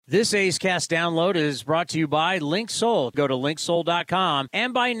This A's Cast download is brought to you by LinkSoul. Go to linksoul.com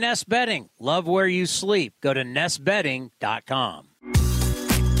and by Nest Bedding. Love where you sleep. Go to nestbedding.com.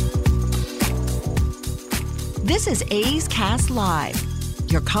 This is A's Cast Live,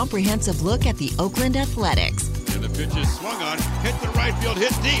 your comprehensive look at the Oakland Athletics. And the pitch is swung on, hit the right field,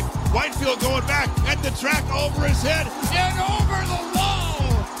 hit deep. Whitefield going back at the track, over his head and over the wall.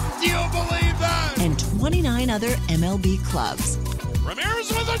 Do you believe that? And 29 other MLB clubs. Ramirez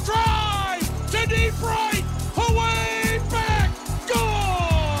with a drive to deep right, away back,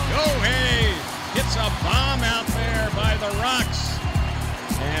 gone. Go Hayes gets a bomb out there by the Rocks.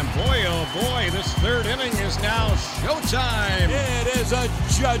 And boy, oh boy, this third inning is now showtime. It is a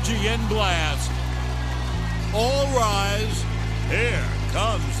Judgian blast. All rise. Here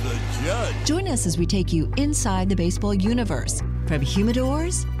comes the judge. Join us as we take you inside the baseball universe, from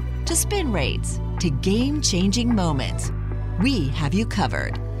humidors to spin rates to game-changing moments. We have you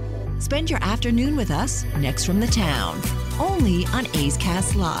covered. Spend your afternoon with us next from the town, only on A's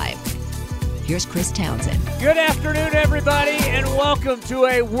Cast Live. Here's Chris Townsend. Good afternoon, everybody, and welcome to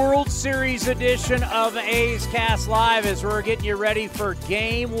a World Series edition of A's Cast Live as we're getting you ready for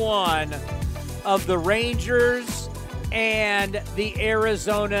Game 1 of the Rangers and the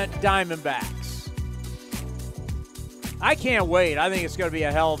Arizona Diamondbacks. I can't wait. I think it's going to be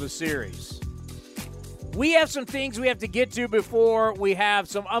a hell of a series. We have some things we have to get to before we have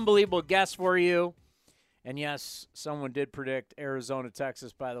some unbelievable guests for you. And yes, someone did predict Arizona,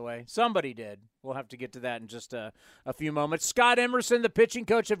 Texas, by the way. Somebody did. We'll have to get to that in just a few moments. Scott Emerson, the pitching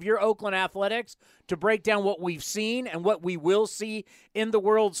coach of your Oakland Athletics, to break down what we've seen and what we will see in the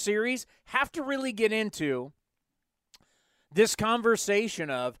World Series. Have to really get into this conversation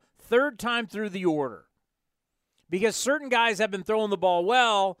of third time through the order. Because certain guys have been throwing the ball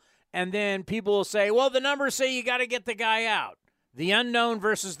well, and then people will say, well, the numbers say you got to get the guy out. The unknown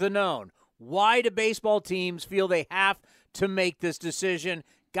versus the known. Why do baseball teams feel they have to make this decision?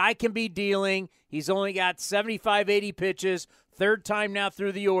 Guy can be dealing. He's only got 75, 80 pitches. Third time now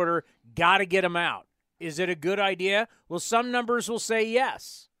through the order. Got to get him out. Is it a good idea? Well, some numbers will say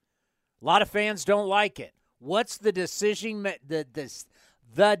yes. A lot of fans don't like it. What's the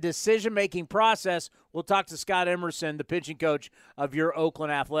decision-making process? We'll talk to Scott Emerson, the pitching coach of your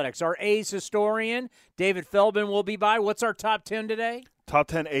Oakland Athletics. Our A's historian, David Feldman, will be by. What's our top 10 today? Top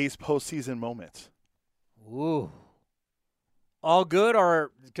 10 A's postseason moments. Ooh. All good,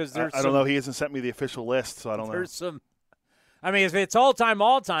 or because there's I don't know. He hasn't sent me the official list, so I don't know. There's some. I mean, if it's all time,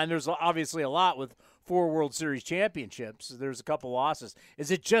 there's obviously a lot with 4 World Series championships. There's a couple losses.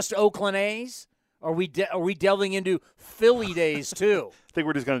 Is it just Oakland A's? Are we delving into Philly days too? I think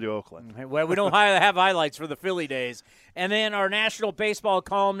we're just going to do Oakland. Well, we don't have highlights for the Philly days. And then our national baseball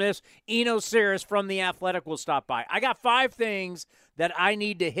columnist, Sarris from The Athletic, will stop by. I got 5 things that I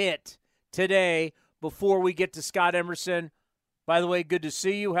need to hit today before we get to Scott Emerson. By the way, good to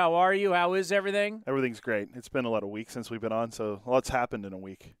see you. How are you? How is everything? Everything's great. It's been a lot of weeks since we've been on, so a lot's happened in a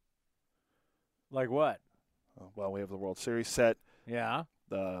week. Like what? Well, we have the World Series set. Yeah.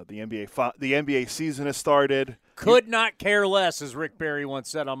 The NBA season has started. Could not care less, as Rick Barry once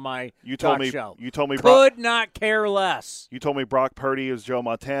said on my talk show. You told me could not care less. You told me Brock Purdy was Joe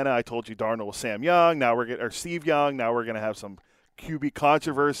Montana. I told you Darnold was Sam Young. Now or Steve Young. Now we're gonna have some QB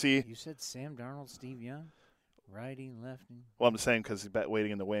controversy. You said Sam Darnold, Steve Young, righty, lefty. Well, I'm just saying because he's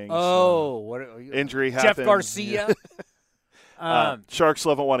waiting in the wings. Oh, what injury happened. Jeff Garcia. Sharks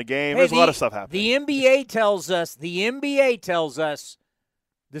haven't won a game. Hey, There's a lot of stuff happening. The NBA tells us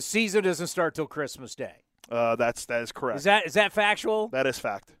the season doesn't start till Christmas Day. That is correct. Is that factual? That is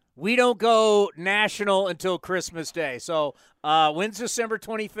fact. We don't go national until Christmas Day. So when's December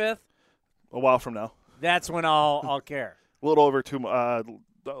 25th? A while from now. That's when I'll care. A little over 2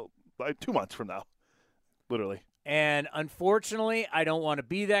 months from now, literally. And unfortunately, I don't want to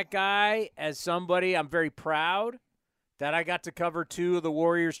be that guy. As somebody, I'm very proud that I got to cover 2 of the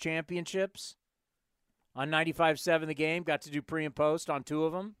Warriors championships. On 95.7 The Game, got to do pre and post on 2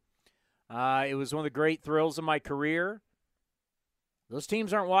 of them. It was one of the great thrills of my career. Those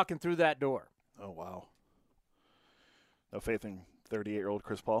teams aren't walking through that door. Oh, wow. No faith in 38-year-old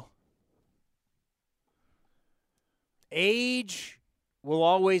Chris Paul? Age will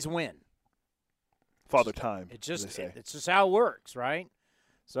always win. Father time, it's just how it works, right?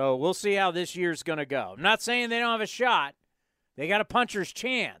 So we'll see how this year's going to go. I'm not saying they don't have a shot. They got a puncher's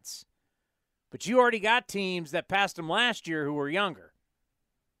chance. But you already got teams that passed them last year who were younger,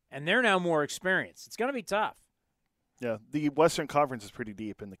 and they're now more experienced. It's going to be tough. Yeah, the Western Conference is pretty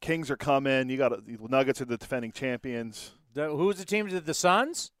deep, and the Kings are coming. You got the Nuggets are the defending champions. Who's the team? The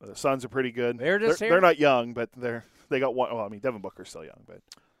Suns? The Suns are pretty good. They're not young, but they got one. Well, I mean, Devin Booker's still young, but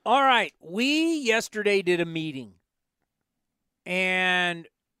All right. We yesterday did a meeting. And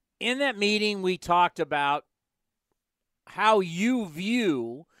in that meeting, we talked about how you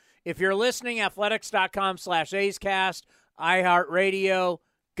view, if you're listening, athletics.com/AceCast, iHeartRadio,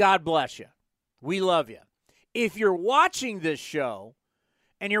 God bless you. We love you. If you're watching this show,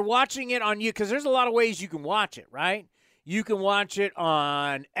 and you're watching it on you, because there's a lot of ways you can watch it, right? You can watch it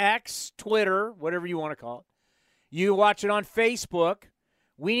on X, Twitter, whatever you want to call it. You can watch it on Facebook.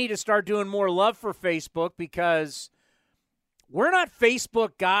 We need to start doing more love for Facebook because we're not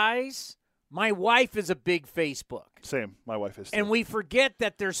Facebook guys. My wife is a big Facebook. Same. My wife is too. And we forget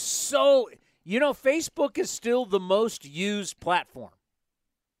that there's Facebook is still the most used platform.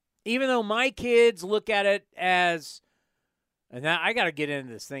 Even though my kids look at it as, and now I got to get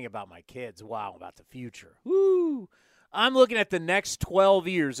into this thing about my kids. Wow, about the future. Woo! I'm looking at the next 12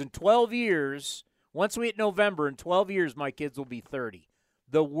 years. In 12 years, once we hit November, in 12 years, my kids will be 30.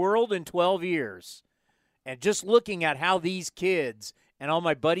 The world in 12 years, and just looking at how these kids and all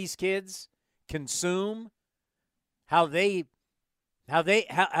my buddies' kids consume, how they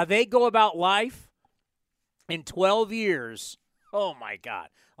go about life in 12 years. Oh, my God.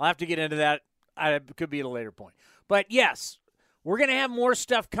 I'll have to get into that. It could be at a later point. But, yes, we're going to have more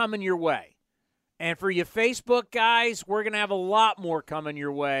stuff coming your way. And for you Facebook guys, we're going to have a lot more coming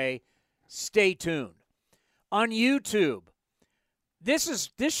your way. Stay tuned. On YouTube, this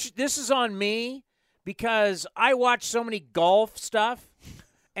is on me because I watch so many golf stuff.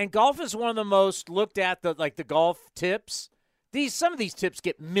 And golf is one of the most looked at, the golf tips. Some of these tips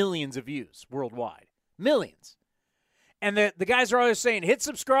get millions of views worldwide. Millions. And the guys are always saying, hit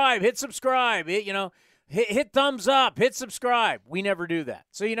subscribe, hit thumbs up, hit subscribe. We never do that.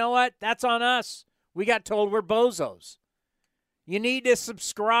 So you know what? That's on us. We got told we're bozos. You need to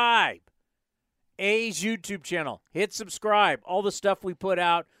subscribe. A's YouTube channel. Hit subscribe. All the stuff we put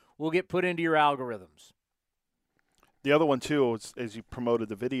out will get put into your algorithms. The other one, too, as you promoted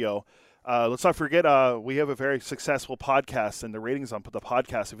the video, let's not forget we have a very successful podcast, and the ratings on the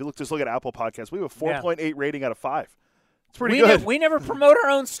podcast. If you just look at Apple Podcasts, we have a 4.8 rating out of 5. It's pretty good. We never promote our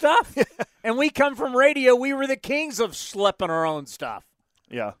own stuff. And we come from radio. We were the kings of schlepping our own stuff.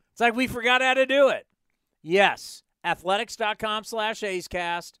 Yeah. It's like we forgot how to do it. Yes,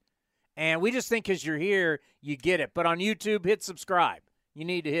 athletics.com/AceCast. And we just think because you're here, you get it. But on YouTube, hit subscribe. You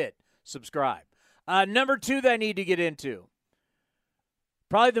need to hit subscribe. Number 2 that I need to get into.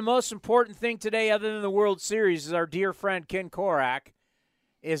 Probably the most important thing today other than the World Series is our dear friend Ken Korak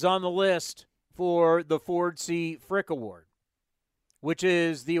is on the list for the Ford C. Frick Award, which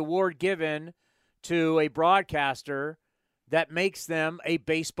is the award given to a broadcaster that makes them a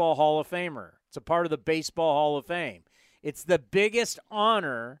Baseball Hall of Famer. It's a part of the Baseball Hall of Fame. It's the biggest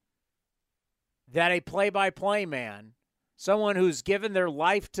honor that a play-by-play man, someone who's given their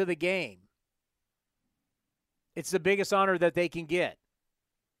life to the game, it's the biggest honor that they can get.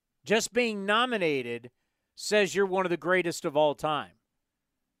 Just being nominated says you're one of the greatest of all time.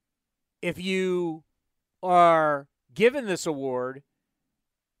 If you are given this award,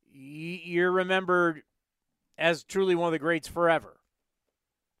 you're remembered as truly one of the greats forever.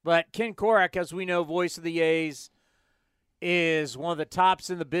 But Ken Korak, as we know, voice of the A's, is one of the tops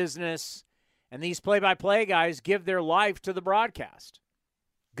in the business, and these play-by-play guys give their life to the broadcast.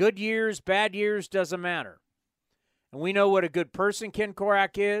 Good years, bad years, doesn't matter. And we know what a good person Ken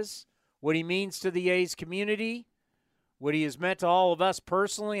Korak is, what he means to the A's community, what he has meant to all of us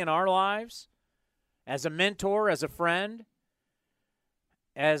personally in our lives, as a mentor, as a friend,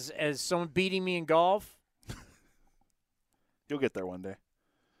 as someone beating me in golf. You'll get there one day.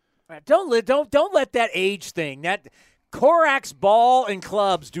 Don't let that age thing. That Korak's ball and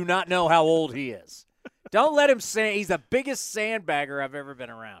clubs do not know how old he is. Don't let him say he's the biggest sandbagger I've ever been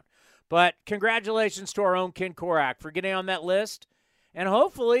around. But congratulations to our own Ken Korak for getting on that list, and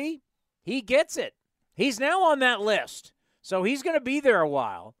hopefully he gets it. He's now on that list, so he's going to be there a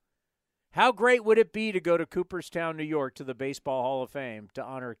while. How great would it be to go to Cooperstown, New York, to the Baseball Hall of Fame to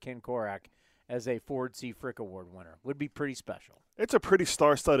honor Ken Korak as a Ford C. Frick Award winner? Would be pretty special. It's a pretty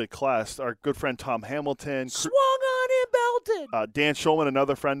star-studded class. Our good friend Tom Hamilton. Swung on and belted. Dan Schulman,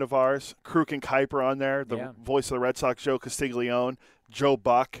 another friend of ours. Kruk and Kuiper on there. The voice of the Red Sox, Joe Castiglione. Joe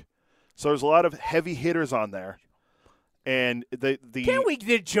Buck. So there's a lot of heavy hitters on there. And the Can't we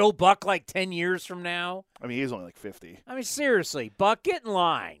get Joe Buck like 10 years from now? I mean, he's only like 50. I mean, seriously, Buck, get in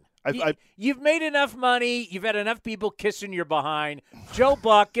line. You've made enough money. You've had enough people kissing your behind. Joe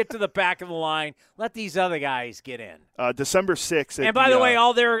Buck, get to the back of the line. Let these other guys get in. December 6th. And by the way,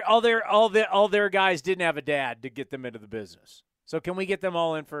 all their guys didn't have a dad to get them into the business. So can we get them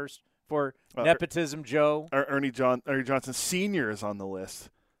all in first for nepotism, Joe? Ernie Johnson Sr. is on the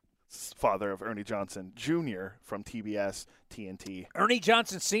list. father of Ernie Johnson Jr. from TBS, TNT. Ernie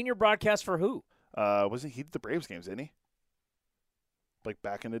Johnson Sr. broadcast for who? Wasn't he did the Braves games, didn't he? Like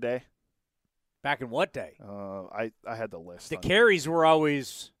back in the day? Back in what day? I had the list. The carries were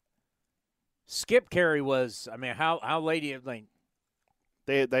always Skip Carey was. I mean, how late do you like?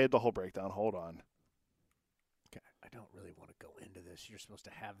 They had the whole breakdown. Hold on. Okay, I don't really want to go into this. You're supposed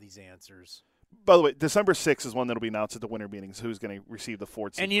to have these answers. By the way, December 6th is one that will be announced at the winter meetings. Who's going to receive the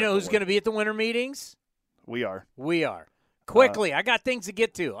Ford? And you know who's going to be at the winter meetings? We are. Quickly, I got things to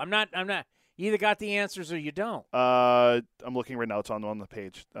get to. I'm not. You either got the answers or you don't. I'm looking right now. It's on the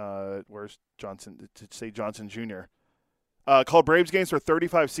page. Where's Johnson? To say Johnson Jr. Called Braves games for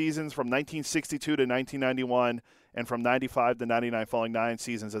 35 seasons from 1962 to 1991, and from 95 to 99, following 9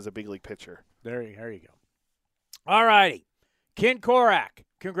 seasons as a big league pitcher. There you go. All righty. Ken Korak,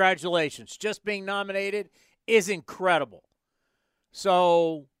 congratulations. Just being nominated is incredible.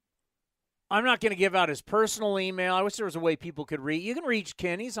 So I'm not going to give out his personal email. I wish there was a way people could read. You can reach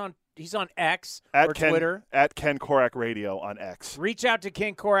Ken. He's on X or Twitter. At Ken Korak Radio on X. Reach out to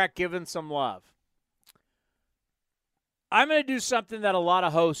Ken Korak. Give him some love. I'm going to do something that a lot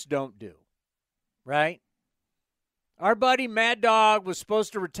of hosts don't do, right? Our buddy Mad Dog was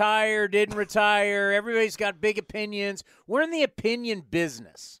supposed to retire, didn't retire. Everybody's got big opinions. We're in the opinion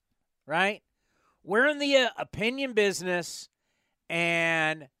business, right? We're in the opinion business,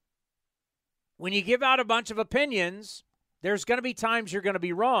 and when you give out a bunch of opinions, there's going to be times you're going to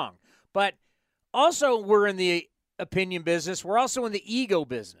be wrong. But also we're in the opinion business. We're also in the ego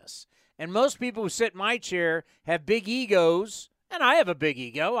business. And most people who sit in my chair have big egos, and I have a big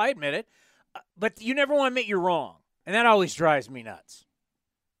ego, I admit it, but you never want to admit you're wrong, and that always drives me nuts.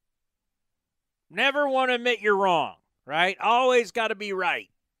 Never want to admit you're wrong, right? Always got to be right.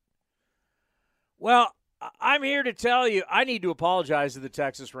 Well, I'm here to tell you I need to apologize to the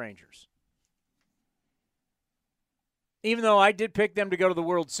Texas Rangers. Even though I did pick them to go to the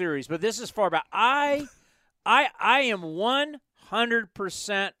World Series, but this is far back. I am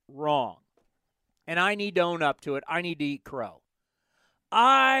 100% wrong, and I need to own up to it. I need to eat crow.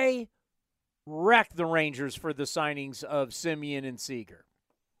 I wrecked the Rangers for the signings of Semien and Seager.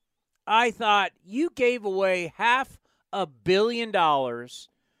 I thought you gave away $500 million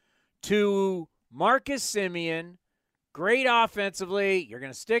to Marcus Semien, great offensively. You're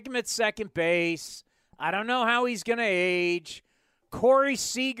going to stick him at second base. I don't know how he's going to age. Corey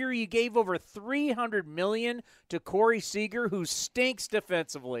Seager, you gave over $300 million to Corey Seager, who stinks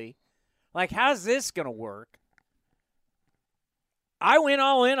defensively. Like, how's this going to work? I went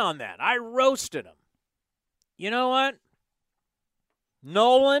all in on that. I roasted him. You know what?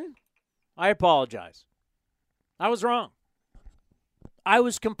 Nolan, I apologize. I was wrong. I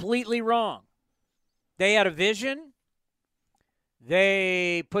was completely wrong. They had a vision.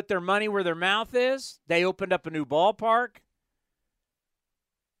 They put their money where their mouth is. They opened up a new ballpark.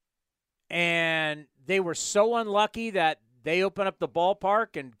 And they were so unlucky that they open up the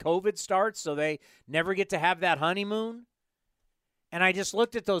ballpark and COVID starts, so they never get to have that honeymoon. And I just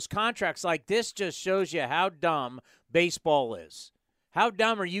looked at those contracts like this just shows you how dumb baseball is. How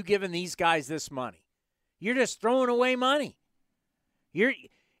dumb are you giving these guys this money? You're just throwing away money.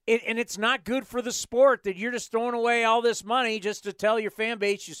 And it's not good for the sport that you're just throwing away all this money just to tell your fan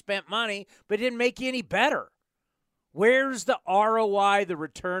base you spent money, but it didn't make you any better. Where's the ROI, the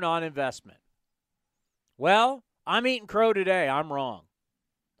return on investment? Well, I'm eating crow today. I'm wrong.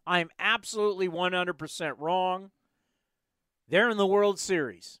 I'm absolutely 100% wrong. They're in the World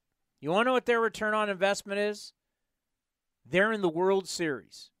Series. You want to know what their return on investment is? They're in the World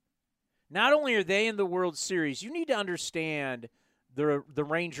Series. Not only are they in the World Series, you need to understand the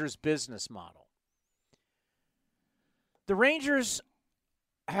Rangers' business model. The Rangers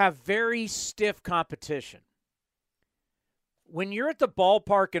have very stiff competition. When you're at the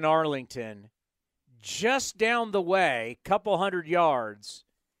ballpark in Arlington, just down the way, a couple 100 yards,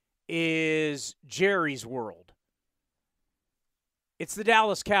 is Jerry's World. It's the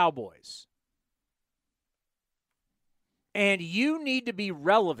Dallas Cowboys. And you need to be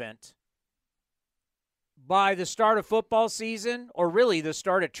relevant by the start of football season, or really the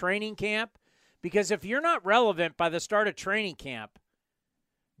start of training camp, because if you're not relevant by the start of training camp,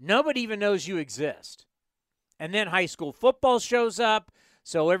 nobody even knows you exist. And then high school football shows up,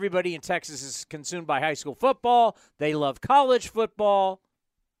 so everybody in Texas is consumed by high school football. They love college football.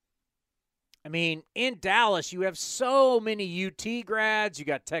 I mean, in Dallas, you have so many UT grads. You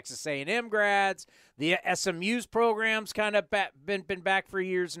got Texas A&M grads. The SMU's program's kind of been back for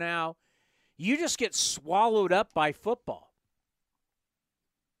years now. You just get swallowed up by football.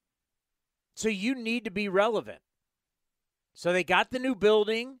 So you need to be relevant. So they got the new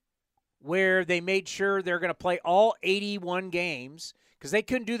building. where they made sure they're going to play all 81 games because they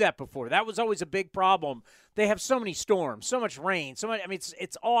couldn't do that before. That was always a big problem. They have so many storms, so much rain,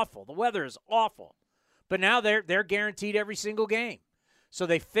 it's awful. The weather is awful. But now they're guaranteed every single game. So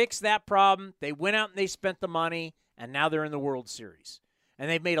they fixed that problem. They went out and they spent the money, and now they're in the World Series. And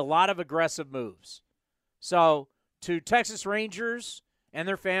they've made a lot of aggressive moves. So to Texas Rangers and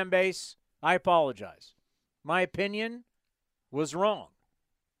their fan base, I apologize. My opinion was wrong.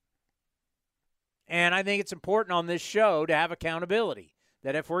 And I think it's important on this show to have accountability,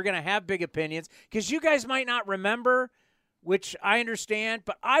 that if we're going to have big opinions, because you guys might not remember, which I understand,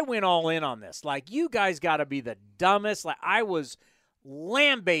 but I went all in on this. Like, you guys got to be the dumbest. Like, I was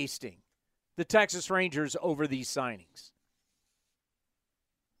lambasting the Texas Rangers over these signings.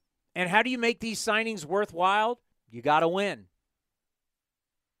 And how do you make these signings worthwhile? You got to win.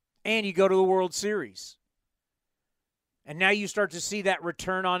 And you go to the World Series. And now you start to see that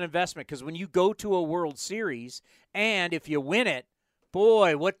return on investment, because when you go to a World Series and if you win it,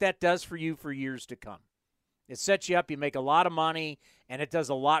 boy, what that does for you for years to come. It sets you up, you make a lot of money, and it does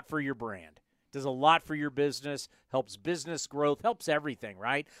a lot for your brand. It does a lot for your business, helps business growth, helps everything,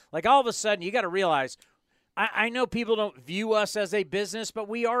 right? Like, all of a sudden, you got to realize, I know people don't view us as a business, but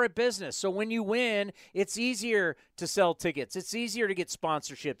we are a business. So when you win, it's easier to sell tickets. It's easier to get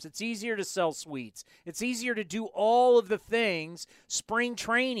sponsorships. It's easier to sell suites. It's easier to do all of the things, spring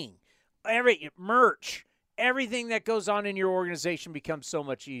training, merch, everything that goes on in your organization becomes so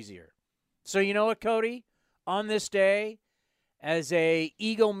much easier. So you know what, Cody? On this day, as a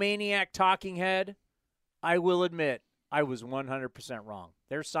egomaniac talking head, I will admit I was 100% wrong.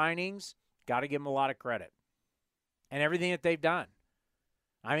 Their signings, got to give them a lot of credit. And everything that they've done.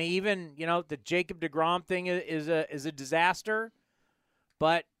 I mean, even, the Jacob deGrom thing is a disaster.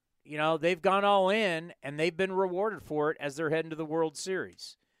 But, they've gone all in, and they've been rewarded for it as they're heading to the World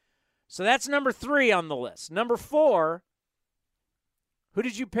Series. So that's number 3 on the list. Number 4, who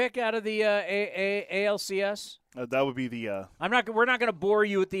did you pick out of the ALCS? That would be the We're not going to bore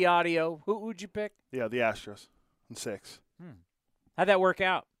you with the audio. Who'd you pick? Yeah, the Astros in 6. How'd that work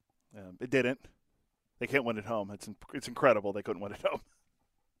out? It didn't. They can't win at home. It's incredible they couldn't win at home.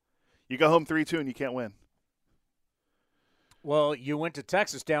 You go home 3-2 and you can't win. Well, you went to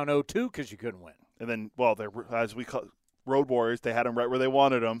Texas down 0-2 because you couldn't win. And then, they're, as we call road warriors, they had them right where they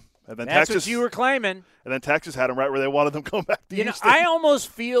wanted them. And then That's Texas, what you were claiming. And then Texas had them right where they wanted them going back to Houston. I almost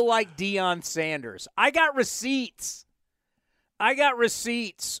feel like Deion Sanders. I got receipts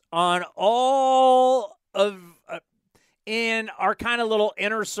on all of in our kind of little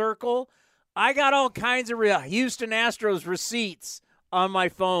inner circle. I got all kinds of Houston Astros receipts on my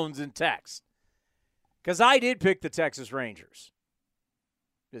phones and text. Because I did pick the Texas Rangers.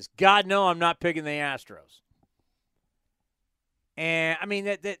 Because God no, I'm not picking the Astros. And, I mean,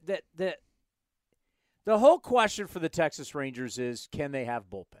 the whole question for the Texas Rangers is, can they have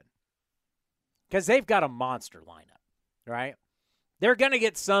bullpen? Because they've got a monster lineup, right? They're going to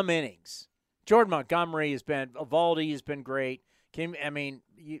get some innings. Jordan Montgomery has been – Evaldi has been great.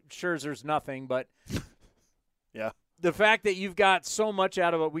 Scherzer's nothing, but yeah, the fact that you've got so much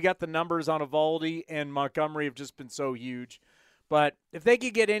out of it, we got the numbers on Evaldi and Montgomery have just been so huge. But if they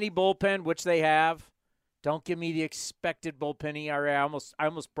could get any bullpen, which they have, don't give me the expected bullpen ERA. I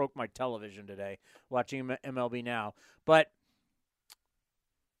almost broke my television today watching MLB Now. But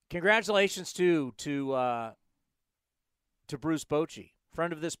congratulations to Bruce Bochy,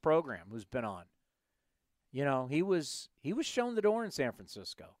 friend of this program, who's been on. He was shown the door in San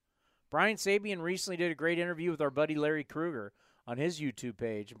Francisco. Brian Sabian recently did a great interview with our buddy Larry Krueger on his YouTube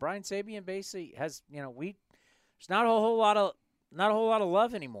page. And Brian Sabian basically has, there's not a whole lot of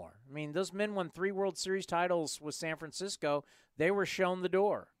love anymore. I mean, those men won 3 World Series titles with San Francisco. They were shown the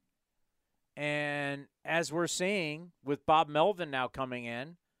door. And as we're seeing with Bob Melvin now coming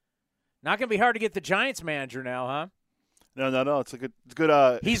in, not going to be hard to get the Giants manager now, huh? No. It's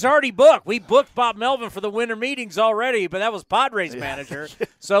good. He's already booked. We booked Bob Melvin for the winter meetings already, but that was Padres manager.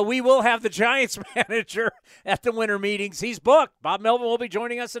 So we will have the Giants manager at the winter meetings. He's booked. Bob Melvin will be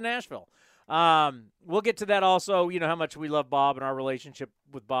joining us in Nashville. We'll get to that also. You know how much we love Bob, and our relationship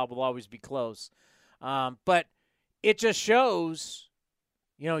with Bob will always be close. But it just shows,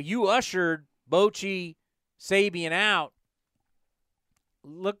 you ushered Bochy, Sabian out.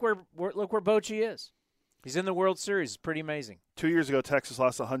 Look where Bochy is. He's in the World Series. It's pretty amazing. 2 years ago, Texas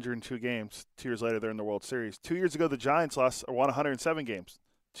lost 102 games. 2 years later, they're in the World Series. 2 years ago, the Giants won 107 games.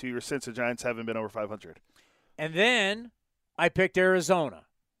 2 years since, the Giants haven't been over 500. And then I picked Arizona.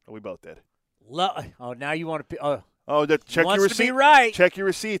 We both did. Now you want to check your receipt. To be right. Check your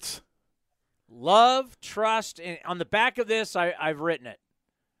receipts. Love, trust, and on the back of this, I've written it.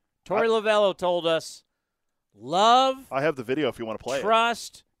 Torey Lovello told us, love, I have the video if you want to play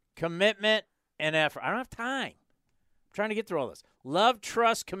trust, commitment, and effort. I don't have time. I'm trying to get through all this. Love,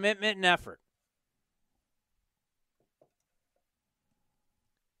 trust, commitment, and effort.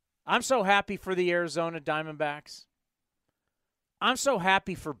 I'm so happy for the Arizona Diamondbacks. I'm so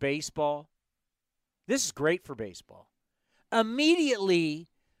happy for baseball. This is great for baseball. Immediately,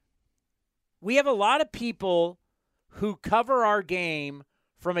 we have a lot of people who cover our game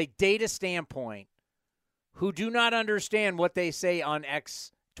from a data standpoint who do not understand what they say on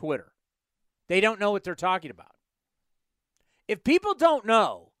X Twitter. They don't know what they're talking about. If people don't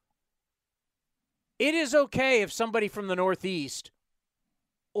know, it is okay if somebody from the Northeast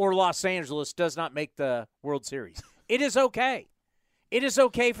or Los Angeles does not make the World Series. It is okay. It is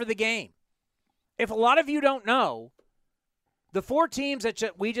okay for the game. If a lot of you don't know, the 4 teams that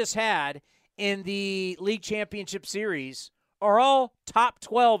we just had in the League Championship Series are all top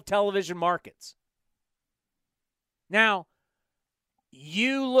 12 television markets. Now,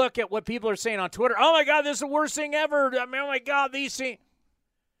 you look at what people are saying on Twitter. Oh, my God, this is the worst thing ever. I mean, oh, my God, these things.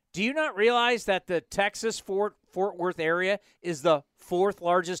 Do you not realize that the Texas Fort Worth area is the 4th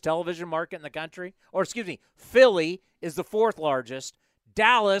largest television market in the country? Or, excuse me, Philly is the 4th largest.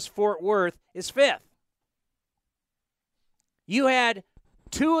 Dallas, Fort Worth is 5th. You had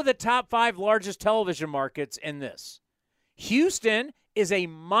 2 of the top 5 largest television markets in this. Houston is a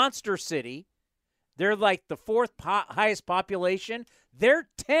monster city. They're like the 4th highest population. They're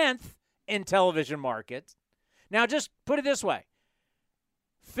 10th in television markets. Now, just put it this way.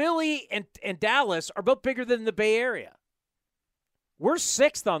 Philly and Dallas are both bigger than the Bay Area. We're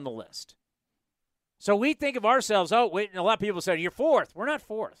 6th on the list. So we think of ourselves, oh, wait, and a lot of people say, you're 4th. We're not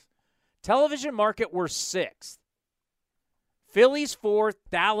 4th. Television market, we're 6th. Philly's 4th,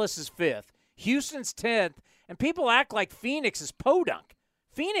 Dallas is 5th, Houston's 10th, and people act like Phoenix is podunk.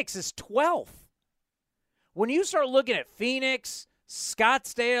 Phoenix is 12th. When you start looking at Phoenix,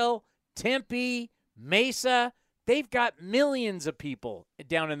 Scottsdale, Tempe, Mesa, they've got millions of people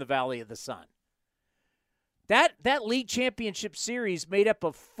down in the Valley of the Sun. That League Championship Series made up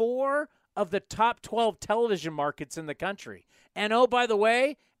of 4 of the top 12 television markets in the country. And, oh, by the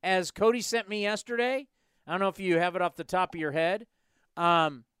way, as Cody sent me yesterday, I don't know if you have it off the top of your head,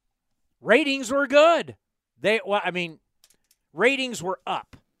 ratings were good. Ratings were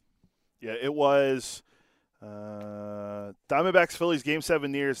up. Yeah, it was Diamondbacks Phillies Game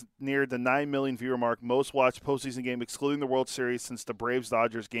 7 neared the 9 million viewer mark, most watched postseason game excluding the World Series since the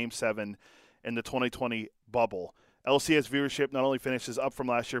Braves-Dodgers Game 7 in the 2020 bubble. LCS viewership not only finishes up from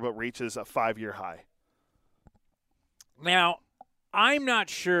last year, but reaches a 5-year high. Now, I'm not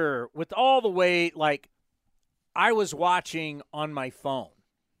sure with all the way, like, I was watching on my phone.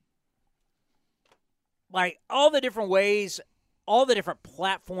 Like, all the different ways, all the different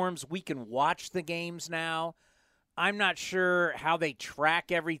platforms we can watch the games now. I'm not sure how they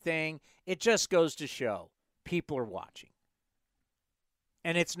track everything. It just goes to show people are watching.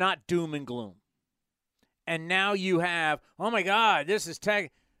 And it's not doom and gloom. And now you have, oh, my God, this is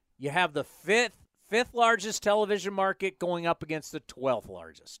you have the fifth largest television market going up against the 12th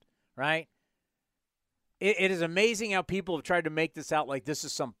largest, right? It is amazing how people have tried to make this out like this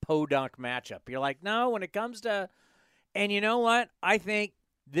is some podunk matchup. You're like, no, when it comes to – and you know what? I think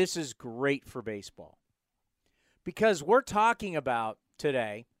this is great for baseball. Because we're talking about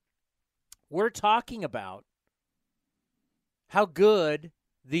today, we're talking about how good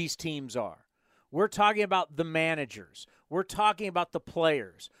these teams are. We're talking about the managers. We're talking about the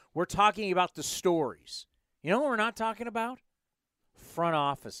players. We're talking about the stories. You know what we're not talking about? Front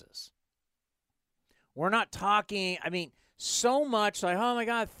offices. We're not talking, so much like, oh, my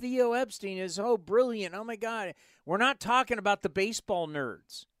God, Theo Epstein is so brilliant. Oh, my God. We're not talking about the baseball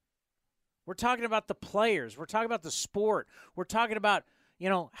nerds. We're talking about the players. We're talking about the sport. We're talking about,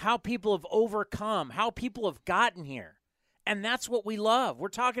 how people have overcome, how people have gotten here. And that's what we love. We're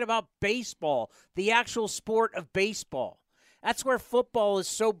talking about baseball, the actual sport of baseball. That's where football is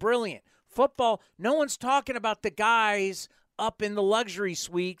so brilliant. Football, no one's talking about the guys up in the luxury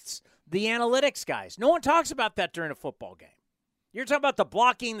suites, the analytics guys. No one talks about that during a football game. You're talking about the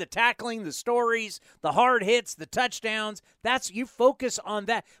blocking, the tackling, the stories, the hard hits, the touchdowns. You focus on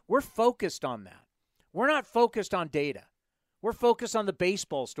that. We're focused on that. We're not focused on data. We're focused on the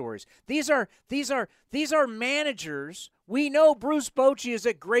baseball stories. These are managers. We know Bruce Bochy is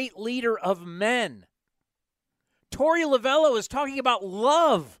a great leader of men. Torey Lovello is talking about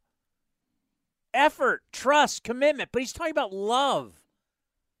love, effort, trust, commitment, but he's talking about love.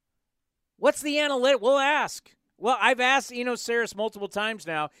 What's the analytic? We'll ask. Well, I've asked Sarris multiple times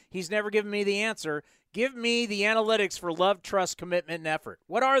now. He's never given me the answer. Give me the analytics for love, trust, commitment, and effort.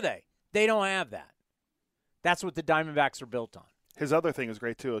 What are they? They don't have that. That's what the Diamondbacks are built on. His other thing is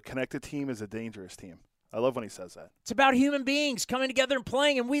great, too. A connected team is a dangerous team. I love when he says that. It's about human beings coming together and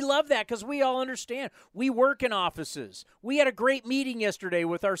playing, and we love that because we all understand. We work in offices. We had a great meeting yesterday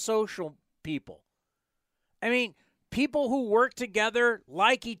with our social people. I mean, people who work together,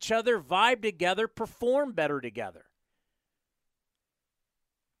 like each other, vibe together, perform better together.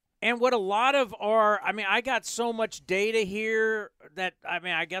 And what a lot of I got so much data here that,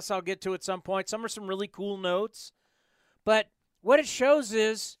 I guess I'll get to at some point. Some are some really cool notes. But what it shows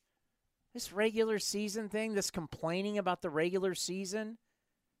is this regular season thing, this complaining about the regular season,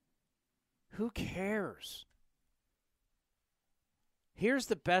 who cares? Here's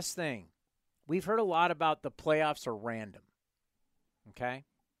the best thing. We've heard a lot about the playoffs are random, okay?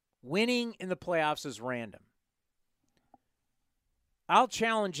 Winning in the playoffs is random. I'll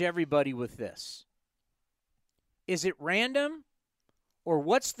challenge everybody with this. Is it random, or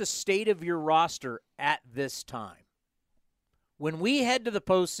what's the state of your roster at this time? When we head to the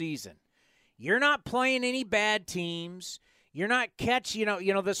postseason, you're not playing any bad teams. You're not catching,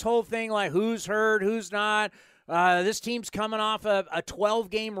 this whole thing like who's hurt, who's not. This team's coming off a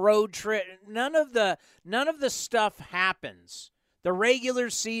 12-game road trip. None of the stuff happens. The regular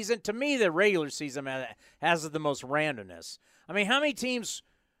season, to me, the regular season has the most randomness. I mean, how many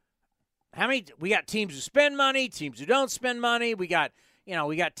we got teams who spend money, teams who don't spend money. We got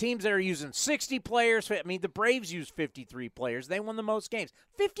teams that are using 60 players. I mean, the Braves used 53 players. They won the most games.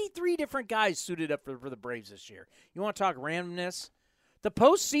 53 different guys suited up for the Braves this year. You want to talk randomness? The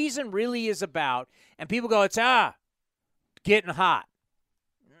postseason really is about, and people go, it's getting hot.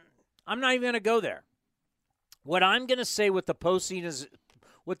 I'm not even going to go there. What I'm going to say what the postseason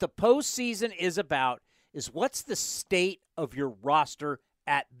is about is what's the state of your roster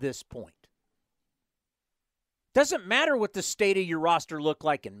at this point. Doesn't matter what the state of your roster looked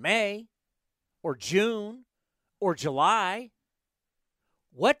like in May or June or July.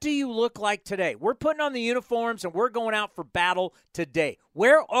 What do you look like today? We're putting on the uniforms and we're going out for battle today.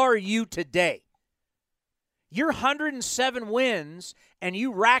 Where are you today? You're 107 wins and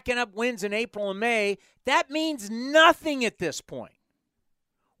you racking up wins in April and May. That means nothing at this point.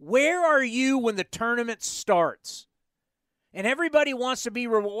 Where are you when the tournament starts? And everybody wants to be,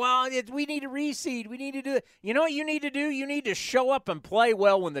 we need to reseed. We need to do it. You know what you need to do? You need to show up and play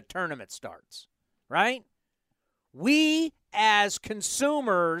well when the tournament starts, right? We, as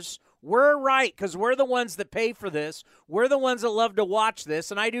consumers, we're right because we're the ones that pay for this. We're the ones that love to watch this,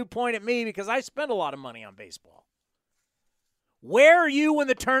 and I do point at me because I spend a lot of money on baseball. Where are you when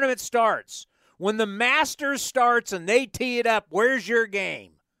the tournament starts? When the Masters starts and they tee it up, where's your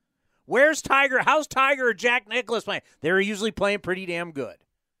game? Where's Tiger? How's Tiger or Jack Nicklaus playing? They're usually playing pretty damn good.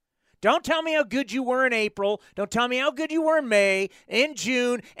 Don't tell me how good you were in April. Don't tell me how good you were in May, in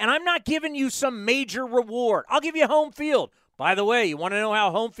June, and I'm not giving you some major reward. I'll give you home field. By the way, you want to know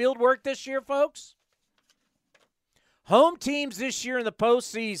how home field worked this year, folks? Home teams this year in the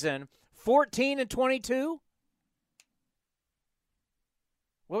postseason, 14-22.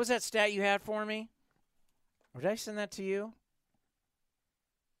 What was that stat you had for me? Or did I send that to you?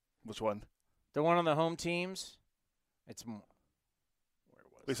 Which one? The one on the home teams. It's more.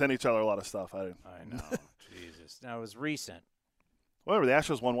 We send each other a lot of stuff. I know. Jesus. Now, it was recent. Whatever. The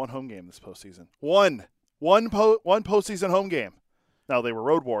Astros won one home game this postseason. One postseason home game. Now, they were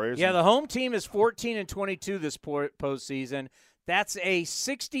road warriors. Yeah, the home team is 14-22 this postseason. That's a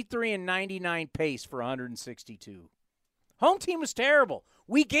 63-99 pace for 162. Home team was terrible.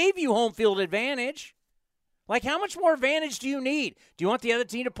 We gave you home field advantage. Like, how much more advantage do you need? Do you want the other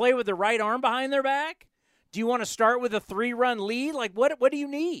team to play with the right arm behind their back? Do you want to start with a 3-run lead? Like, what do you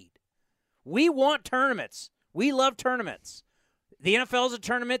need? We want tournaments. We love tournaments. The NFL is a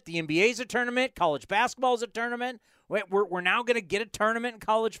tournament. The NBA is a tournament. College basketball is a tournament. We're now going to get a tournament in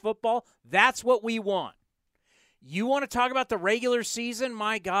college football. That's what we want. You want to talk about the regular season?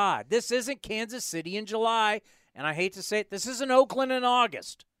 My God, this isn't Kansas City in July, and I hate to say it, this isn't Oakland in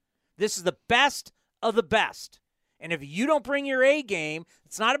August. This is the best of the best. And if you don't bring your A game,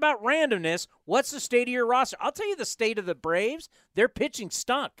 it's not about randomness. What's the state of your roster? I'll tell you the state of the Braves. Their pitching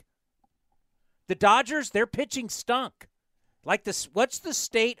stunk. The Dodgers, their pitching stunk. Like this, what's the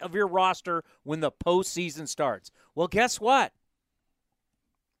state of your roster when the postseason starts? Well, guess what?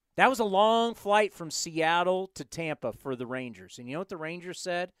 That was a long flight from Seattle to Tampa for the Rangers. And you know what the Rangers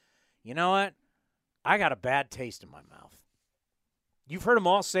said? You know what? I got a bad taste in my mouth. You've heard them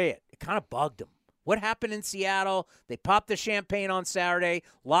all say it. It kind of bugged them. What happened in Seattle? They popped the champagne on Saturday,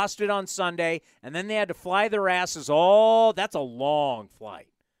 lost it on Sunday, and then they had to fly their asses all. That's a long flight.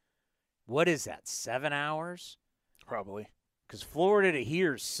 what is that, 7 hours? Probably. Because Florida to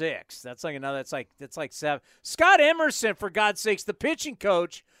here is 6. That's like another. That's like 7. Scott Emerson, for God's sakes, the pitching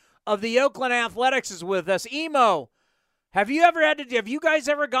coach of the Oakland Athletics, is with us. Emo, have you guys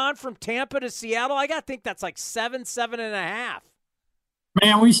ever gone from Tampa to Seattle? I gotta think that's like 7.5.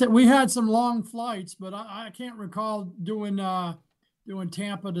 Man, we had some long flights, but I can't recall doing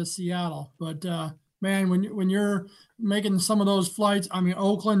Tampa to Seattle. But man, when you're making some of those flights, I mean,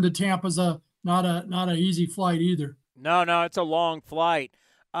 Oakland to Tampa's not an easy flight either. No, it's a long flight.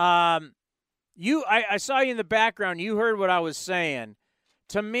 I saw you in the background. You heard what I was saying.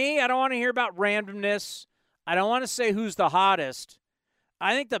 To me, I don't want to hear about randomness. I don't want to say who's the hottest.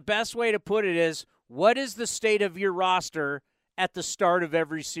 I think the best way to put it is, what is the state of your roster at the start of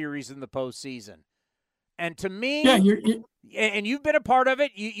every series in the postseason? And to me, and you've been a part of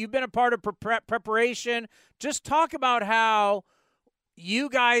it. You've been a part of preparation. Just talk about how you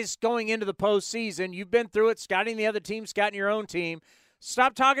guys going into the postseason, you've been through it, scouting the other team, scouting your own team.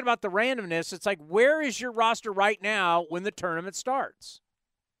 Stop talking about the randomness. It's like, where is your roster right now when the tournament starts?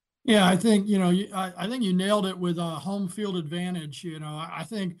 Yeah, I think, I think you nailed it with a home field advantage. I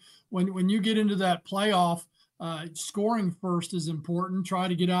think when you get into that playoff, scoring first is important. Try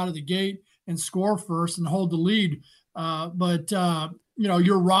to get out of the gate and score first and hold the lead. But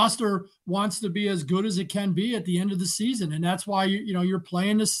your roster wants to be as good as it can be at the end of the season. And that's why, you're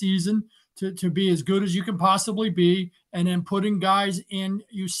playing the season to be as good as you can possibly be. And then putting guys in.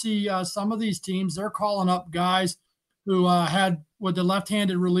 You see some of these teams, they're calling up guys who had, with the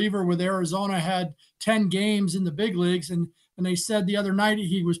left-handed reliever with Arizona, had 10 games in the big leagues. And they said the other night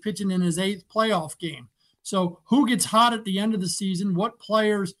he was pitching in his 8th playoff game. So who gets hot at the end of the season? What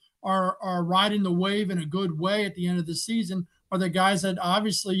players are riding the wave in a good way at the end of the season are the guys that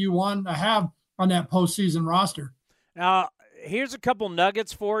obviously you want to have on that postseason roster. Now, here's a couple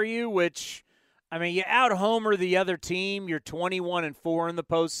nuggets for you, which, I mean, you out-homer the other team. You're 21-4 in the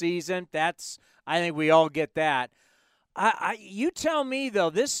postseason. I think we all get that. You tell me, though,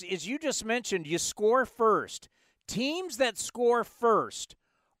 this is, you just mentioned, you score first. Teams that score first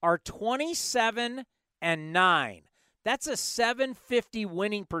are 27-9. That's a .750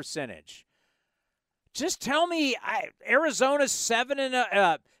 winning percentage. Just tell me, Arizona's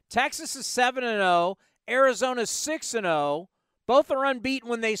 7-0, Texas is 7-0, Arizona's 6-0. Both are unbeaten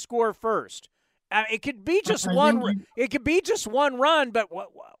when they score first. It could be just one. It could be just one run, but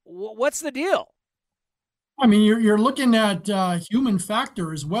what's the deal? I mean, you're looking at human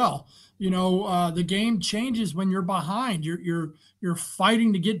factor as well. The game changes when you're behind. You're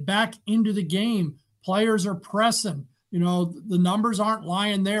fighting to get back into the game. Players are pressing. The numbers aren't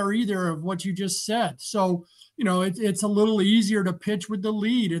lying there either of what you just said. So, it's a little easier to pitch with the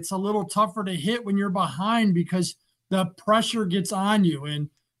lead. It's a little tougher to hit when you're behind because the pressure gets on you.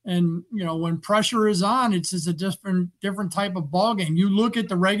 And when pressure is on, it's just a different type of ball game. You look at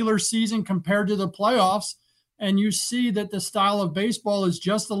the regular season compared to the playoffs, and you see that the style of baseball is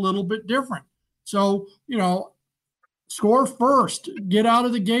just a little bit different. So, score first, get out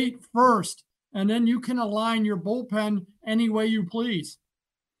of the gate first, and then you can align your bullpen any way you please.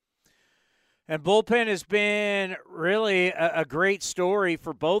 And bullpen has been really a great story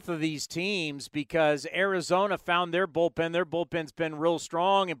for both of these teams because Arizona found their bullpen. Their bullpen's been real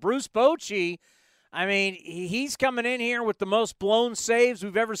strong. And Bruce Bochy, I mean, he's coming in here with the most blown saves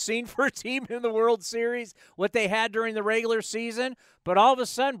we've ever seen for a team in the World Series, what they had during the regular season. But all of a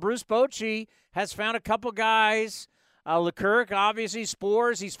sudden, Bruce Bochy has found a couple guys, Leclerc, obviously,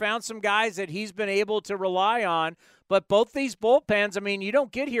 Spores. He's found some guys that he's been able to rely on. But both these bullpens, I mean, you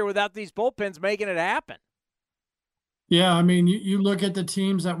don't get here without these bullpens making it happen. Yeah, I mean, you look at the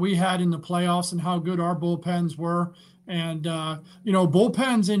teams that we had in the playoffs and how good our bullpens were. And,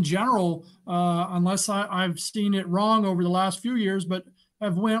 bullpens in general, unless I've seen it wrong over the last few years, but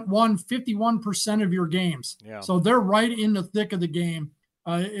have won 51% of your games. Yeah. So they're right in the thick of the game.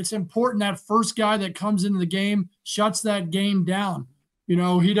 It's important that first guy that comes into the game shuts that game down.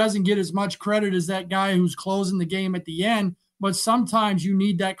 He doesn't get as much credit as that guy who's closing the game at the end, but sometimes you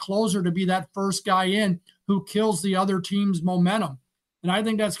need that closer to be that first guy in who kills the other team's momentum. And I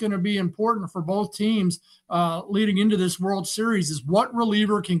think that's going to be important for both teams leading into this World Series is what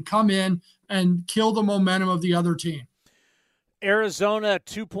reliever can come in and kill the momentum of the other team. Arizona,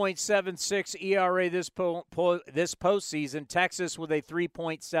 2.76 ERA this postseason. Texas with a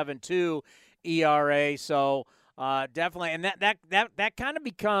 3.72 ERA. So definitely, and that kind of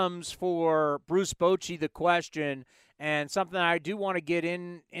becomes for Bruce Bochy the question, and something I do want to get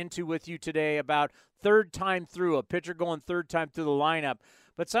into with you today about third time through, a pitcher going third time through the lineup.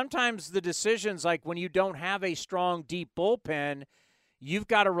 But sometimes the decisions, like when you don't have a strong, deep bullpen, you've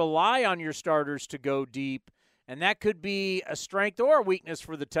got to rely on your starters to go deep, and that could be a strength or a weakness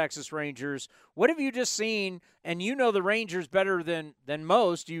for the Texas Rangers. What have you just seen? And you know the Rangers better than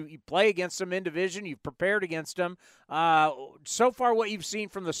most. You play against them in division. You've prepared against them. So far, what you've seen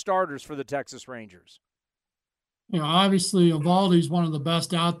from the starters for the Texas Rangers? Obviously, Eovaldi's one of the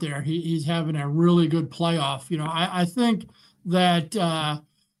best out there. He's having a really good playoff. I think that,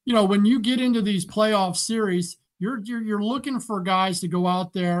 when you get into these playoff series, you're looking for guys to go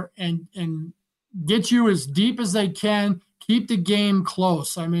out there and get you as deep as they can, keep the game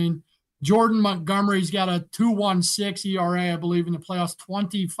close. I mean, Jordan Montgomery's got a 2.16 ERA, I believe, in the playoffs,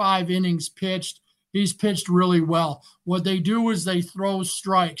 25 innings pitched. He's pitched really well. What they do is they throw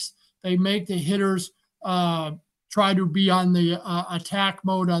strikes. They make the hitters try to be on the attack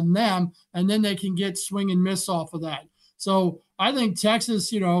mode on them, and then they can get swing and miss off of that. So I think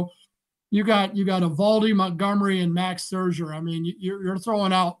Texas, you got Eovaldi, Montgomery, and Max Scherzer. I mean, you're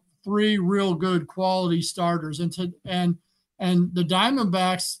throwing out three real good quality starters, and the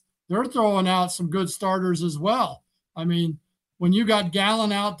Diamondbacks, they're throwing out some good starters as well. I mean, when you got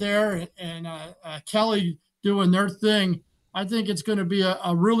Gallen out there and Kelly doing their thing, I think it's going to be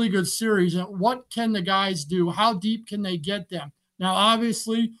a really good series. And what can the guys do? How deep can they get them? Now,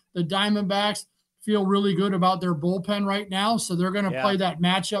 obviously, the Diamondbacks feel really good about their bullpen right now, so they're going to play that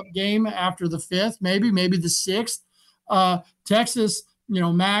matchup game after the 5th, maybe the 6th. Texas,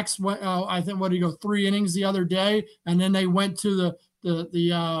 Max went, I think, 3 innings the other day, and then they went to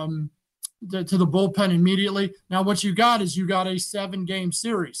the bullpen immediately. Now, what you got is a 7-game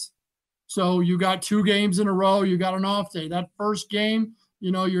series. So you got 2 games in a row. You got an off day. That first game,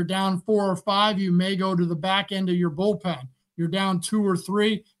 you're down 4 or 5. You may go to the back end of your bullpen. You're down 2 or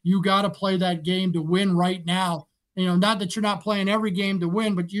 3. You got to play that game to win right now. Not that you're not playing every game to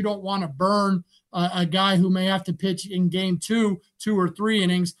win, but you don't want to burn a guy who may have to pitch in game 2 or 3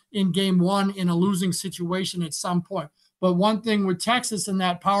 innings in game 1 in a losing situation at some point. But one thing with Texas and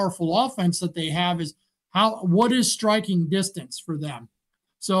that powerful offense that they have is what is striking distance for them?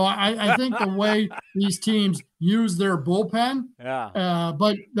 So I think the way these teams use their bullpen,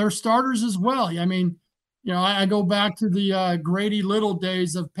 but their starters as well. I mean, I go back to the Grady Little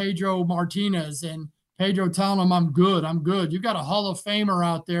days of Pedro Martinez and Pedro telling him, I'm good. You got a Hall of Famer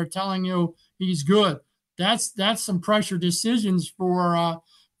out there telling you he's good. That's some pressure decisions for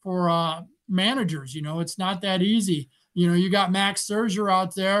managers. It's not that easy. You got Max Scherzer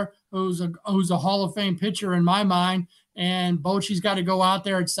out there who's a Hall of Fame pitcher in my mind, and Bochy's got to go out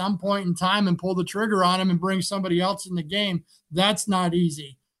there at some point in time and pull the trigger on him and bring somebody else in the game. That's not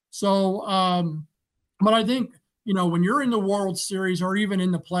easy. So, but I think, when you're in the World Series or even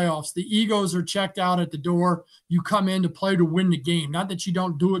in the playoffs, the egos are checked out at the door. You come in to play to win the game. Not that you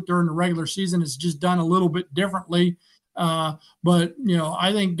don't do it during the regular season. It's just done a little bit differently. But,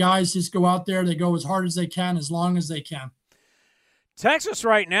 I think guys just go out there. They go as hard as they can, as long as they can. Texas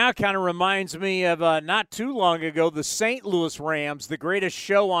right now kind of reminds me of not too long ago, the St. Louis Rams, the greatest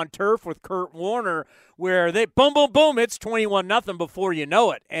show on turf with Kurt Warner, where they boom, boom, boom, it's 21-0 before you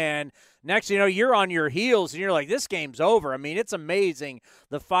know it. And next you know, you're on your heels, and you're like, this game's over. I mean, it's amazing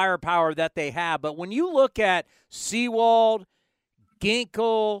the firepower that they have. But when you look at Sewald,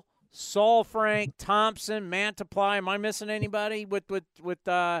 Ginkel, Saul Frank, Thompson, Mantiply, am I missing anybody with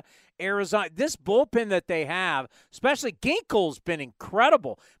Arizona? This bullpen that they have, especially Ginkel's been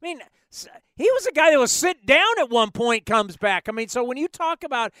incredible. I mean, he was a guy that was sit down at one point, comes back. I mean, so when you talk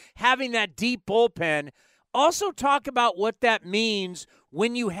about having that deep bullpen, also talk about what that means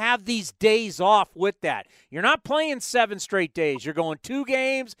when you have these days off with that. You're not playing 7 straight days. You're going 2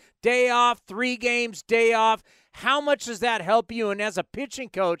 games, day off, 3 games, day off. How much does that help you? And as a pitching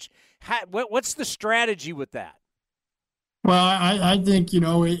coach, what's the strategy with that? Well, I think,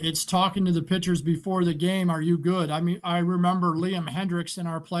 it's talking to the pitchers before the game. Are you good? I mean, I remember Liam Hendriks in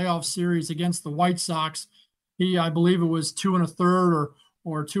our playoff series against the White Sox. I believe it was 2 1/3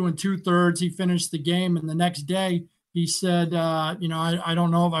 or 2 2/3. He finished the game, and the next day he said, I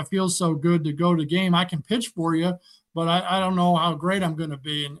don't know if I feel so good to go to the game. I can pitch for you, but I don't know how great I'm going to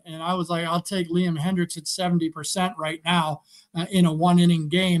be. And I was like, I'll take Liam Hendriks at 70% right now in a 1-inning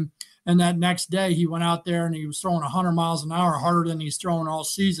game. And that next day he went out there and he was throwing 100 miles an hour harder than he's thrown all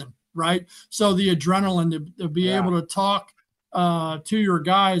season, right? So the adrenaline to be able to talk to your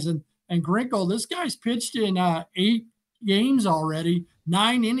guys. And Grinkle, this guy's pitched in 8 games already,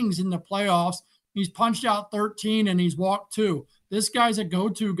 9 innings in the playoffs. He's punched out 13 and he's walked 2. This guy's a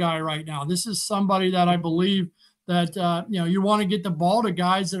go-to guy right now. This is somebody that I believe that, you want to get the ball to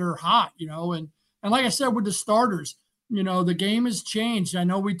guys that are hot, and like I said, with the starters, the game has changed. I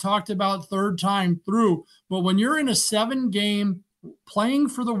know we talked about third time through, but when you're in a 7-game playing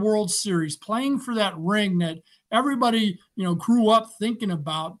for the World Series, playing for that ring that everybody, grew up thinking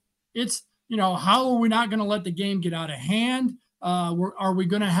about. It's, how are we not going to let the game get out of hand? Are we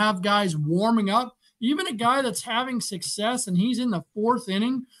going to have guys warming up? Even a guy that's having success and he's in the 4th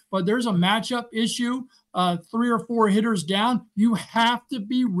inning, but there's a matchup issue, 3 or 4 hitters down, you have to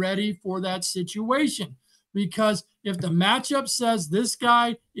be ready for that situation. Because if the matchup says this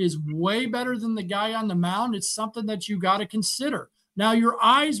guy is way better than the guy on the mound, it's something that you got to consider. Now, your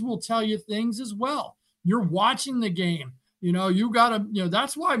eyes will tell you things as well. You're watching the game. You got to,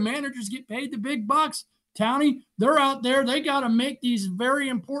 that's why managers get paid the big bucks. Townie, they're out there. They got to make these very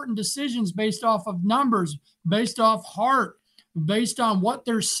important decisions based off of numbers, based off heart, based on what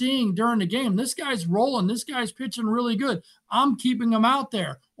they're seeing during the game. This guy's rolling. This guy's pitching really good. I'm keeping him out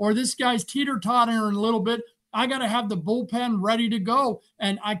there. Or this guy's teeter-tottering a little bit. I got to have the bullpen ready to go.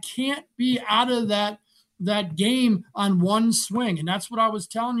 And I can't be out of that game on one swing. And that's what I was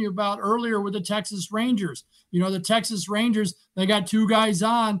telling you about earlier with the Texas Rangers. The Texas Rangers, they got 2 guys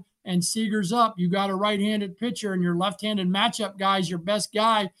on and Seager's up. You got a right-handed pitcher and your left-handed matchup guy is your best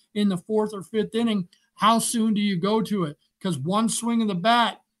guy in the 4th or 5th inning. How soon do you go to it? Because one swing of the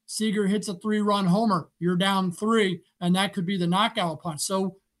bat, Seager hits a 3-run homer. You're down 3, and that could be the knockout punch.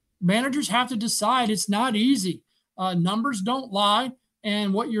 So managers have to decide. It's not easy. Numbers don't lie,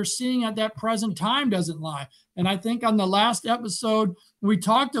 and what you're seeing at that present time doesn't lie. And I think on the last episode we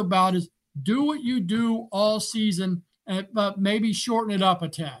talked about is do what you do all season, but maybe shorten it up a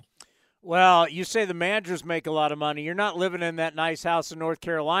tad. Well, you say the managers make a lot of money. You're not living in that nice house in North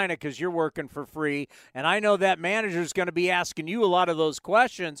Carolina because you're working for free, and I know that manager's going to be asking you a lot of those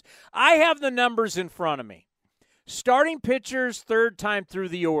questions. I have the numbers in front of me. Starting pitchers, 3rd time through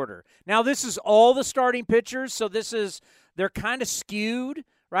the order. Now, this is all the starting pitchers, so they're kind of skewed,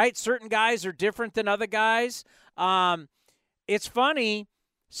 right? Certain guys are different than other guys. It's funny.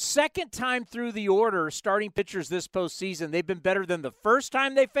 2nd time through the order, starting pitchers this postseason, they've been better than the 1st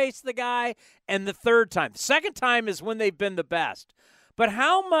time they faced the guy and the 3rd time. The 2nd time is when they've been the best. But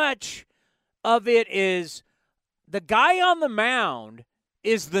how much of it is the guy on the mound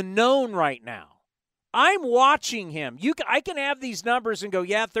is the known right now? I'm watching him. I can have these numbers and go,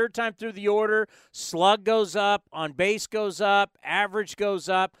 yeah, 3rd time through the order, slug goes up, on base goes up, average goes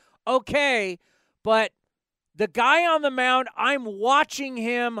up. Okay, but the guy on the mound, I'm watching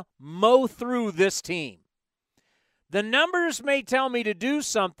him mow through this team. The numbers may tell me to do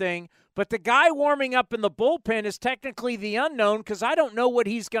something, but the guy warming up in the bullpen is technically the unknown because I don't know what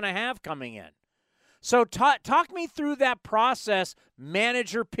he's going to have coming in. So talk me through that process,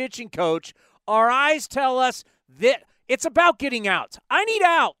 manager, pitching coach. Our eyes tell us that it's about getting outs. I need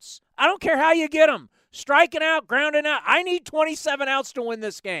outs. I don't care how you get them. Striking out, grounding out. I need 27 outs to win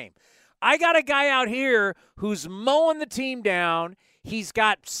this game. I got a guy out here who's mowing the team down. He's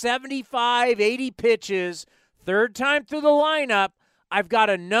got 75, 80 pitches, 3rd time through the lineup. I've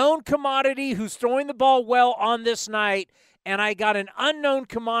got a known commodity who's throwing the ball well on this night, and I got an unknown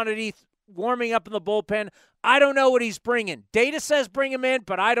commodity warming up in the bullpen. I don't know what he's bringing. Data says bring him in,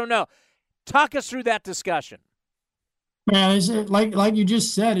 but I don't know. Talk us through that discussion. Man, like you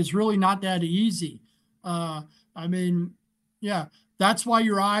just said, it's really not that easy. That's why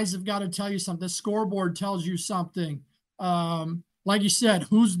your eyes have got to tell you something. The scoreboard tells you something. Like you said,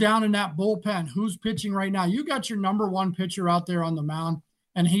 who's down in that bullpen? Who's pitching right now? You got your number 1 pitcher out there on the mound,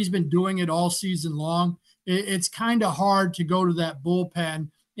 and he's been doing it all season long. It's kind of hard to go to that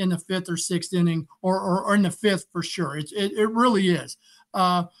bullpen in the 5th or 6th inning or in the 5th for sure. It really is.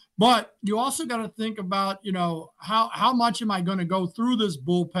 But you also got to think about, how much am I going to go through this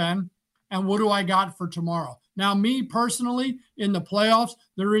bullpen and what do I got for tomorrow? Now, me personally, in the playoffs,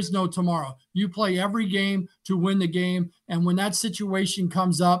 there is no tomorrow. You play every game to win the game. And when that situation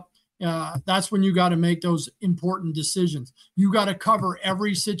comes up, that's when you got to make those important decisions. You got to cover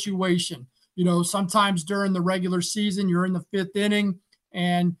every situation. Sometimes during the regular season, you're in the 5th inning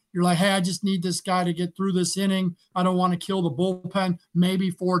and you're like, hey, I just need this guy to get through this inning. I don't want to kill the bullpen,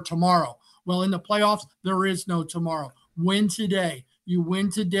 maybe for tomorrow. Well, in the playoffs, there is no tomorrow. Win today. You win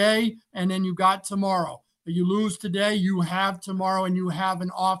today, and then you got tomorrow. You lose today, you have tomorrow, and you have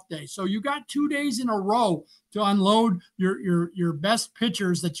an off day. So you got 2 days in a row to unload your best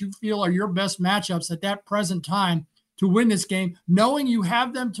pitchers that you feel are your best matchups at that present time to win this game, knowing you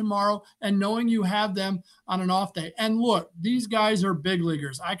have them tomorrow and knowing you have them on an off day. And look, these guys are big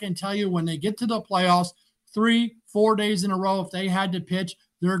leaguers. I can tell you when they get to the playoffs, 3-4 days in a row, if they had to pitch,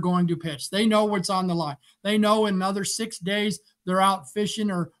 they're going to pitch. They know what's on the line. They know in another 6 days they're out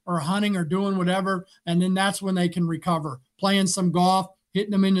fishing or hunting or doing whatever, and then that's when they can recover, playing some golf,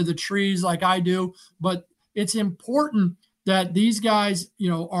 hitting them into the trees like I do. But it's important that these guys,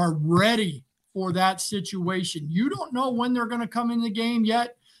 are ready for that situation. You don't know when they're going to come in the game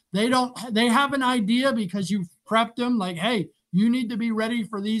yet. They have an idea because you've prepped them like, hey, you need to be ready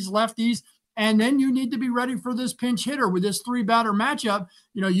for these lefties. And then you need to be ready for this pinch hitter with this 3-batter matchup.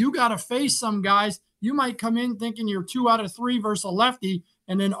 You got to face some guys. You might come in thinking you're 2 out of 3 versus a lefty.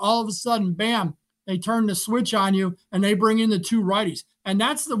 And then all of a sudden, bam, they turn the switch on you and they bring in the 2 righties. And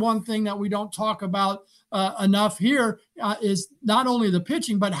that's the one thing that we don't talk about enough here is not only the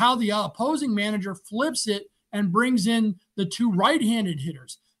pitching, but how the opposing manager flips it and brings in the 2 right-handed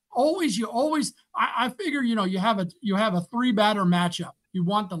hitters. I figure, you have a 3-batter matchup. You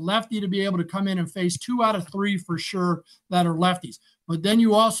want the lefty to be able to come in and face 2 out of 3 for sure that are lefties. But then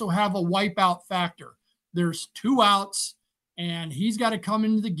you also have a wipeout factor. There's 2 outs, and he's got to come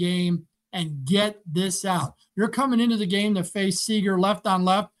into the game and get this out. You're coming into the game to face Seager left on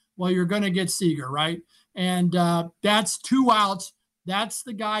left. Well, you're going to get Seager, right? And that's 2 outs. That's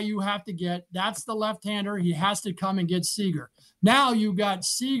the guy you have to get. That's the left-hander. He has to come and get Seager. Now you got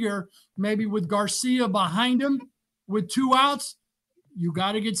Seager maybe with Garcia behind him with 2 outs. You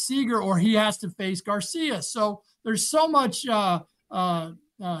got to get Seager or he has to face Garcia. So there's so much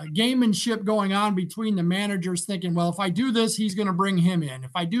gamemanship going on between the managers thinking, well, if I do this, he's going to bring him in.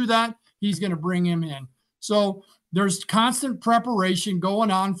 If I do that, he's going to bring him in. So there's constant preparation going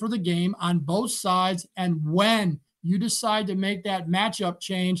on for the game on both sides. And when you decide to make that matchup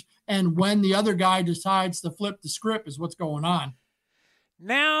change and when the other guy decides to flip the script is what's going on.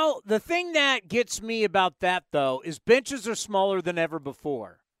 Now, the thing that gets me about that, though, is benches are smaller than ever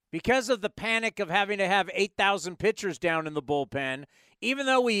before. Because of the panic of having to have 8,000 pitchers down in the bullpen, even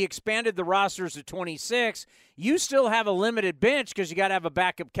though we expanded the rosters to 26, you still have a limited bench because you got to have a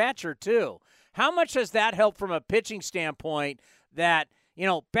backup catcher, too. How much has that helped from a pitching standpoint that,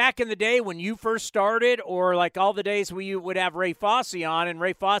 back in the day when you first started or like all the days where you would have Ray Fosse on and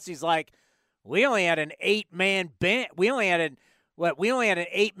Ray Fosse's like, we only had an 8-man bench. We only had an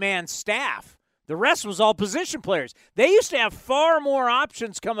 8-man staff. The rest was all position players. They used to have far more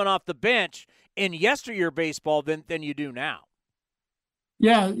options coming off the bench in yesteryear baseball than you do now.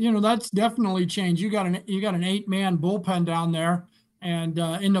 Yeah, that's definitely changed. You got an 8-man bullpen down there, and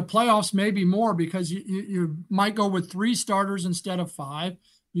in the playoffs maybe more because you might go with 3 starters instead of 5.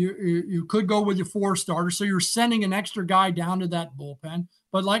 You could go with your 4 starters, so you're sending an extra guy down to that bullpen.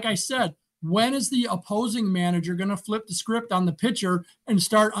 But like I said, when is the opposing manager going to flip the script on the pitcher and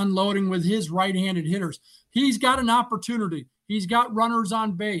start unloading with his right-handed hitters? He's got an opportunity. He's got runners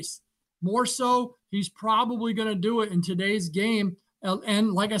on base. More so, he's probably going to do it in today's game.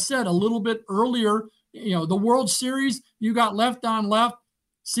 And like I said, a little bit earlier, the World Series, you got left on left,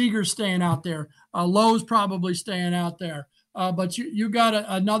 Seager's staying out there. Lowe's probably staying out there. But you got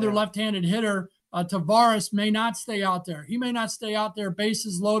another left-handed hitter. Tavares may not stay out there. He may not stay out there,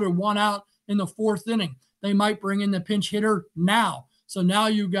 bases loaded, 1 out in the 4th inning. They might bring in the pinch hitter now. So now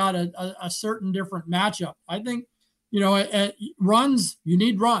you got a certain different matchup. I think, at runs, you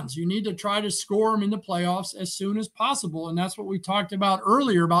need runs. You need to try to score them in the playoffs as soon as possible. And that's what we talked about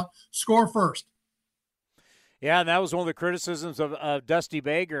earlier about score first. Yeah, and that was one of the criticisms of Dusty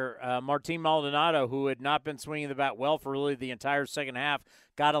Baker. Martin Maldonado, who had not been swinging the bat well for really the entire second half,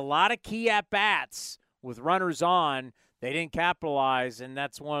 got a lot of key at-bats with runners on. They didn't capitalize, and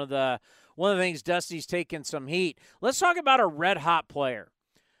that's one of the things Dusty's taken some heat. Let's talk about a red-hot player.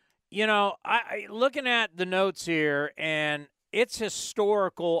 I looking at the notes here, and it's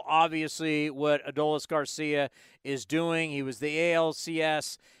historical, obviously, what Adolis Garcia is doing. He was the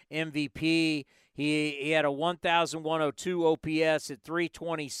ALCS MVP. He had a 1,102 OPS at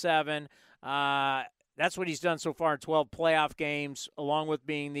 327. That's what he's done so far in 12 playoff games, along with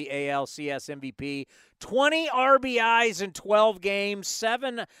being the ALCS MVP. 20 RBIs in 12 games,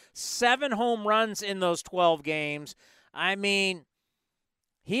 seven home runs in those 12 games. I mean,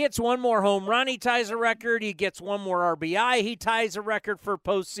 he hits one more home run, he ties a record. He gets one more RBI, he ties a record for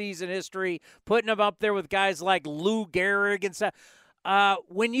postseason history, putting him up there with guys like Lou Gehrig and stuff.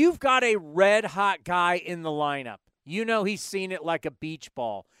 When you've got a red-hot guy in the lineup, he's seen it like a beach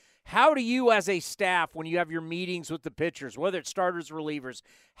ball. How do you as a staff, when you have your meetings with the pitchers, whether it's starters or relievers,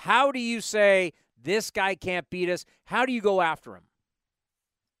 how do you say, this guy can't beat us? How do you go after him?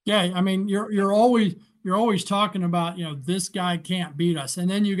 Yeah, I mean, you're always talking about, this guy can't beat us. And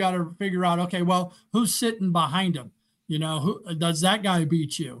then you got to figure out, okay, well, who's sitting behind him? Who does that guy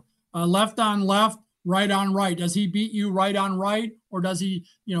beat you? Left on left, right on right. Does he beat you right on right? Or does he,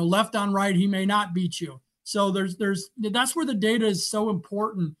 left on right, he may not beat you. So that's where the data is so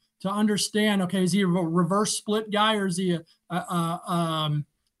important to understand. Okay, is he a reverse split guy or is he a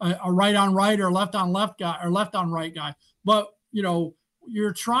a right on right or left on left guy or left on right guy. But,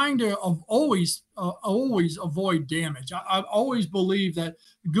 you're trying to always avoid damage. I always believe that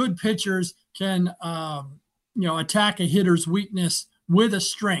good pitchers can, attack a hitter's weakness with a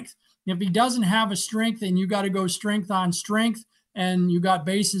strength. If he doesn't have a strength, then you got to go strength on strength, and you got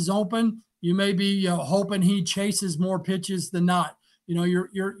bases open. You may be hoping he chases more pitches than not.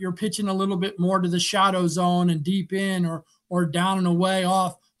 You're pitching a little bit more to the shadow zone and deep in or down and away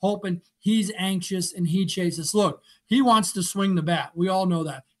off, hoping he's anxious and he chases. Look, he wants to swing the bat. We all know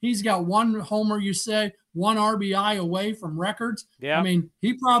that. He's got one homer, one RBI away from records. Yeah. I mean,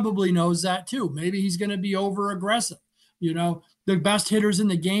 he probably knows that too. Maybe he's going to be over aggressive. The best hitters in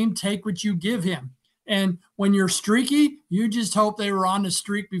the game take what you give him. And when you're streaky, you just hope they were on the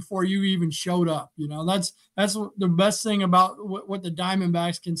streak before you even showed up. That's the best thing about what the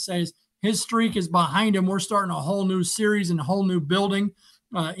Diamondbacks can say is his streak is behind him. We're starting a whole new series and a whole new building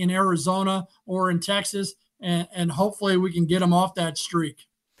in Arizona or in Texas. And hopefully we can get him off that streak.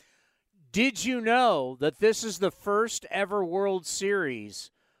 Did you know that this is the first ever World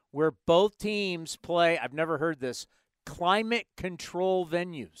Series where both teams play, I've never heard this, climate control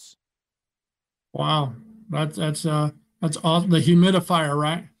venues? Wow. That's awesome. The humidifier,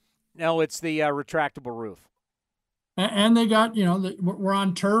 right? No, it's the retractable roof. And they got, we're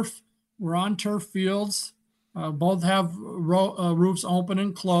on turf. We're on turf fields. Both have roofs open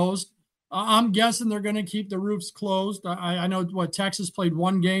and closed. I'm guessing they're going to keep the roofs closed. I know Texas played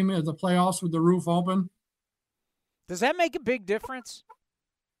one game of the playoffs with the roof open. Does that make a big difference?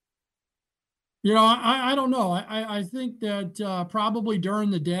 I don't know. I think that probably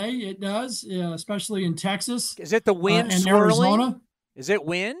during the day it does, especially in Texas. Is it the wind and swirling? Arizona? Is it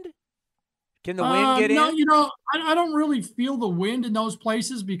wind? Can the wind get in? No, I don't really feel the wind in those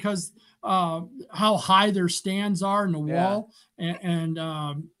places because how high their stands are in the wall, and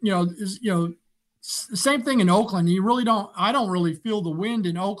same thing in Oakland. I don't really feel the wind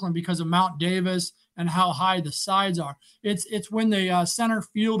in Oakland because of Mount Davis and how high the sides are. It's when the center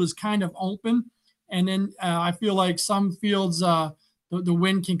field is kind of open, and then I feel like some fields the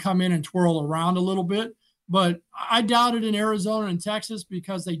wind can come in and twirl around a little bit. But I doubt it in Arizona and Texas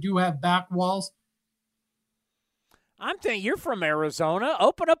because they do have back walls. I'm thinking you're from Arizona.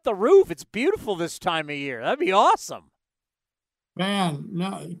 Open up the roof. It's beautiful this time of year. That'd be awesome. Man,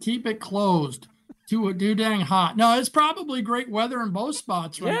 no, keep it closed. Too dang hot. No, it's probably great weather in both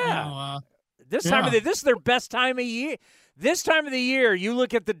spots right now. This is their best time of year. This time of the year, you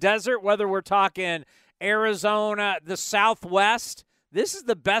look at the desert, whether we're talking Arizona, the Southwest, this is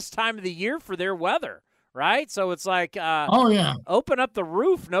the best time of the year for their weather. Right? So it's like, open up the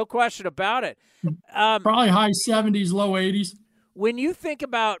roof, no question about it. Probably high 70s, low 80s. When you think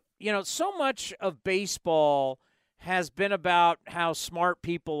about, so much of baseball has been about how smart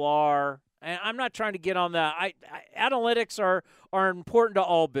people are. And I'm not trying to get on that. Analytics are important to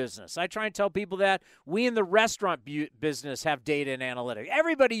all business. I try and tell people that. We in the restaurant business have data and analytics.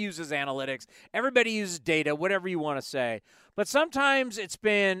 Everybody uses analytics. Everybody uses data, whatever you want to say. But sometimes it's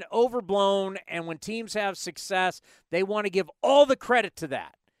been overblown, and when teams have success, they want to give all the credit to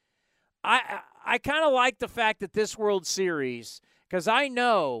that. I kind of like the fact that this World Series, because I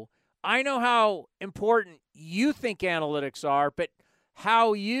know how important you think analytics are, but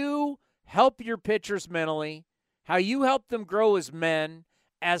how you help your pitchers mentally, how you help them grow as men,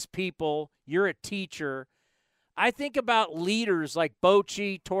 as people. You're a teacher. I think about leaders like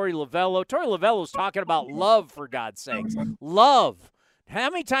Bochy, Torey Lovullo. Torey Lovullo's talking about love, for God's sakes. Love. How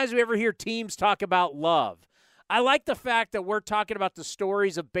many times do we ever hear teams talk about love? I like the fact that we're talking about the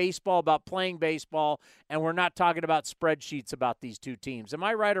stories of baseball, about playing baseball, and we're not talking about spreadsheets about these two teams. Am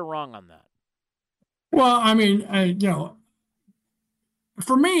I right or wrong on that? Well, I mean,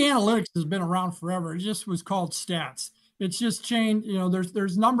 for me, analytics has been around forever. It just was called stats. It's just changed.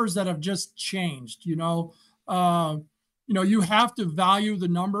 There's numbers that have just changed. You have to value the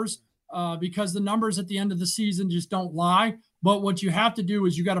numbers because the numbers at the end of the season just don't lie. But what you have to do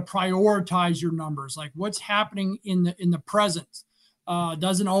is you got to prioritize your numbers, like what's happening in the present.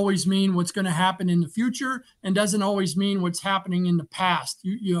 Doesn't always mean what's going to happen in the future, and doesn't always mean what's happening in the past.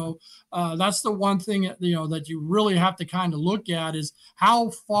 That's the one thing that you really have to kind of look at is how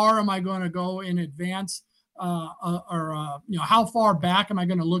far am I going to go in advance, or how far back am I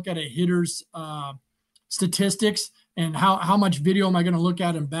going to look at a hitter's statistics, and how much video am I going to look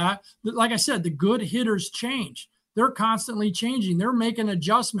at in bat? Like I said, the good hitters change. They're constantly changing. They're making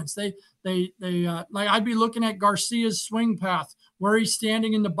adjustments. They like I'd be looking at Garcia's swing path, where he's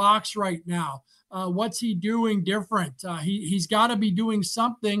standing in the box right now. What's he doing different? He's got to be doing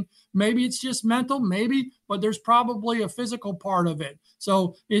something. Maybe it's just mental, maybe, but there's probably a physical part of it.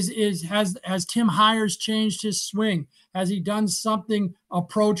 So has Tim Hires changed his swing? Has he done something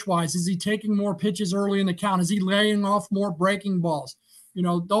approach-wise? Is he taking more pitches early in the count? Is he laying off more breaking balls?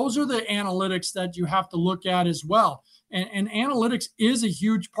 Those are the analytics that you have to look at as well. And analytics is a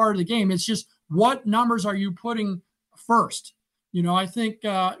huge part of the game. It's just what numbers are you putting first? I think,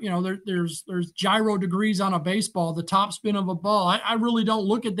 there's gyro degrees on a baseball, the top spin of a ball. I really don't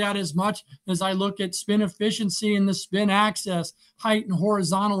look at that as much as I look at spin efficiency and the spin access, height and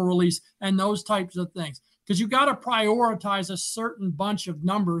horizontal release, and those types of things. Because you got to prioritize a certain bunch of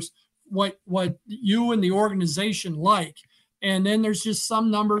numbers, what you and the organization like. And then there's just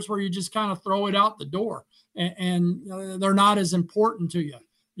some numbers where you just kind of throw it out the door and they're not as important to you.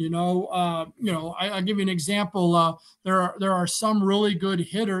 I'll give you an example. There are some really good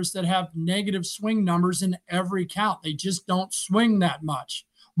hitters that have negative swing numbers in every count. They just don't swing that much.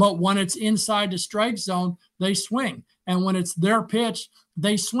 But when it's inside the strike zone, they swing. And when it's their pitch,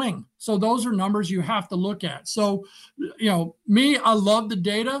 they swing. So those are numbers you have to look at. So, I love the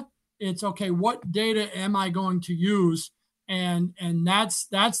data. It's okay, what data am I going to use? And that's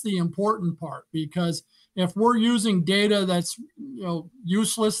the important part, because if we're using data that's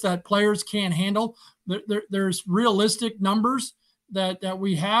useless, that players can't handle, there's realistic numbers that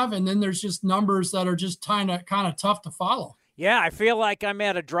we have, and then there's just numbers that are just kind of tough to follow. Yeah, I feel like I'm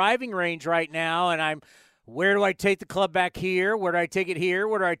at a driving range right now, and where do I take the club back here? Where do I take it here?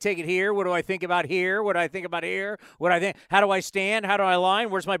 Where do I take it here? What do I think about here? What do I think about here? How do I stand? How do I line?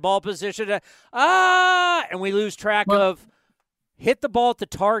 Where's my ball position? And we lose track of hit the ball at the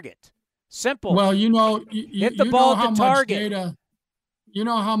target. Simple. Well, hit the ball at the target.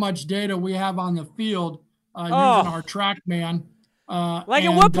 How much data we have on the field using our TrackMan. At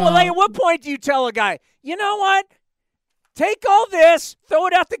what point do you tell a guy, you know what? Take all this, throw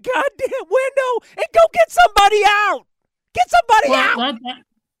it out the goddamn window, and go get somebody out. Get somebody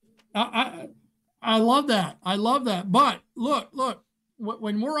out. I love that. I love that. But look,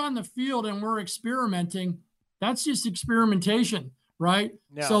 when we're on the field and we're experimenting, that's just experimentation, right?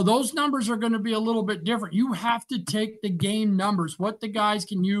 Yeah. So those numbers are going to be a little bit different. You have to take the game numbers, what the guys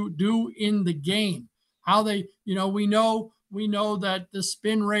can do in the game, how they, we know that the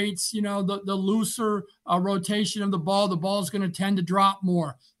spin rates, the looser rotation of the ball's going to tend to drop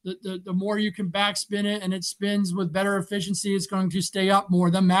more. The more you can backspin it and it spins with better efficiency, it's going to stay up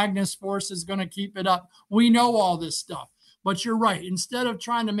more. The Magnus force is going to keep it up. We know all this stuff. But you're right. Instead of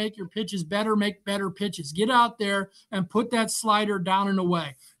trying to make your pitches better, make better pitches. Get out there and put that slider down and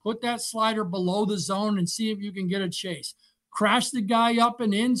away. Put that slider below the zone and see if you can get a chase. Crash the guy up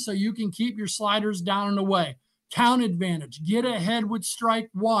and in so you can keep your sliders down and away. Count advantage. Get ahead with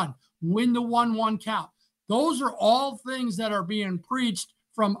strike one. Win the 1-1 count. Those are all things that are being preached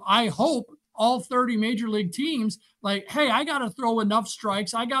from, I hope, all 30 major league teams. Like, hey, I got to throw enough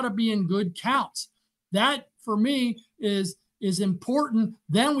strikes. I got to be in good counts. That, for me, is important.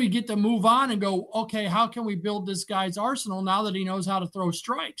 Then we get to move on and go, okay, how can we build this guy's arsenal now that he knows how to throw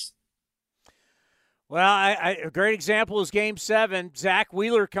strikes? Well, a great example is Game 7. Zach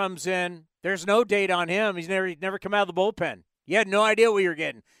Wheeler comes in. There's no date on him. He's never come out of the bullpen. You had no idea what you were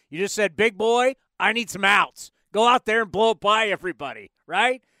getting. You just said, big boy, I need some outs. Go out there and blow it by everybody,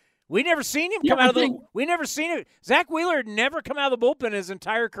 right? We never seen him come out of the – we never seen it. Zach Wheeler had never come out of the bullpen his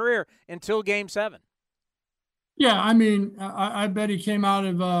entire career until Game 7. Yeah, I mean, I bet he came out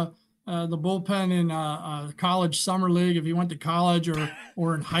of the bullpen in college summer league if he went to college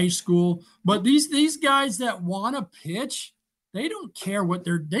or in high school. But these guys that want to pitch, they don't care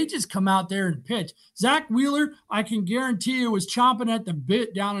they just come out there and pitch. Zach Wheeler, I can guarantee you, was chomping at the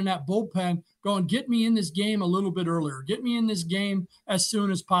bit down in that bullpen going, get me in this game a little bit earlier. Get me in this game as soon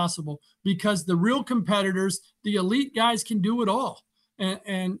as possible, because the real competitors, the elite guys, can do it all.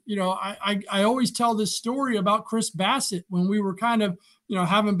 And I always tell this story about Chris Bassett when we were kind of,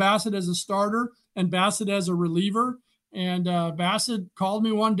 having Bassett as a starter and Bassett as a reliever. And Bassett called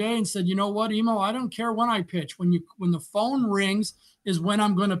me one day and said, you know what, Emo, I don't care when I pitch. When the phone rings is when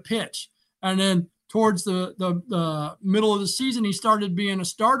I'm going to pitch. And then towards the middle of the season, he started being a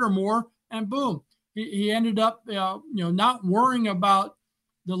starter more, and boom, he ended up, not worrying about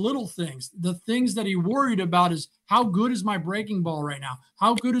the little things. The things that he worried about is, how good is my breaking ball right now?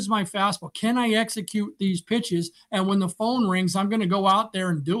 How good is my fastball? Can I execute these pitches? And when the phone rings, I'm going to go out there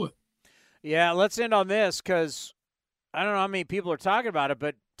and do it. Yeah, let's end on this, because I don't know how many people are talking about it,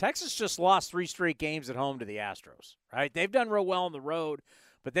 but Texas just lost 3 straight games at home to the Astros, right? They've done real well on the road,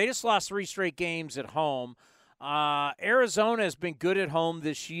 but they just lost 3 straight games at home. Arizona has been good at home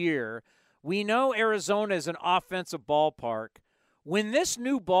this year. We know Arizona is an offensive ballpark. When this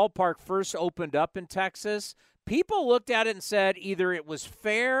new ballpark first opened up in Texas, people looked at it and said either it was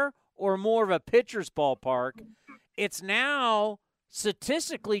fair or more of a pitcher's ballpark. It's now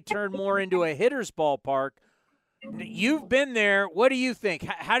statistically turned more into a hitter's ballpark. You've been there. What do you think?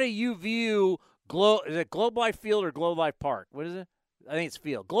 How do you view is it Globe Life Field or Globe Life Park? What is it? I think it's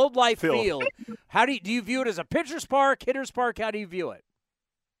Field. Globe Life Field. How do you view it as a pitcher's park, hitter's park? How do you view it?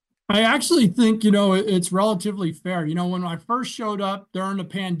 I actually think, it's relatively fair. When I first showed up during the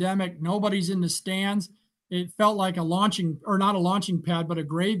pandemic, nobody's in the stands. It felt like not a launching pad, but a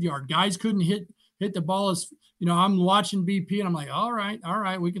graveyard. Guys couldn't hit the ball as, I'm watching BP and I'm like, all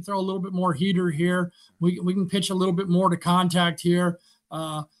right, we can throw a little bit more heater here. We can pitch a little bit more to contact here.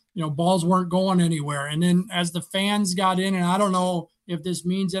 Balls weren't going anywhere. And then as the fans got in, and I don't know if this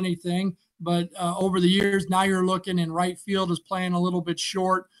means anything, but over the years, now you're looking and right field is playing a little bit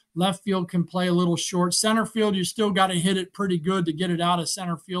short. Left field can play a little short. Center field, you still got to hit it pretty good to get it out of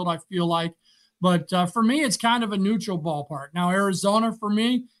center field, I feel like. But for me, it's kind of a neutral ballpark. Now, Arizona, for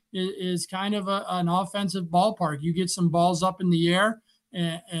me, is kind of an offensive ballpark. You get some balls up in the air,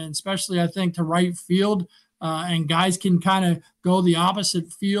 and especially, I think, to right field, and guys can kind of go the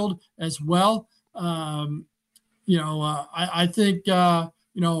opposite field as well. I think,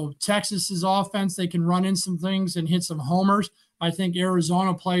 Texas's offense, they can run in some things and hit some homers. I think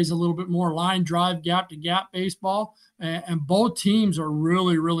Arizona plays a little bit more line drive, gap-to-gap baseball, and both teams are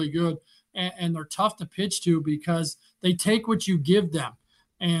really, really good, and they're tough to pitch to because they take what you give them.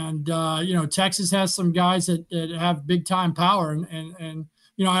 And, Texas has some guys that have big-time power, and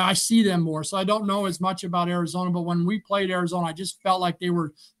I see them more. So I don't know as much about Arizona, but when we played Arizona, I just felt like they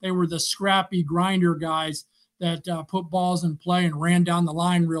were the scrappy grinder guys that put balls in play and ran down the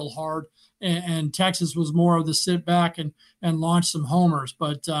line real hard. And Texas was more of the sit back and launch some homers.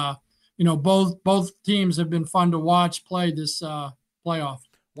 But, both teams have been fun to watch play this playoff.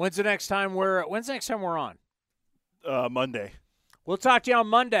 When's the next time we're on? Monday. We'll talk to you on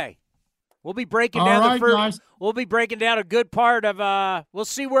Monday. We'll be breaking down We'll be breaking down a good part of we'll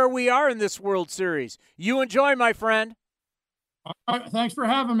see where we are in this World Series. You enjoy, my friend. All right, thanks for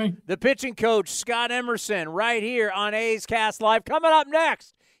having me. The pitching coach, Scott Emerson, right here on A's Cast Live. Coming up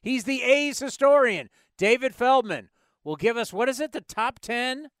next, he's the A's historian, David Feldman, will give us, the top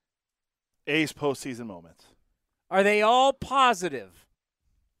 10? A's postseason moments. Are they all positive?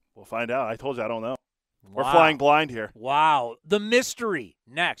 We'll find out. I told you I don't know. Wow. We're flying blind here. Wow. The mystery.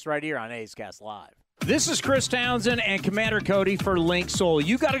 Next, right here on A's Cast Live. This is Chris Townsend and Commander Cody for Link Soul.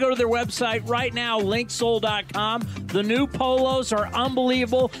 You got to go to their website right now, linksoul.com. The new polos are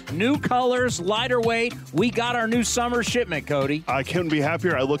unbelievable. New colors, lighter weight. We got our new summer shipment, Cody. I couldn't be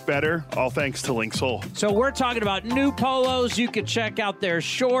happier. I look better, all thanks to Link Soul. So we're talking about new polos. You can check out their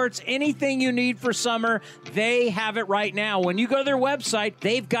shorts. Anything you need for summer, they have it right now. When you go to their website,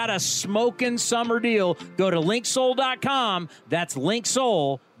 they've got a smoking summer deal. Go to linksoul.com. That's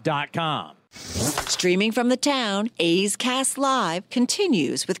linksoul.com. Streaming from the town, A's Cast Live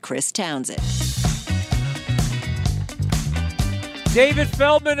continues with Chris Townsend. David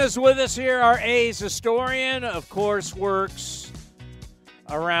Feldman is with us here, our A's historian. Of course, works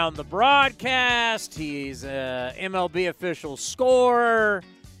around the broadcast. He's a MLB official scorer.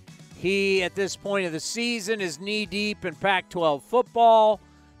 He, at this point of the season, is knee-deep in Pac-12 football,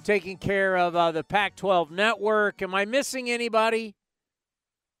 taking care of the Pac-12 network. Am I missing anybody?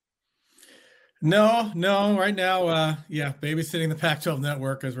 No. Right now, babysitting the Pac-12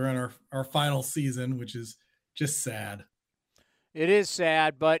 network as we're in our final season, which is just sad. It is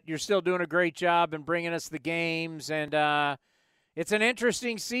sad, but you're still doing a great job in bringing us the games, and it's an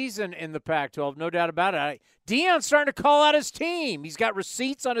interesting season in the Pac-12, no doubt about it. Deion's starting to call out his team. He's got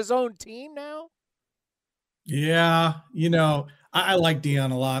receipts on his own team now. Yeah, I like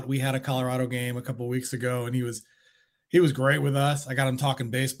Deion a lot. We had a Colorado game a couple of weeks ago, and he was great with us. I got him talking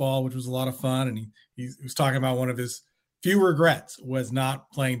baseball, which was a lot of fun. And he was talking about one of his few regrets was not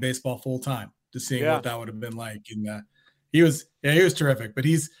playing baseball full time, just seeing what that would have been like. And he was terrific. But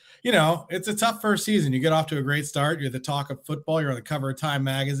he's, it's a tough first season. You get off to a great start. You're the talk of football. You're on the cover of Time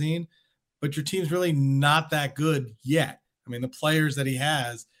magazine, but your team's really not that good yet. I mean, the players that he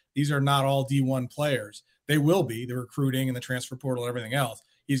has, these are not all D1 players. They will be, the recruiting and the transfer portal, everything else.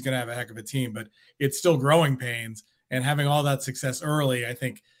 He's going to have a heck of a team, but it's still growing pains. And having all that success early, I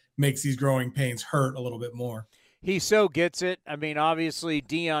think, makes these growing pains hurt a little bit more. He so gets it. I mean, obviously,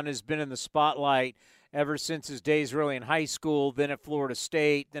 Deion has been in the spotlight ever since his days really in high school, then at Florida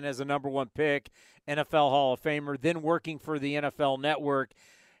State, then as a number one pick, NFL Hall of Famer, then working for the NFL Network.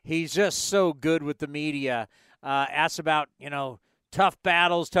 He's just so good with the media. Asked about, tough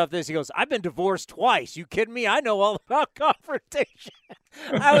battles, tough this. He goes, I've been divorced twice. You kidding me? I know all about confrontation.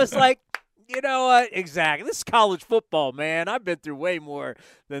 I was like, you know what? Exactly. This is college football, man. I've been through way more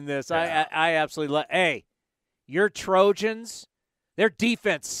than this. Yeah. I absolutely love. Hey, your Trojans, their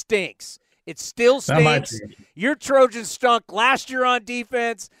defense stinks. It still stinks. Your Trojans stunk last year on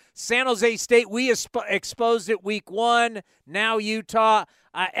defense. San Jose State, we exposed it week 1. Now Utah.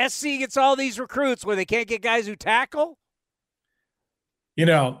 SC gets all these recruits where they can't get guys who tackle. You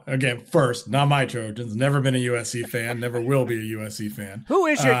know, again, first, not my Trojans. Never been a USC fan. Never will be a USC fan. Who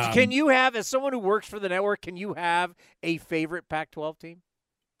is your? Can you have, as someone who works for the network, can you have a favorite Pac-12 team?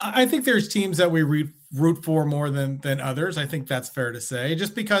 I think there's teams that we root for more than others. I think that's fair to say,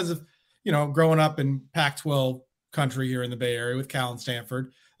 just because of, you know, growing up in Pac-12 country here in the Bay Area with Cal and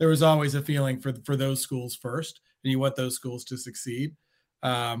Stanford, there was always a feeling for those schools first, and you want those schools to succeed.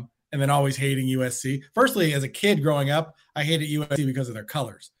 And then always hating USC. Firstly, as a kid growing up, I hated USC because of their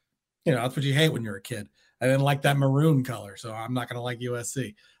colors. You know, that's what you hate when you're a kid. I didn't like that maroon color, so I'm not going to like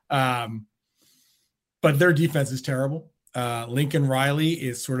USC. But their defense is terrible. Lincoln Riley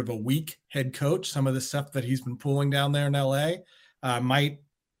is sort of a weak head coach. Some of the stuff that he's been pulling down there in LA might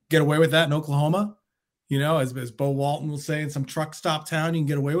get away with that in Oklahoma. You know, as Bo Walton will say, in some truck stop town, you can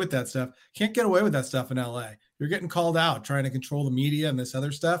get away with that stuff. Can't get away with that stuff in LA. You're getting called out trying to control the media and this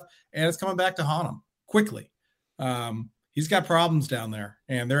other stuff, and it's coming back to haunt him quickly. He's got problems down there,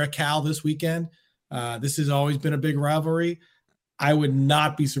 and they're at Cal this weekend. This has always been a big rivalry. I would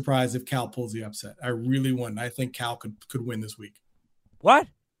not be surprised if Cal pulls the upset. I really wouldn't. I think Cal could win this week. What?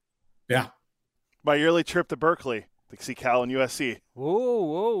 Yeah. My yearly trip to Berkeley to see Cal and USC.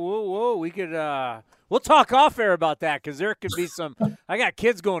 Whoa. We could we'll talk off air about that, because there could be some – I got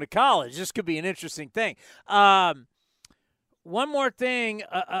kids going to college. This could be an interesting thing. One more thing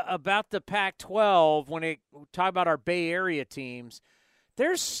about the Pac-12, when we talk about our Bay Area teams,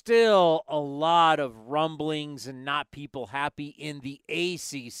 there's still a lot of rumblings and not people happy in the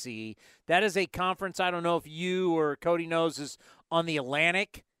ACC. That is a conference, I don't know if you or Cody knows, is on the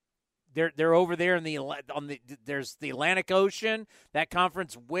Atlantic. They're over there there's the Atlantic Ocean. That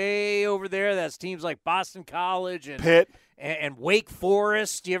conference way over there. That's teams like Boston College and Pitt and Wake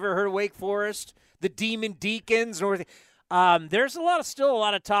Forest. You ever heard of Wake Forest? The Demon Deacons. There's still a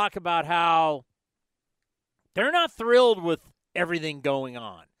lot of talk about how they're not thrilled with everything going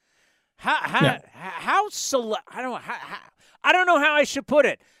on. I don't know how I should put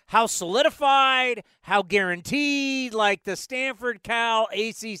it. How solidified, how guaranteed, like the Stanford Cal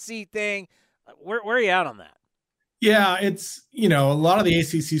ACC thing. Where are you at on that? Yeah, it's, you know, a lot of the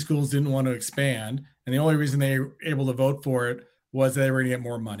ACC schools didn't want to expand, and the only reason they were able to vote for it was they were going to get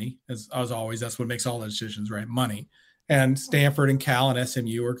more money. As always, that's what makes all the decisions, right? Money. And Stanford and Cal and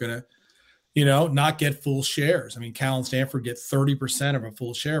SMU are going to, you know, not get full shares. I mean, Cal and Stanford get 30% of a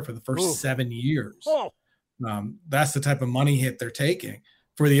full share for the first 7 years. Oh. That's the type of money hit they're taking.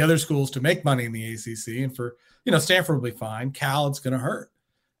 For the other schools to make money in the ACC, and for, you know, Stanford will be fine. Cal, it's going to hurt.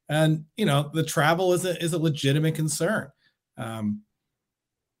 And, you know, the travel is a legitimate concern. You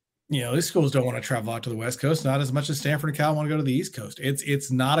know, these schools don't want to travel out to the West Coast, not as much as Stanford and Cal want to go to the East Coast.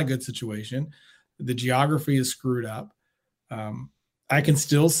 It's not a good situation. The geography is screwed up. I can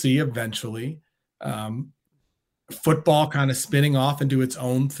still see eventually football kind of spinning off into its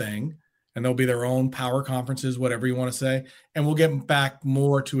own thing, and there'll be their own power conferences, whatever you want to say, and we'll get back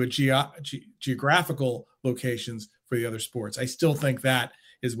more to a geographical locations for the other sports. I still think that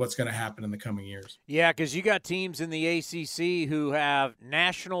is what's going to happen in the coming years. Yeah, because you got teams in the ACC who have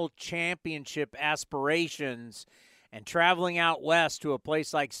national championship aspirations, and traveling out west to a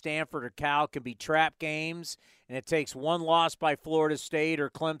place like Stanford or Cal can be trap games, and it takes one loss by Florida State or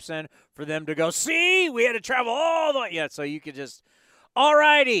Clemson for them to go, see, we had to travel all the way. Yeah, so you could just – all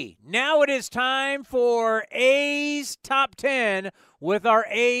righty, now it is time for A's Top 10 with our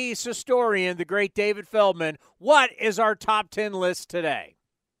A's historian, the great David Feldman. What is our top 10 list today?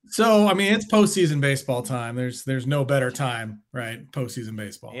 So, I mean, it's postseason baseball time. There's no better time, right? Postseason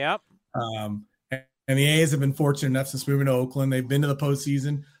baseball. Yep. And the A's have been fortunate enough since moving to Oakland. They've been to the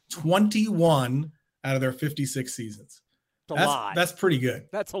postseason 21 out of their 56 seasons. That's pretty good.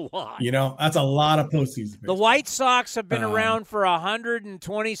 That's a lot. You know, that's a lot of postseason baseball. The White Sox have been around for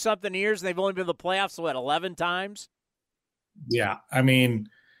 120-something years, and they've only been to the playoffs, 11 times? Yeah. I mean,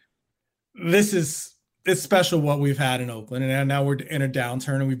 it's special what we've had in Oakland, and now we're in a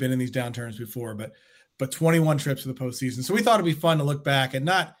downturn, and we've been in these downturns before, but 21 trips to the postseason. So we thought it'd be fun to look back at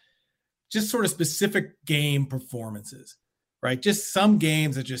not just sort of specific game performances, right? Just some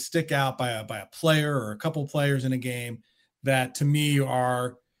games that just stick out by a player or a couple players in a game that to me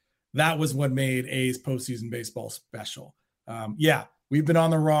that was what made A's postseason baseball special. Yeah, we've been on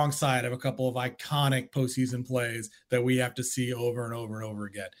the wrong side of a couple of iconic postseason plays that we have to see over and over and over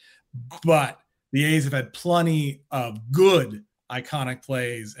again. But the A's have had plenty of good iconic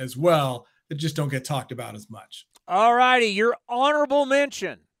plays as well that just don't get talked about as much. All righty, your honorable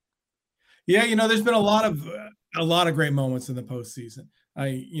mention. Yeah, there's been a lot of great moments in the postseason.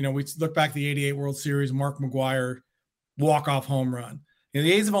 We look back at the '88 World Series, Mark McGwire walk-off home run.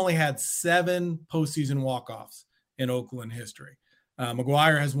 The A's have only had 7 postseason walk-offs in Oakland history.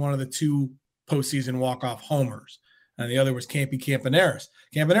 McGwire has one of the 2 postseason walk-off homers, and the other was Campaneris.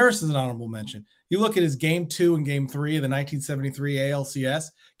 Campaneris is an honorable mention. You look at his Game 2 and Game 3 of the 1973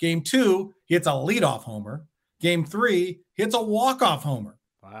 ALCS. Game 2, he hits a leadoff homer. Game 3, he hits a walk-off homer.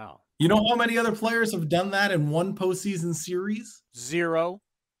 Wow. You know how many other players have done that in one postseason series? 0.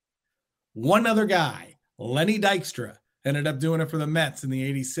 One other guy, Lenny Dykstra, ended up doing it for the Mets in the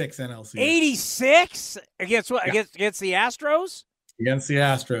 '86 NLCS. 86 against what? Yeah. Against the Astros? Against the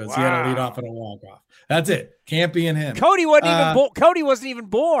Astros, wow. He had a lead off and a walk off. That's it. Campy and him. Cody wasn't even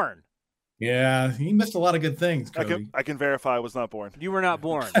born. Yeah, he missed a lot of good things. Cody. I can verify I was not born. You were not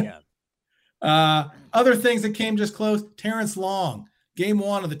born. Yeah. Other things that came just close. Terrence Long, Game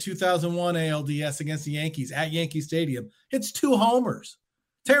 1 of the 2001 ALDS against the Yankees at Yankee Stadium. It's 2 homers.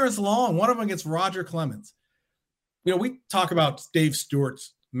 Terrence Long, one of them against Roger Clemens. We talk about Dave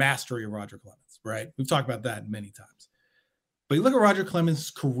Stewart's mastery of Roger Clemens, right? We've talked about that many times. But you look at Roger Clemens'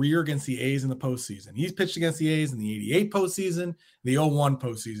 career against the A's in the postseason. He's pitched against the A's in the '88 postseason, the '01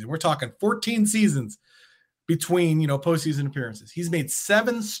 postseason. We're talking 14 seasons between, postseason appearances. He's made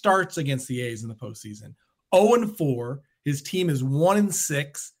 7 starts against the A's in the postseason. 0-4. His team is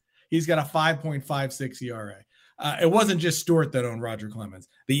 1-6. He's got a 5.56 ERA. It wasn't just Stewart that owned Roger Clemens.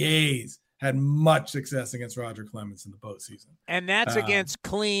 The A's had much success against Roger Clemens in the postseason. And that's against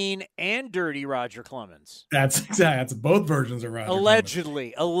clean and dirty Roger Clemens. That's exactly. That's both versions of Roger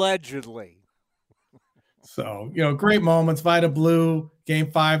Allegedly. So, great moments. Vida Blue,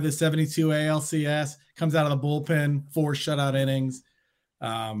 Game 5 of the '72 ALCS, comes out of the bullpen, 4 shutout innings.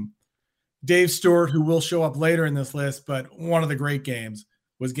 Dave Stewart, who will show up later in this list, but one of the great games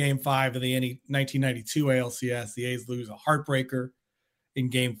was Game 5 of the 1992 ALCS. The A's lose a heartbreaker. In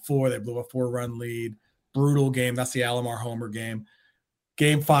Game 4, they blew a 4-run lead. Brutal game. That's the Alomar Homer game.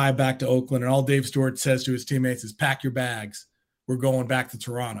 Game 5 back to Oakland, and all Dave Stewart says to his teammates is, "Pack your bags. We're going back to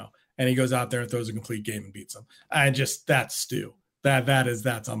Toronto." And he goes out there and throws a complete game and beats them. That's Stu.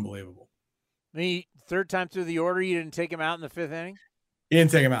 That's unbelievable. Third time through the order, you didn't take him out in the 5th inning? He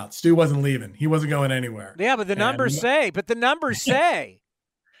didn't take him out. Stu wasn't leaving. He wasn't going anywhere. Yeah, but the numbers say.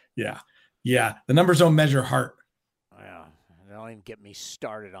 Yeah. The numbers don't measure heart. Don't even get me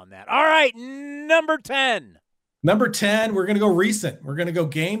started on that. All right, number 10. Number 10, we're going to go recent. We're going to go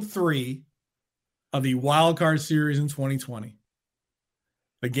Game 3 of the Wild Card Series in 2020.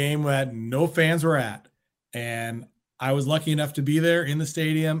 The game that no fans were at. And I was lucky enough to be there in the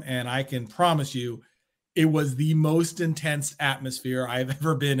stadium, and I can promise you it was the most intense atmosphere I've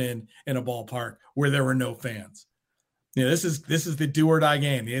ever been in a ballpark where there were no fans. This is the do-or-die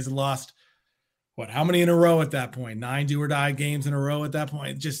game. The A's had lost how many in a row at that point? 9 do-or-die games in a row at that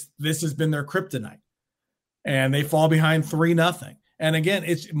point. This has been their kryptonite. And they fall behind 3-0. And again,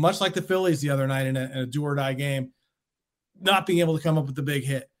 it's much like the Phillies the other night in a do-or-die game, not being able to come up with the big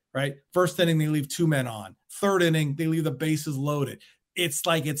hit, right? First inning, they leave 2 men on. Third inning, they leave the bases loaded. It's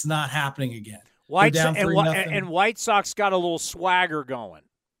like it's not happening again. White Sox got a little swagger going.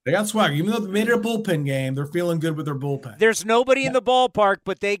 They got swagger. Even though they made it a bullpen game, they're feeling good with their bullpen. There's nobody in the ballpark,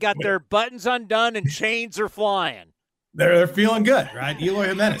 but they got their buttons undone and chains are flying. They're feeling good, right? Eloy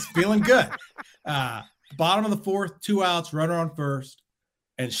Jimenez feeling good. Bottom of the 4th, 2 outs, runner on first,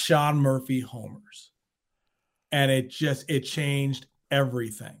 and Sean Murphy homers. And it changed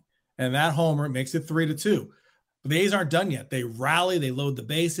everything. And that homer makes it 3-2. But the A's aren't done yet. They rally, they load the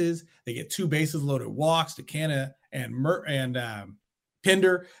bases, they get 2 bases loaded walks to Canna and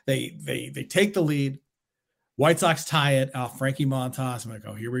Pinder. They take the lead. White Sox tie it. Frankie Montas. I'm like,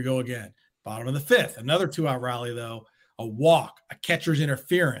 oh, here we go again. Bottom of the 5th. Another 2-out rally, though. A walk, a catcher's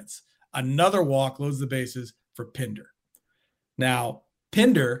interference. Another walk loads the bases for Pinder. Now,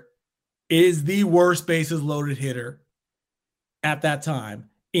 Pinder is the worst bases loaded hitter at that time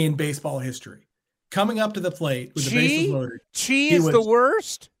in baseball history. Coming up to the plate with the bases loaded. He is the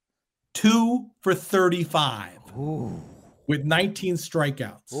worst? 2 for 35. Ooh. With 19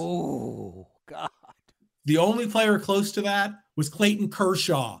 strikeouts. Oh, God. The only player close to that was Clayton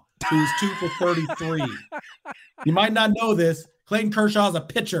Kershaw, who was 2 for 33. You might not know this. Clayton Kershaw is a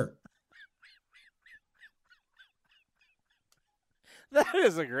pitcher. That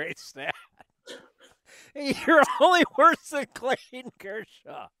is a great stat. You're only worse than Clayton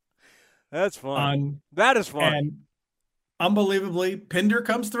Kershaw. That's fun. That is fun. And unbelievably, Pinder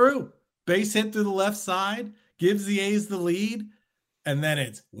comes through. Base hit through the left side, gives the A's the lead, and then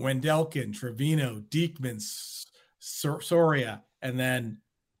it's Wendelken, Trevino, Diekman, Soria, and then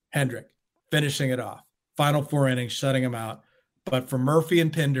Hendrick finishing it off. Final 4 innings, shutting him out. But for Murphy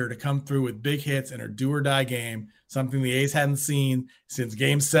and Pinder to come through with big hits in a do-or-die game, something the A's hadn't seen since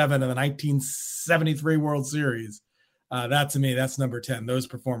Game 7 of the 1973 World Series, that to me, that's number 10. Those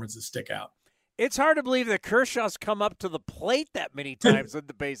performances stick out. It's hard to believe that Kershaw's come up to the plate that many times with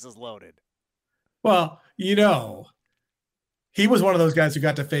the bases loaded. Well, he was one of those guys who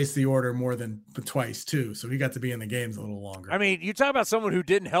got to face the order more than twice, too. So he got to be in the games a little longer. I mean, you talk about someone who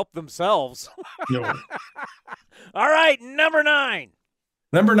didn't help themselves. No. All right, number 9.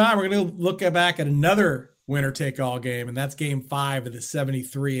 Number 9, we're going to look back at another winner-take-all game, and that's Game 5 of the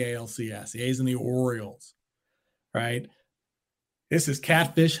 73 ALCS, the A's and the Orioles, right? This is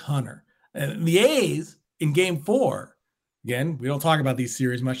Catfish Hunter. And the A's in Game 4, again, we don't talk about these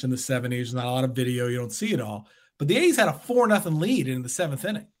series much in the 70s. There's not a lot of video. You don't see it all. But the A's had a 4-0 lead in the 7th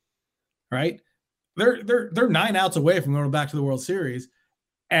inning, right? They're 9 outs away from going back to the World Series,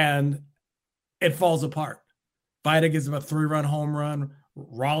 and it falls apart. Vida gives up a 3-run home run.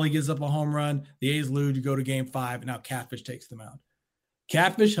 Raleigh gives up a home run. The A's lose. You go to Game 5, and now Catfish takes them out.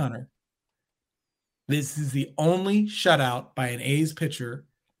 Catfish Hunter, this is the only shutout by an A's pitcher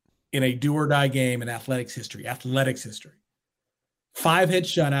in a do-or-die game in athletics history. 5-hit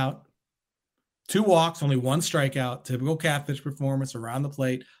shutout. 2 walks, only 1 strikeout, typical Catfish performance around the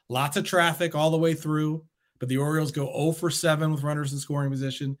plate. Lots of traffic all the way through, but the Orioles go 0 for 7 with runners in scoring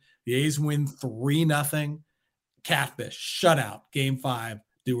position. The A's win 3-0. Catfish, shutout, Game 5,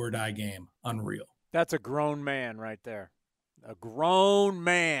 do-or-die game. Unreal. That's a grown man right there. A grown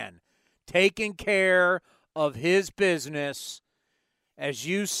man taking care of his business. As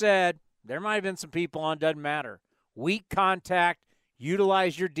you said, there might have been some people on, doesn't matter. Weak contact,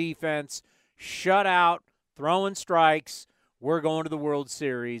 utilize your defense, shut out, throwing strikes. We're going to the World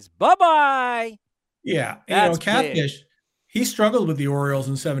Series. Bye-bye. Yeah. That's Catfish, big. He struggled with the Orioles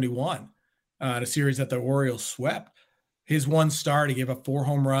in 71, a series that the Orioles swept. His one start, he gave up 4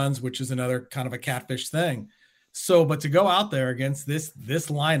 home runs, which is another kind of a Catfish thing. So, but to go out there against this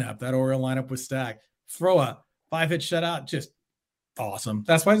lineup, that Oriole lineup was stacked, throw a 5-hit shutout, just awesome.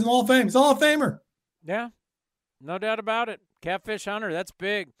 That's why he's in the Hall of Fame. He's a Hall of Famer. Yeah, no doubt about it. Catfish Hunter, that's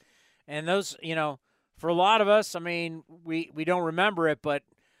big. And those, for a lot of us, I mean, we don't remember it, but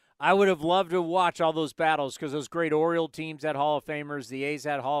I would have loved to watch all those battles because those great Oriole teams had Hall of Famers. The A's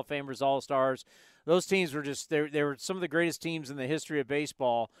had Hall of Famers, All-Stars. Those teams were just, they were some of the greatest teams in the history of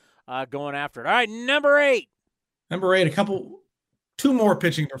baseball going after it. All right, number 8. Number 8, 2 more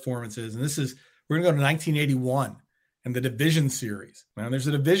pitching performances. And we're going to go to 1981 and the division series. Now, there's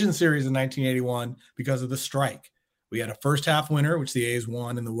a division series in 1981 because of the strike. We had a first-half winner, which the A's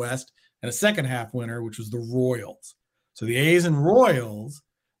won in the West, and a second-half winner, which was the Royals. So the A's and Royals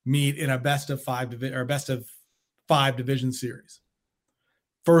meet in a best of 5 division series.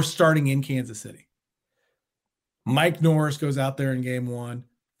 First starting in Kansas City. Mike Norris goes out there in Game 1,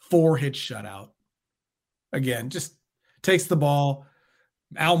 4-hit shutout. Again, just takes the ball.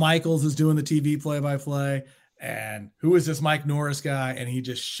 Al Michaels is doing the TV play-by-play. And who is this Mike Norris guy? And he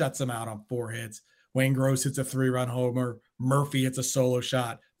just shuts him out on 4 hits. Wayne Gross hits a 3-run homer. Murphy hits a solo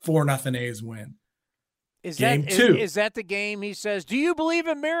shot. 4-0 A's win. Game 2. Is that the game he says, do you believe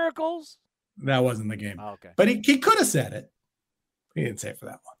in miracles? That wasn't the game. Oh, okay. But he could have said it. He didn't say it for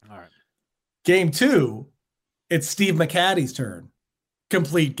that one. All right. Game 2, it's Steve McCaddy's turn.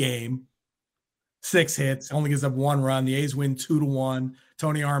 Complete game. 6 hits. Only gives up 1 run. The A's win 2-1.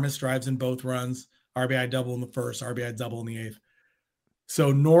 Tony Armas drives in both runs. RBI double in the first, RBI double in the 8th.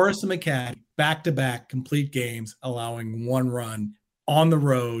 So Norris and McCaddy, back-to-back complete games, allowing 1 run on the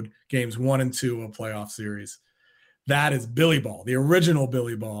road, games 1 and 2 of a playoff series. That is Billy Ball, the original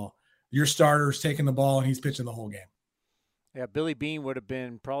Billy Ball. Your starter's taking the ball, and he's pitching the whole game. Yeah, Billy Bean would have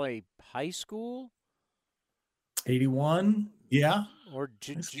been probably high school. 81, yeah. Or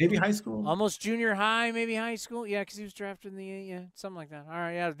maybe high school. Almost junior high, maybe high school. Yeah, because he was drafted in the something like that. All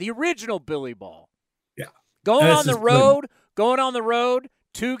right, yeah, the original Billy Ball. Yeah. Going on the road,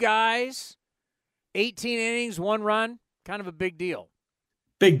 2 guys, 18 innings, 1 run, kind of a big deal.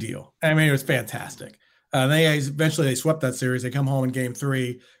 Big deal. I mean, it was fantastic. Eventually swept that series. They come home in Game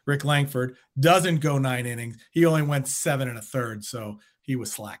 3. Rick Langford doesn't go 9 innings. He only went 7 1/3, so he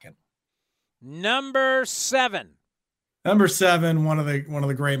was slacking. Number 7. Number 7, one of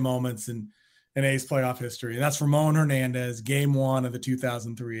the great moments in A's playoff history. And that's Ramon Hernandez, Game 1 of the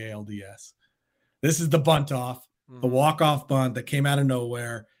 2003 ALDS. This is the bunt off, the walk-off bunt that came out of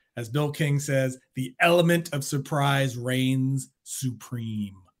nowhere. As Bill King says, the element of surprise reigns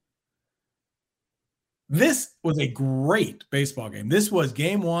supreme. This was a great baseball game. This was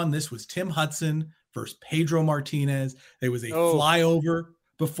game one. This was Tim Hudson versus Pedro Martinez. There was a flyover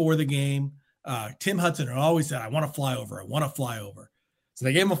before the game. Tim Hudson had always said, I want to fly over. I want to fly over. So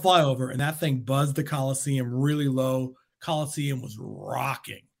they gave him a flyover, and that thing buzzed the Coliseum really low. Coliseum was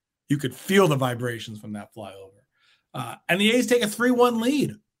rocking. You could feel the vibrations from that flyover. And the A's take a 3-1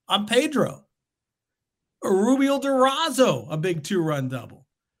 lead on Pedro. Rubio Durazo, a big 2-run double.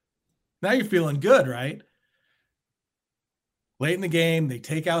 Now you're feeling good, right? Late in the game, they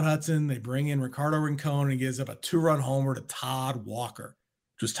take out Hudson. They bring in Ricardo Rincon, and he gives up a 2-run homer to Todd Walker,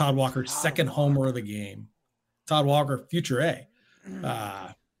 which was Todd Walker's second homer of the game. Todd Walker, future A.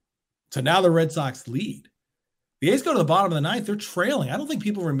 So now the Red Sox lead. The A's go to the bottom of the ninth. They're trailing. I don't think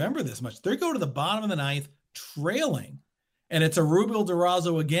people remember this much. They go to the bottom of the ninth trailing, and it's a Rubio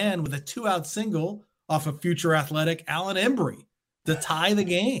Durazo again with a 2-out single off of future athletic Alan Embry to tie the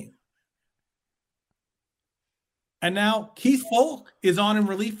game. And now Keith Folk is on in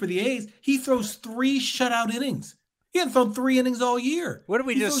relief for the A's. He throws 3 shutout innings. He hadn't thrown 3 innings all year. What, did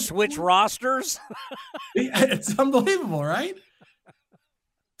we just switch rosters? It's unbelievable, right?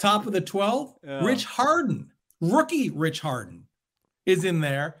 Top of the 12th, Rich Harden, rookie Rich Harden is in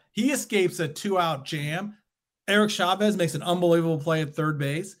there. He escapes a 2-out jam. Eric Chavez makes an unbelievable play at third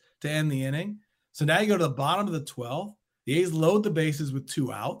base to end the inning. So now you go to the bottom of the 12th. The A's load the bases with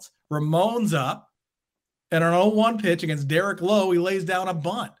 2 outs. Ramon's up. And on 0-1 pitch against Derek Lowe, he lays down a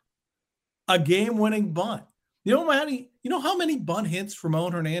bunt, a game-winning bunt. You know how many bunt hits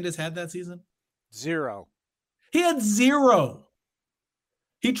Ramon Hernandez had that season? 0. He had 0.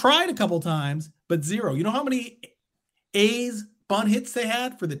 He tried a couple times, but 0. You know how many A's bunt hits they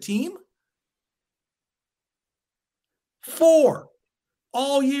had for the team? 4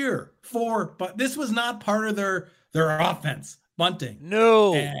 all year. 4, but this was not part of their offense. Bunting.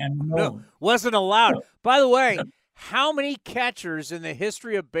 No, wasn't allowed. By the way, how many catchers in the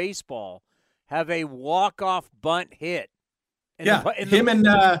history of baseball have a walk-off bunt hit? Him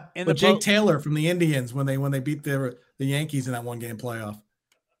and Jake Taylor from the Indians when they beat the Yankees in that 1-game playoff.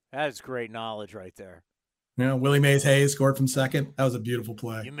 That is great knowledge right there. Willie Mays Hayes scored from second. That was a beautiful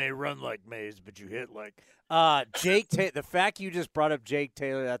play. You may run like Mays, but you hit like Jake Taylor. The fact you just brought up Jake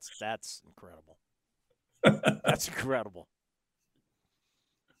Taylor, that's incredible. That's incredible.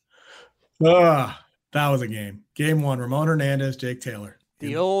 That was a game. Game 1, Ramon Hernandez, Jake Taylor.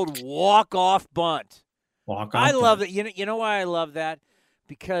 The old walk-off bunt. I love it. You know why I love that?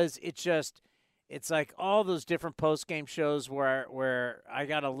 Because it's like all those different post-game shows where I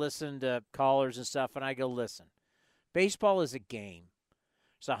got to listen to callers and stuff, and I go, listen, baseball is a game.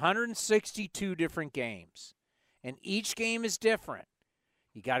 There's 162 different games, and each game is different.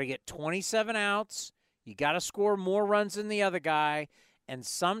 You got to get 27 outs. You got to score more runs than the other guy. And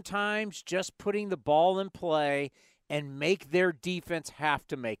sometimes just putting the ball in play and make their defense have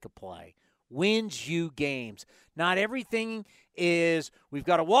to make a play wins you games. Not everything is we've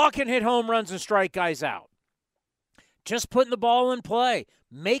got to walk and hit home runs and strike guys out. Just putting the ball in play.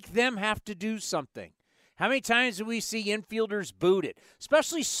 Make them have to do something. How many times do we see infielders boot it?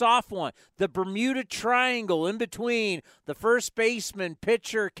 Especially soft one. The Bermuda Triangle in between the first baseman,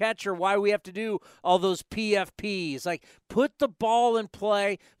 pitcher, catcher, why we have to do all those PFPs. Like, put the ball in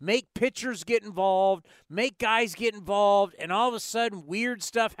play, make pitchers get involved, make guys get involved, and all of a sudden weird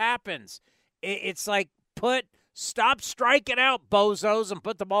stuff happens. It's like, stop striking out, bozos, and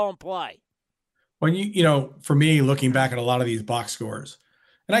put the ball in play. When for me, looking back at a lot of these box scores,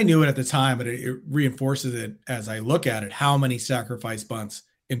 and I knew it at the time, but it reinforces it as I look at it, how many sacrifice bunts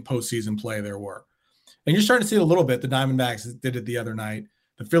in postseason play there were. And you're starting to see it a little bit. The Diamondbacks did it the other night.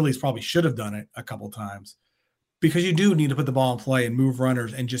 The Phillies probably should have done it a couple times because you do need to put the ball in play and move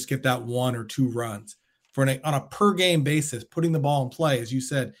runners and just get that 1 or 2 runs. On a per-game basis, putting the ball in play, as you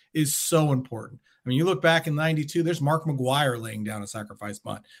said, is so important. I mean, you look back in 92, there's Mark McGwire laying down a sacrifice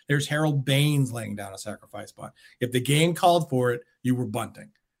bunt. There's Harold Baines laying down a sacrifice bunt. If the game called for it, you were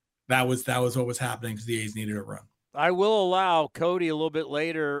bunting. That was what was happening because the A's needed a run. I will allow Cody a little bit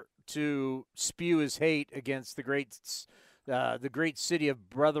later to spew his hate against the great city of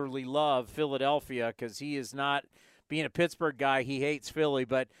brotherly love, Philadelphia, because he is not, being a Pittsburgh guy, he hates Philly.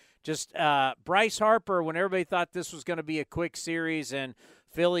 But just Bryce Harper, when everybody thought this was going to be a quick series and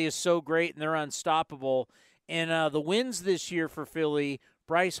Philly is so great and they're unstoppable. And the wins this year for Philly,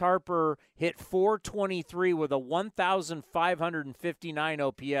 Bryce Harper hit .423 with a 1,559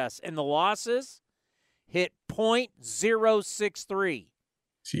 OPS. And the losses hit .063.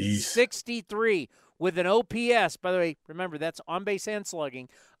 Jeez. 63 with an OPS, by the way, remember that's on base and slugging,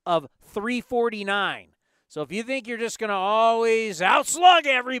 of 349. So if you think you're just going to always outslug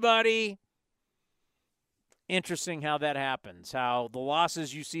everybody, interesting how that happens, how the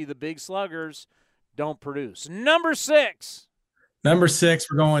losses you see the big sluggers don't produce. Number 6. Number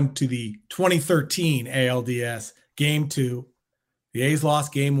 6, we're going to the 2013 ALDS Game 2. The A's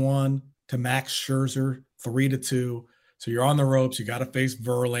lost Game 1 to Max Scherzer, 3-2. So you're on the ropes. You got to face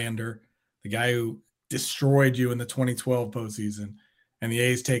Verlander, the guy who destroyed you in the 2012 postseason. And the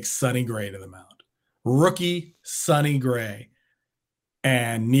A's take Sonny Gray to the mound. Rookie Sonny Gray.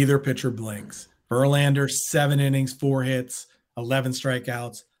 And neither pitcher blinks. Verlander, 7 innings, 4 hits, 11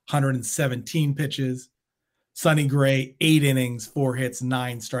 strikeouts, 117 pitches. Sonny Gray, 8 innings, 4 hits,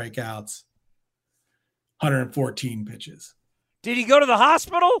 9 strikeouts, 114 pitches. Did he go to the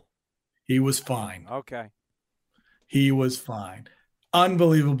hospital? He was fine. Okay. He was fine.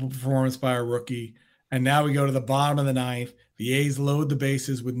 Unbelievable performance by a rookie. And now we go to the bottom of the 9th. The A's load the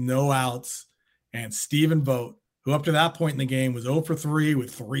bases with no outs. And Stephen Vogt, who up to that point in the game was 0 for 3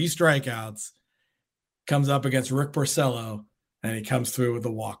 with 3 strikeouts, comes up against Rick Porcello, and he comes through with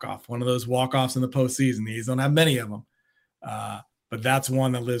a walk-off. One of those walk-offs in the postseason. The A's don't have many of them, but that's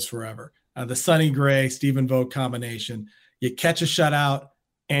one that lives forever. The Sonny Gray, Stephen Vogt combination. You catch a shutout,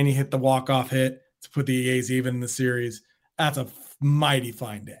 and you hit the walk-off hit to put the A's even in the series. That's a mighty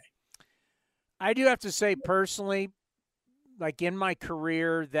fine day. I do have to say personally, like in my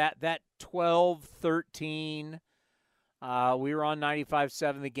career, that 12-13, we were on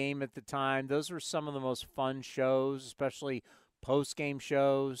 95.7 the game at the time. Those were some of the most fun shows, especially post-game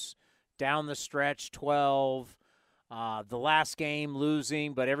shows. Down the stretch, 12. The last game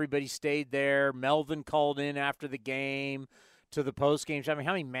losing, but everybody stayed there. Melvin called in after the game to the post-game show. I mean,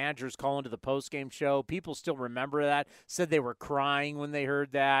 how many managers call into the post-game show? People still remember that, said they were crying when they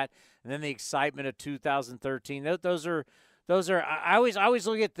heard that. And then the excitement of 2013. Those are I always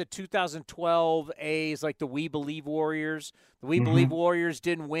look at the 2012 A's like the We Believe Warriors. The We Believe Warriors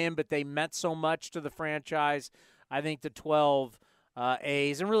didn't win, but they meant so much to the franchise. I think the 12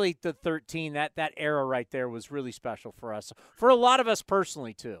 A's and really the 13, that era right there was really special for us. For a lot of us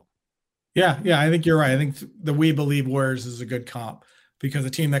personally too. Yeah, I think you're right. I think the We Believe Warriors is a good comp because a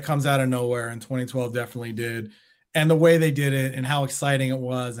team that comes out of nowhere in 2012 definitely did. And the way they did it and how exciting it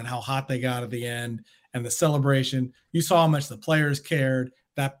was and how hot they got at the end and the celebration, you saw how much the players cared.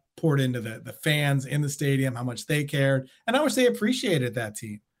 That poured into the fans in the stadium, how much they cared, and how much they appreciated that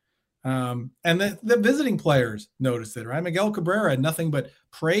team. And the visiting players noticed it, right? Miguel Cabrera had nothing but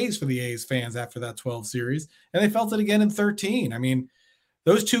praise for the A's fans after that 12 series, and they felt it again in 13. I mean,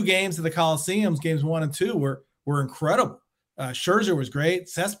 those 2 games at the Coliseums, games 1 and 2, were incredible. Scherzer was great.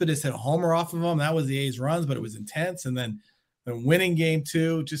 Cespedes hit a homer off of him. That was the A's runs, but it was intense. And then the winning game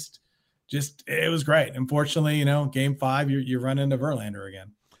 2, just it was great. Unfortunately, game 5, you run into Verlander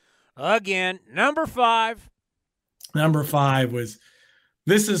again. Again, number 5. Number 5 was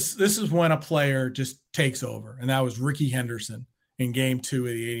this is when a player just takes over, and that was Ricky Henderson in game 2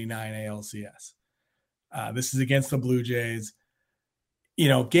 of the 89 ALCS. This is against the Blue Jays.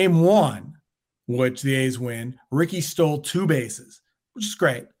 Game 1, which the A's win, Ricky stole 2 bases, which is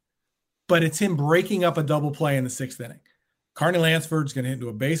great. But it's him breaking up a double play in the 6th inning. Carney Lansford's going to hit into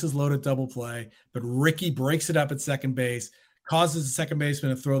a bases-loaded double play, but Ricky breaks it up at second base, causes the second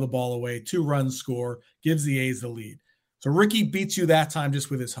baseman to throw the ball away, 2 runs score, gives the A's the lead. So Ricky beats you that time just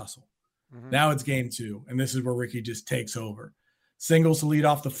with his hustle. Now it's game 2, and this is where Ricky just takes over. Singles to lead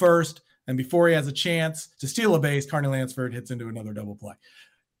off the first, and before he has a chance to steal a base, Carney Lansford hits into another double play.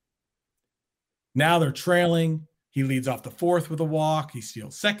 Now they're trailing. He leads off the 4th with a walk. He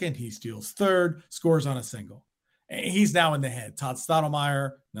steals 2nd. He steals 3rd, scores on a single. He's now in the head. Todd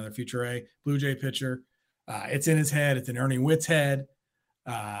Stottlemyre, another future A, Blue Jay pitcher. It's in his head. It's in Ernie Witt's head.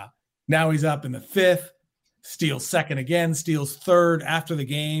 Now he's up in the 5th, steals 2nd again, steals 3rd. After the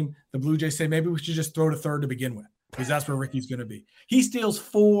game, the Blue Jays say maybe we should just throw to 3rd to begin with because that's where Ricky's going to be. He steals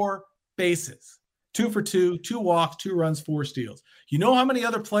 4 bases, 2 for 2, 2 walks, 2 runs, 4 steals. You know how many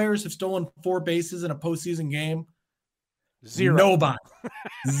other players have stolen 4 bases in a postseason game? 0. Nobody.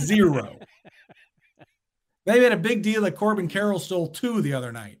 0. They made a big deal that Corbin Carroll stole 2 the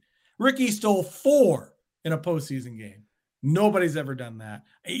other night. Ricky stole 4 in a postseason game. Nobody's ever done that.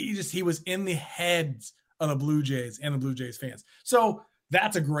 He was in the heads of the Blue Jays and the Blue Jays fans. So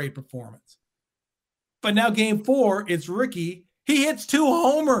that's a great performance. But now game 4, it's Ricky. He hits 2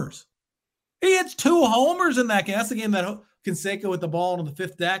 homers. He hits 2 homers in that game. That's the game that Canseco with the ball on the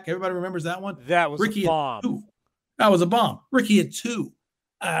 5th deck. Everybody remembers that one? That was Ricky a bomb. Hit 2. That was a bomb. Ricky hit 2.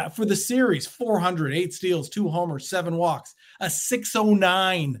 For the series, 400, 8 steals, 2 homers, 7 walks, a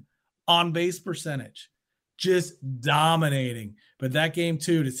 609 on base percentage, just dominating. But that game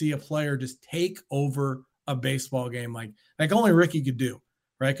too, to see a player just take over a baseball game like only Ricky could do,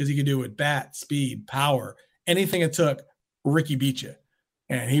 right? Because he could do it bat, speed, power, anything it took. Ricky beat you,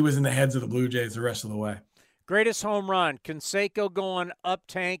 and he was in the heads of the Blue Jays the rest of the way. Greatest home run, Canseco going up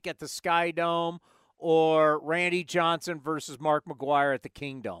tank at the Sky Dome, or Randy Johnson versus Mark McGwire at the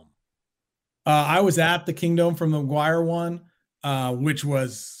Kingdome? I was at the Kingdome from the McGwire one, which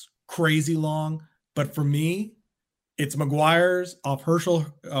was crazy long. But for me, it's McGwire's off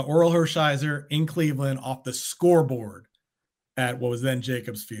Oral Hershiser in Cleveland off the scoreboard at what was then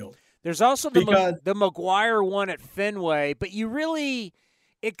Jacobs Field. There's also the McGwire one at Fenway, but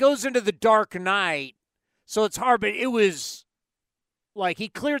it goes into the dark night, so it's hard. But it was like he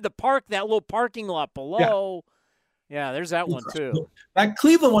cleared that little parking lot below. Yeah, there's that one too. That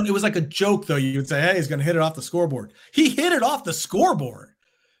Cleveland one, it was like a joke, though. You would say, hey, he's going to hit it off the scoreboard. He hit it off the scoreboard.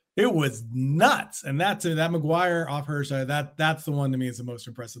 It was nuts. And that McGwire off Hershiser, that's the one to me is the most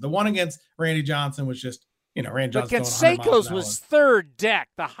impressive. The one against Randy Johnson was just, Randy Johnson. But Canseco's was third deck.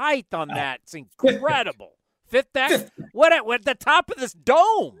 The height on that's incredible. Fifth deck? What at the top of this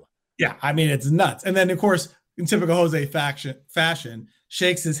dome? Yeah, I mean, it's nuts. And then, of course, in typical Jose fashion,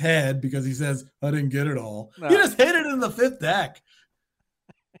 shakes his head because he says, I didn't get it all. No. He just hit it in the fifth deck.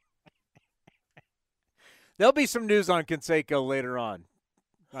 There'll be some news on Canseco later on.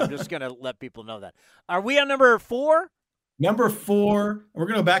 I'm just going to let people know that. Are we on number 4? Number 4. We're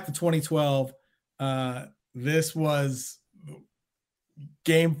going to go back to 2012. This was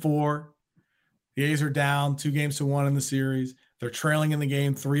game 4. The A's are down 2-1 in the series. They're trailing in the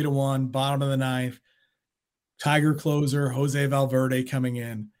game 3-1, bottom of the 9th. Tiger closer, Jose Valverde coming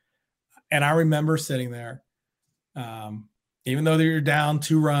in. And I remember sitting there, even though they're down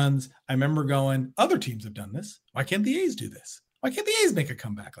 2 runs, I remember going, other teams have done this. Why can't the A's do this? Why can't the A's make a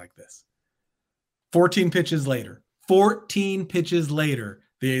comeback like this? 14 pitches later, the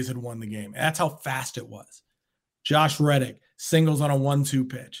A's had won the game. And that's how fast it was. Josh Reddick singles on a 1-2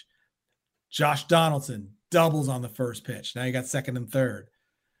 pitch. Josh Donaldson doubles on the first pitch. Now you got second and third.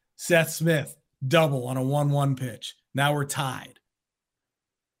 Seth Smith double on a 1-1 pitch. Now we're tied.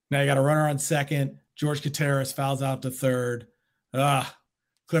 Now you got a runner on second. George Coteras fouls out to third.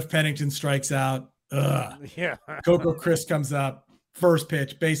 Cliff Pennington strikes out. Yeah. Coco Chris comes up. First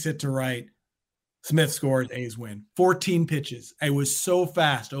pitch, base hit to right. Smith scores. A's win. 14 pitches. It was so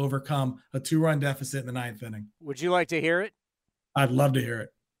fast to overcome a 2-run deficit in the 9th inning. Would you like to hear it? I'd love to hear it.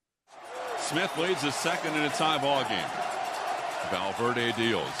 Smith leads the second in a tie ball game. Valverde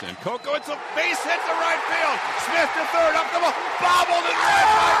deals, and Coco, it's a base hit to right field. Smith to third, up the ball, bobbled and right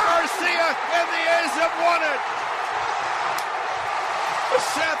by Garcia, and the A's have won it.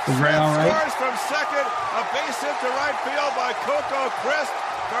 Seth Smith scores from second, a base hit to right field by Coco Crisp.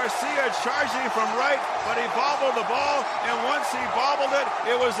 Garcia charging from right, but he bobbled the ball, and once he bobbled it,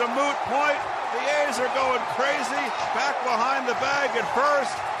 it was a moot point. The A's are going crazy, back behind the bag at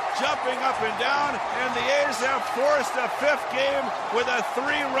first, jumping up and down, and the A's have forced a 5th game with a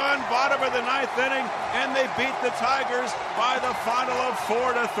 3-run bottom of the 9th inning, and they beat the Tigers by the final of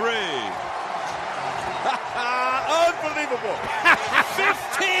 4-3. Unbelievable.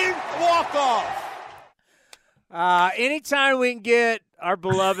 15 walk-off. Anytime we can get our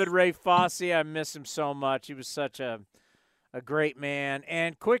beloved Ray Fosse, I miss him so much. He was such a great man.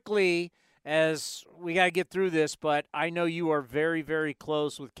 And quickly, as we got to get through this, but I know you are very, very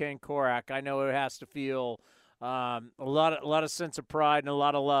close with Ken Korak. I know it has to feel a lot of sense of pride and a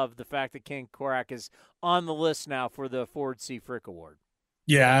lot of love, the fact that Ken Korak is on the list now for the Ford C. Frick Award.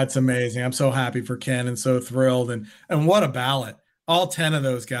 Yeah, it's amazing. I'm so happy for Ken and so thrilled. And what a ballot. All 10 of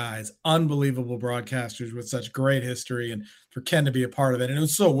those guys, unbelievable broadcasters with such great history, and for Ken to be a part of it. And it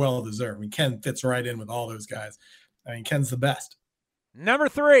was so well deserved. I mean, Ken fits right in with all those guys. I mean, Ken's the best. Number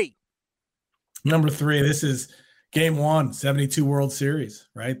 3, this is game 1, 72 World Series,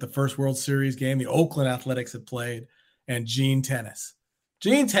 right? The first World Series game the Oakland Athletics had played, and Gene Tennis.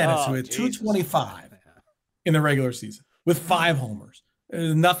 Who had 225 in the regular season with 5 homers.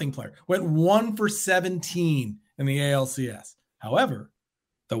 Nothing player. Went 1 for 17 in the ALCS. However,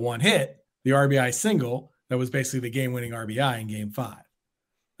 the one hit, the RBI single, that was basically the game-winning RBI in Game 5.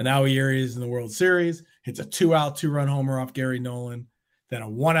 And now here he is in the World Series. Hits a 2-out, 2-run homer off Gary Nolan. Then a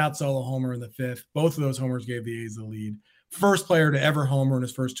 1-out solo homer in the 5th. Both of those homers gave the A's the lead. First player to ever homer in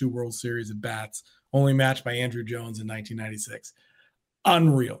his first 2 World Series at bats, only matched by Andrew Jones in 1996.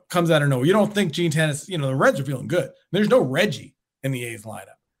 Unreal. Comes out of nowhere. You don't think Gene Tennis, the Reds are feeling good. There's no Reggie in the A's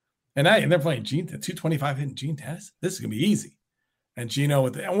lineup. And they're playing 225 hitting Gene Tennis. This is going to be easy. And Gino,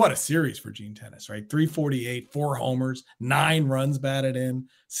 and what a series for Gene Tennis, right? 348, 4 homers, 9 runs batted in,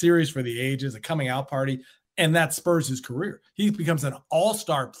 series for the ages, a coming out party, and that spurs his career. He becomes an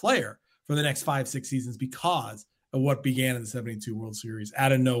all-star player for the next 5-6 seasons because of what began in the 72 World Series.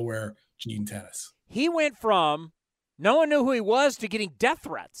 Out of nowhere, Gene Tennis. He went from no one knew who he was to getting death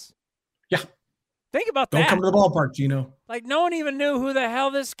threats. Yeah. Think about that. Don't come to the ballpark, Gino. Like, no one even knew who the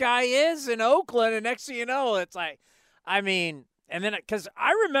hell this guy is in Oakland, and next thing you know, it's like, I mean, and then, because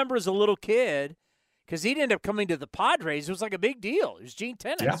I remember as a little kid, because he'd end up coming to the Padres, it was like a big deal. It was Gene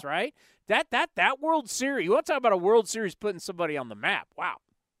Tennis, right? That World Series, you want to talk about a World Series putting somebody on the map. Wow.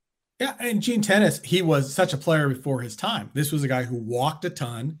 Yeah, and Gene Tennis, he was such a player before his time. This was a guy who walked a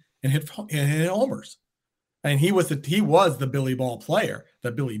ton and hit homers. And he was the Billy Ball player,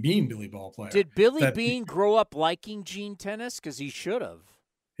 the Billy Bean Billy Ball player. Did Billy Bean grow up liking Gene Tennis? Because he should have.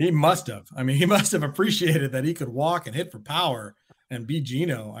 He must have. I mean, he must have appreciated that he could walk and hit for power and be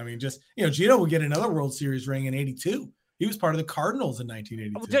Gino. I mean, Gino would get another World Series ring in 82. He was part of the Cardinals in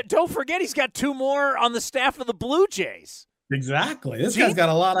 1982. Don't forget, he's got 2 more on the staff of the Blue Jays. Exactly. This guy's got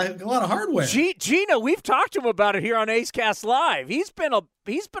a lot of hardware. Gino, we've talked to him about it here on Ace Cast Live. He's been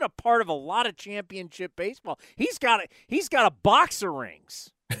a part of a lot of championship baseball. He's got a box of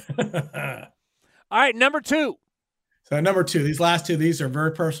rings. All right, number 2. So number 2, these last 2, these are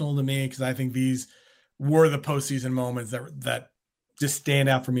very personal to me because I think these were the postseason moments that just stand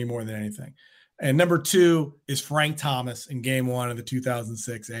out for me more than anything. And number 2 is Frank Thomas in Game 1 of the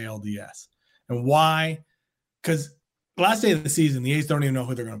 2006 ALDS. And why? Because last day of the season, the A's don't even know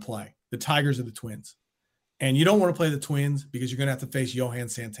who they're going to play. The Tigers or the Twins. And you don't want to play the Twins because you're going to have to face Johan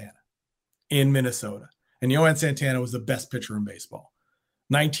Santana in Minnesota. And Johan Santana was the best pitcher in baseball.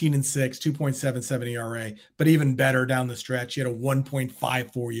 19-6, 2.77 ERA, but even better down the stretch. He had a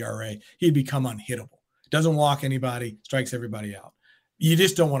 1.54 ERA. He'd become unhittable. Doesn't walk anybody, strikes everybody out. You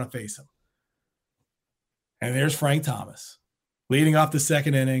just don't want to face him. And there's Frank Thomas leading off the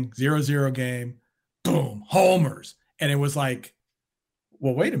second inning, 0-0 game. Boom, homers. And it was like,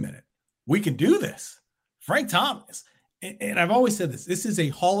 well, wait a minute. We can do this. Frank Thomas. And I've always said this. This is a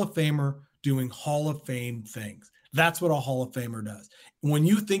Hall of Famer doing Hall of Fame things. That's what a Hall of Famer does. When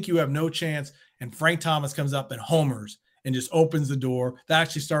you think you have no chance and Frank Thomas comes up and homers and just opens the door, that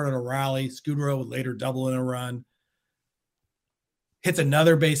actually started a rally. Scudero would later double in a run. Hits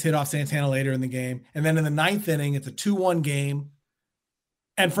another base hit off Santana later in the game. And then in the 9th inning, it's a 2-1 game.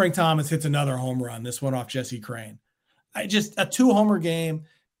 And Frank Thomas hits another home run, this one off Jesse Crane. A 2-homer game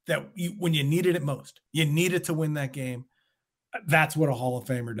that when you needed it most, you needed to win that game. That's what a Hall of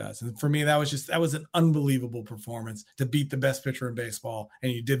Famer does. And for me, that was an unbelievable performance to beat the best pitcher in baseball.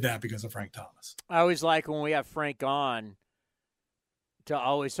 And you did that because of Frank Thomas. I always like when we have Frank on to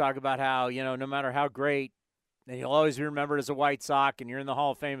always talk about how, no matter how great, and you'll always be remembered as a White Sox and you're in the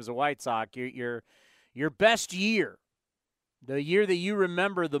Hall of Fame as a White Sox, your best year, the year that you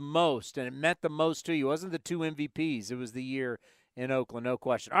remember the most, and it meant the most to you, wasn't the 2 MVPs. It was the year in Oakland, no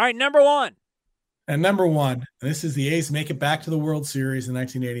question. All right, number 1. And number 1, this is the A's make it back to the World Series in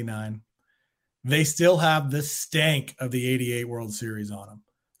 1989. They still have the stank of the 88 World Series on them,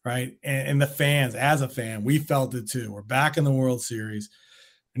 right? And the fans, as a fan, we felt it too. We're back in the World Series.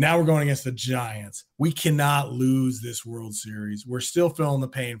 Now we're going against the Giants. We cannot lose this World Series. We're still feeling the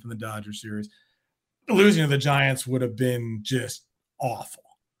pain from the Dodger series. Losing to the Giants would have been just awful.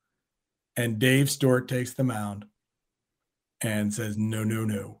 And Dave Stewart takes the mound and says,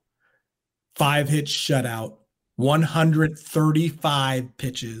 no. 5-hit shutout, 135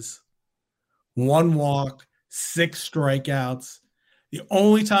 pitches, 1 walk, 6 strikeouts. The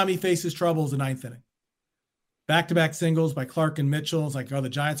only time he faces trouble is the 9th inning. Back-to-back singles by Clark and Mitchell. It's like, the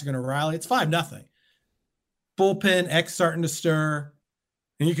Giants are going to rally. It's 5-0. Bullpen, X starting to stir.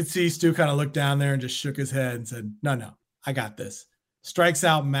 And you could see Stu kind of looked down there and just shook his head and said, no, I got this. Strikes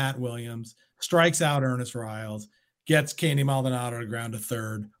out Matt Williams, strikes out Ernest Riles, gets Candy Maldonado to ground to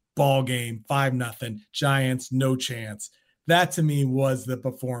third. Ball game, 5-0. Giants, no chance. That to me was the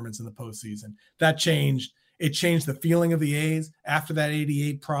performance in the postseason. That changed. It changed the feeling of the A's after that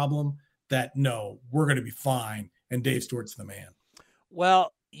 88 problem that, no, we're going to be fine. And Dave Stewart's the man.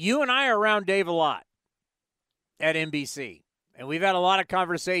 Well, you and I are around Dave a lot at NBC. And we've had a lot of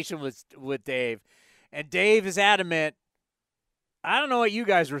conversation with Dave. And Dave is adamant. I don't know what you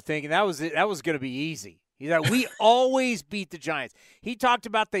guys were thinking. That was going to be easy. He's like, we always beat the Giants. He talked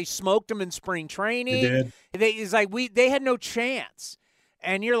about they smoked them in spring training. They did. He's like, they had no chance.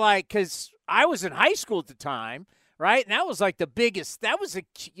 And you're like, because I was in high school at the time, right? And that was like the biggest. That was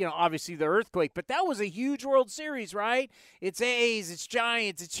obviously the earthquake, but that was a huge World Series, right? It's A's, it's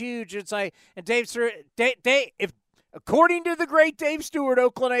Giants, it's huge. It's like, and Dave, if according to the great Dave Stewart,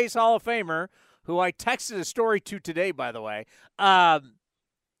 Oakland A's Hall of Famer, who I texted a story to today, by the way,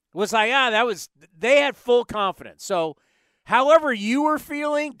 was like, they had full confidence. So however you were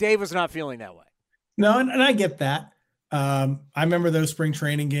feeling, Dave was not feeling that way. No, and I get that. I remember those spring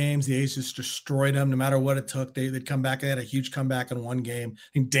training games. The A's just destroyed them no matter what it took. They'd come back. They had a huge comeback in one game. I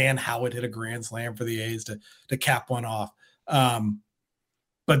think Dan Howard hit a grand slam for the A's to cap one off.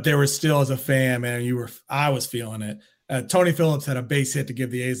 But there was still, as a fan, man, I was feeling it. Tony Phillips had a base hit to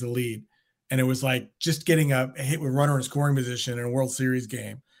give the A's the lead. And it was like just getting a hit with runner in scoring position in a World Series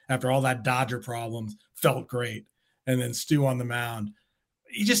game after all that Dodger problems felt great. And then Stu on the mound,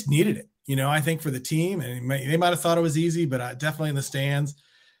 he just needed it. I think for the team, and they might have thought it was easy, but definitely in the stands,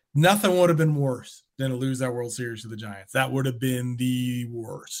 nothing would have been worse than to lose that World Series to the Giants. That would have been the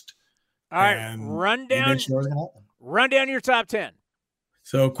worst. All right, run down your top 10.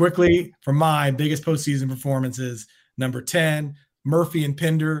 So quickly, for my biggest postseason performances, number 10, Murphy and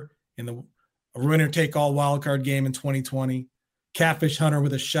Pinder in the winner-take-all wildcard game in 2020. Catfish Hunter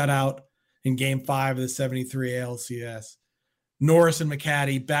with a shutout in Game 5 of the 73 ALCS. Norris and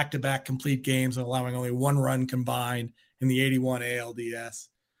McCaddy back-to-back complete games and allowing only one run combined in the 81 ALDS.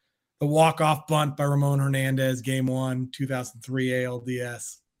 The walk-off bunt by Ramon Hernandez, Game 1, 2003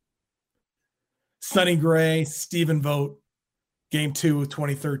 ALDS. Sonny Gray, Stephen Vogt, Game 2 of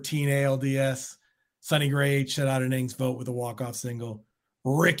 2013 ALDS. Sonny Gray, 8 shutout innings, Vogt with a walk-off single.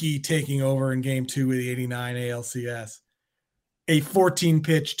 Ricky taking over in Game 2 of the 89 ALCS. A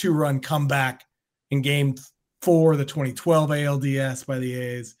 14-pitch, 2-run comeback in Game 4 of the 2012 ALDS by the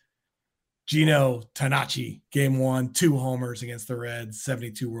A's. Gino Tanachi, Game 1, 2 homers against the Reds,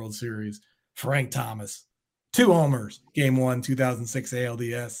 72 World Series. Frank Thomas, 2 homers, Game 1, 2006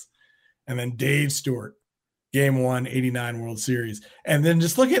 ALDS. And then Dave Stewart, Game 1, 89 World Series. And then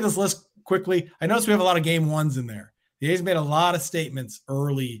just looking at this list quickly, I noticed we have a lot of Game 1s in there. The A's made a lot of statements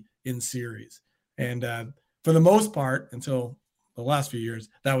early in series. And for the most part, until the last few years,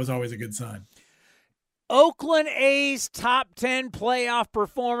 that was always a good sign. Oakland A's top 10 playoff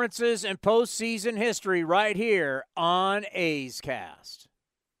performances in postseason history right here on A's Cast.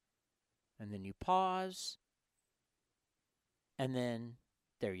 And then you pause. And then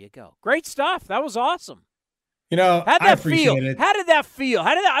there you go. Great stuff. That was awesome. How'd that feel? How did that feel?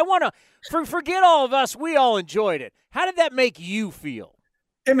 I want to forget all of us. We all enjoyed it. How did that make you feel?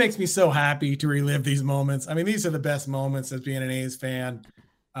 It makes me so happy to relive these moments. I mean, these are the best moments as being an A's fan.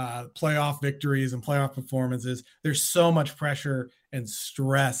 Playoff victories and playoff performances. There's so much pressure and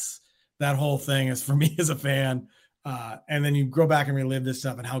stress. That whole thing is for me as a fan. And then you go back and relive this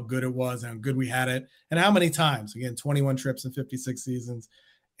stuff and how good it was and how good we had it and how many times. Again, 21 trips in 56 seasons.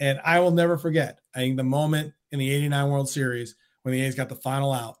 And I will never forget, I think, the moment in the 89 World Series when the A's got the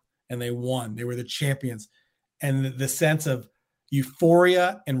final out and they won. They were the champions. And the sense of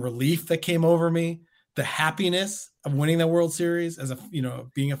euphoria and relief that came over me, the happiness of winning that World Series as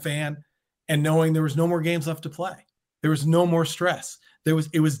being a fan and knowing there was no more games left to play. There was no more stress.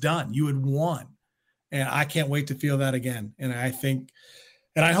 It was done. You had won. And I can't wait to feel that again. And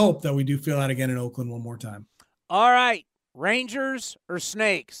I hope that we do feel that again in Oakland one more time. All right. Rangers or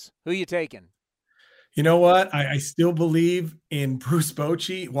Snakes? Who you taking? You know what? I still believe in Bruce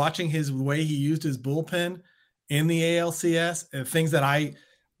Bochy, watching his way he used his bullpen in the ALCS, and things that I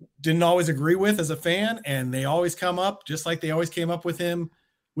didn't always agree with as a fan, and they always come up, just like they always came up with him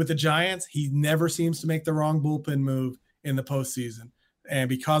with the Giants. He never seems to make the wrong bullpen move in the postseason. And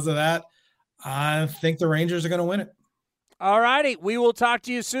because of that, I think the Rangers are going to win it. All righty. We will talk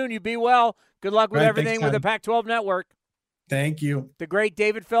to you soon. You be well. Good luck with everything with the Pac-12 Network. Thank you. The great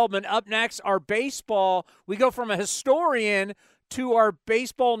David Feldman. Up next, our baseball. We go from a historian to our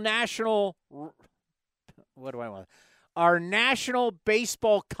baseball national. What do I want? Our national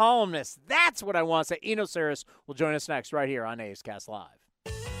baseball columnist. That's what I want to say. Eno Sarris will join us next right here on A's Cast Live.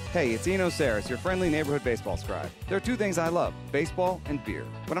 Hey, it's Eno Sarris, your friendly neighborhood baseball scribe. There are 2 things I love, baseball and beer.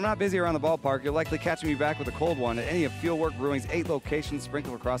 When I'm not busy around the ballpark, you'll likely catch me back with a cold one at any of Fieldwork Brewing's 8 locations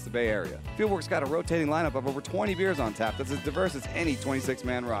sprinkled across the Bay Area. Fieldwork's got a rotating lineup of over 20 beers on tap that's as diverse as any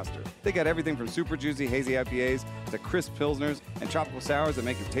 26-man roster. They got everything from super juicy hazy IPAs to crisp pilsners and tropical sours that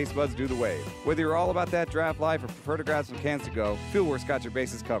make your taste buds do the wave. Whether you're all about that draft life or prefer to grab some cans to go, Fieldwork's got your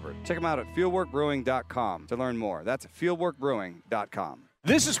bases covered. Check them out at fieldworkbrewing.com to learn more. That's fieldworkbrewing.com.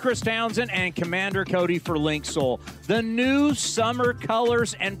 This is Chris Townsend and Commander Cody for Link Soul. The new summer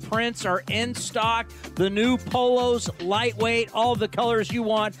colors and prints are in stock. The new polos, lightweight, all the colors you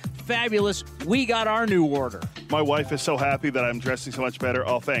want. Fabulous. We got our new order. My wife is so happy that I'm dressing so much better,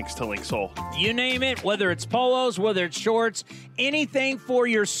 all thanks to Link Soul. You name it, whether it's polos, whether it's shorts, anything for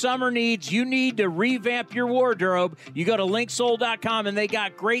your summer needs, you need to revamp your wardrobe. You go to linksoul.com and they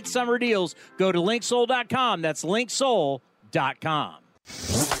got great summer deals. Go to linksoul.com. That's linksoul.com.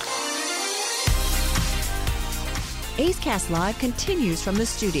 A's Cast Live continues from the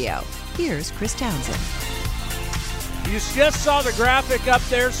studio. Here's Chris Townsend. You just saw the graphic up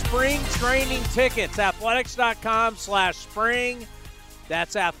there. Spring training tickets. Athletics.com/spring.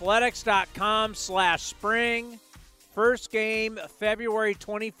 That's athletics.com/spring. First game, February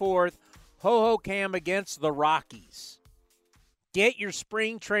 24th. Hohokam against the Rockies. Get your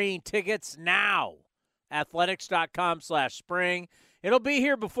spring training tickets now. Athletics.com/spring. It'll be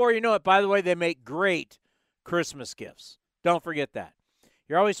here before you know it. By the way, they make great Christmas gifts. Don't forget that.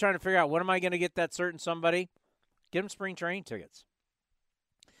 You're always trying to figure out, what am I going to get that certain somebody? Get them spring training tickets.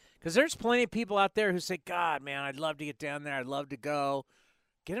 Because there's plenty of people out there who say, God, man, I'd love to get down there. I'd love to go.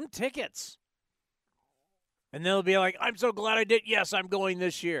 Get them tickets. And they'll be like, I'm so glad I did. Yes, I'm going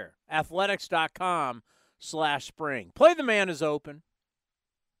this year. Athletics.com/spring. Play the Man is open.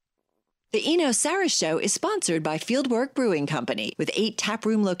 The Sarris Show is sponsored by Fieldwork Brewing Company. With 8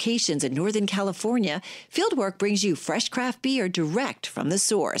 taproom locations in Northern California, Fieldwork brings you fresh craft beer direct from the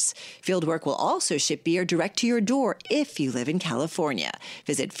source. Fieldwork will also ship beer direct to your door if you live in California.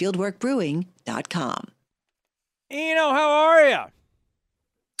 Visit fieldworkbrewing.com. How are you?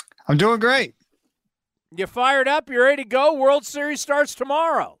 I'm doing great. You fired up? You ready to go? World Series starts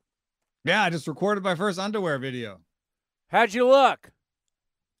tomorrow. Yeah, I just recorded my first underwear video. How'd you look?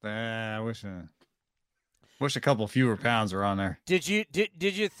 I wish a couple fewer pounds were on there. Did you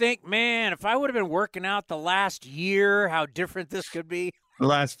think, man, if I would have been working out the last year, how different this could be? The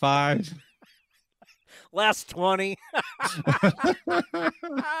last 5. Last 20.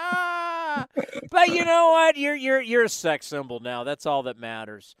 But you know what? You're a sex symbol now. That's all that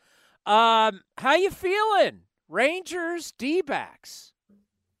matters. How you feeling? Rangers, D-backs.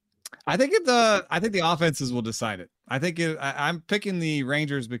 I think the offenses will decide it. I'm picking the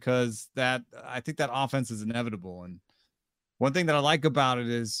Rangers because I think that offense is inevitable. And one thing that I like about it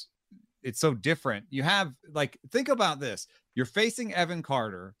is it's so different. You have, think about this. You're facing Evan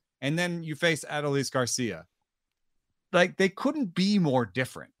Carter, and then you face Adolis Garcia. They couldn't be more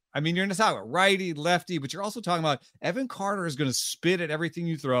different. I mean, you're just talking about righty, lefty, but you're also talking about Evan Carter is going to spit at everything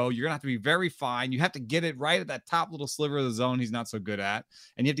you throw. You're going to have to be very fine. You have to get it right at that top little sliver of the zone he's not so good at,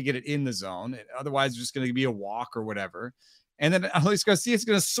 and you have to get it in the zone. Otherwise, it's just going to be a walk or whatever. And then Adolis Garcia is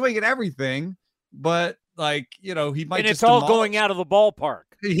going to swing at everything, but he might. And it's all going out of the ballpark.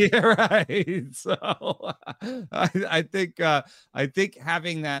 Yeah, right. So I think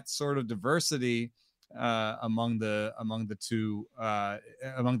having that sort of diversity among the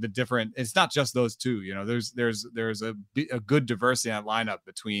different, it's not just those two, there's a good diversity in that lineup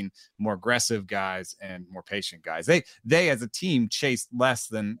between more aggressive guys and more patient guys. They as a team chased less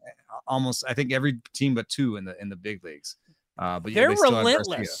than almost, I think, every team but 2 in the big leagues. But they're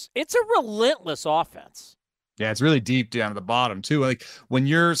relentless. It's a relentless offense. Yeah, it's really deep down at the bottom too. Like when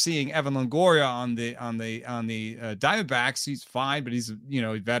you're seeing Evan Longoria on the Diamondbacks, he's fine, but he's a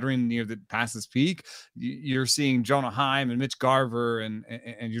veteran near the past his peak. You're seeing Jonah Heim and Mitch Garver and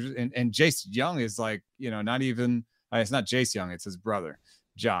Jace Young is not even. It's not Jace Young, it's his brother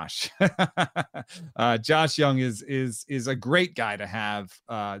Josh. Josh Young is a great guy to have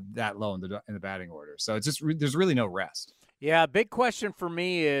that low in the batting order. So it's just there's really no rest. Yeah, big question for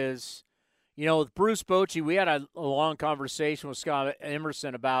me is, with Bruce Bochy, we had a long conversation with Scott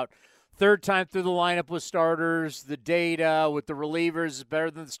Emerson about third time through the lineup with starters, the data with the relievers is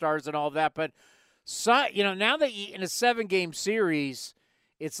better than the stars and all of that. But, now that in a 7-game series,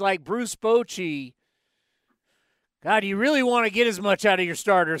 it's like Bruce Bochy, God, you really want to get as much out of your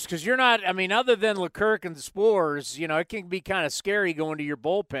starters because you're not, other than Leclerc and the Spores, it can be kind of scary going to your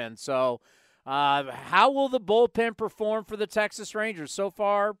bullpen. So, how will the bullpen perform for the Texas Rangers? So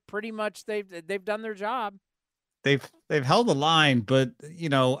far, pretty much they've done their job. They've held the line, but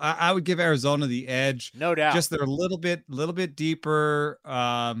I would give Arizona the edge. No doubt. Just they're a little bit deeper.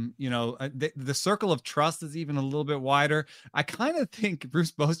 The circle of trust is even a little bit wider. I kind of think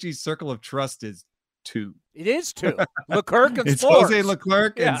Bruce Bochy's circle of trust is 2. It is 2. Leclerc and it's Spores. Jose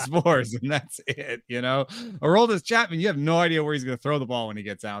Leclerc and Spores, and that's it. Aroldis Chapman, you have no idea where he's going to throw the ball when he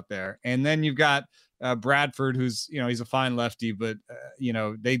gets out there. And then you've got Bradford, who's he's a fine lefty, but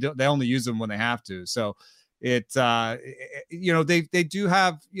they only use him when they have to. So They do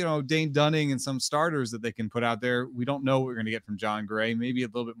have, Dane Dunning and some starters that they can put out there. We don't know what we're going to get from John Gray. Maybe a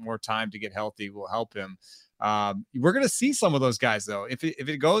little bit more time to get healthy will help him. We're going to see some of those guys, though. If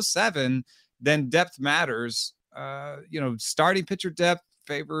it goes 7, then depth matters. Starting pitcher depth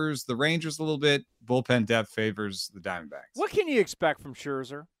favors the Rangers a little bit. Bullpen depth favors the Diamondbacks. What can you expect from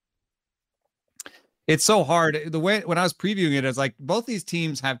Scherzer? It's so hard. The way when I was previewing it, it's like both these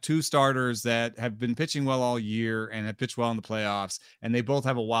teams have 2 starters that have been pitching well all year and have pitched well in the playoffs, and they both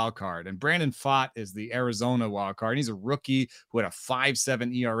have a wild card. And Brandon Pfaadt is the Arizona wild card. He's a rookie who had a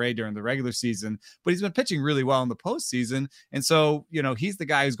 5.7 ERA during the regular season, but he's been pitching really well in the postseason. And so, he's the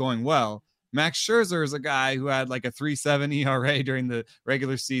guy who's going well. Max Scherzer is a guy who had like a 3.7 ERA during the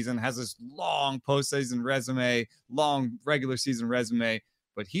regular season, has this long postseason resume, long regular season resume,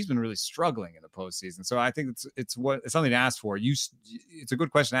 but he's been really struggling in the postseason. So I think it's something to ask for. It's a good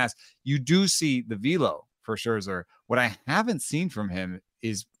question to ask. You do see the velo for Scherzer. What I haven't seen from him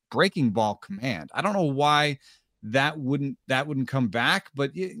is breaking ball command. I don't know why that wouldn't come back,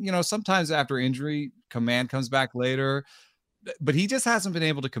 but sometimes after injury, command comes back later. But he just hasn't been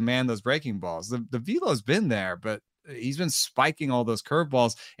able to command those breaking balls. The velo's been there, but he's been spiking all those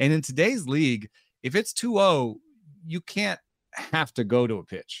curveballs. And in today's league, if it's 2-0, you can't have to go to a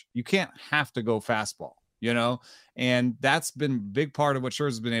pitch. You can't have to go fastball, and that's been a big part of what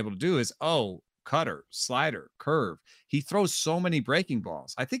Scherzer's been able to do is, cutter, slider, curve. He throws so many breaking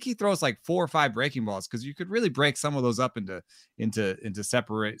balls. I think he throws like 4 or 5 breaking balls because you could really break some of those up into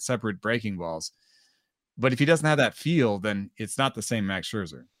separate breaking balls. But if he doesn't have that feel, then it's not the same Max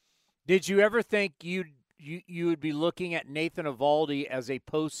Scherzer. Did you ever think you would be looking at Nathan Eovaldi as a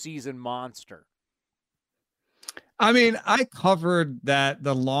postseason monster? I mean, I covered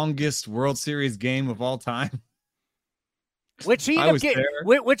the longest World Series game of all time, which they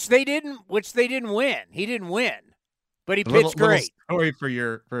didn't win. He didn't win, but he pitched great. Story for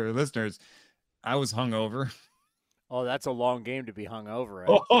your listeners, I was hungover. Oh, that's a long game to be hungover.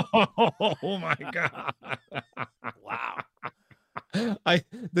 Oh my God! Wow.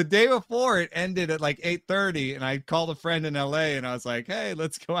 The day before it ended at like 8:30, and I called a friend in LA, and I was like, "Hey,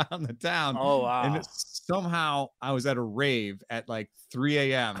 let's go out in the town." Oh wow! And somehow I was at a rave at like 3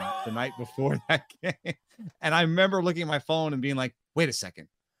 a.m. the night before that game, and I remember looking at my phone and being like, "Wait a second,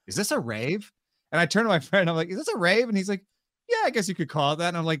 is this a rave?" And I turned to my friend, I'm like, "Is this a rave?" And he's like, "Yeah, I guess you could call it that."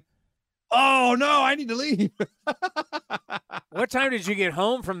 And I'm like, "Oh no, I need to leave." What time did you get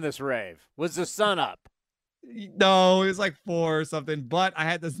home from this rave? Was the sun up? No, it was like 4 or something, but I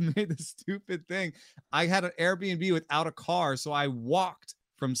had made this stupid thing. I had an Airbnb without a car, so I walked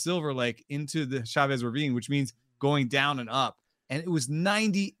from Silver Lake into the Chavez Ravine, which means going down and up. And it was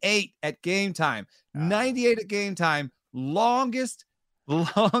 98 at game time. 98 at game time. Longest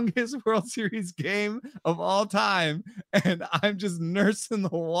World Series game of all time. And I'm just nursing the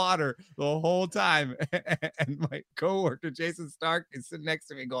water the whole time. And my coworker, Jason Stark, is sitting next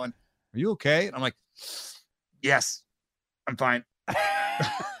to me going, "Are you okay?" And I'm like, "Yes, I'm fine."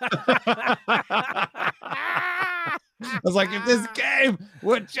 I was like, if this game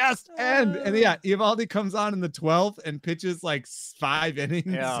would just end. And yeah, Eovaldi comes on in the 12th and pitches like 5 innings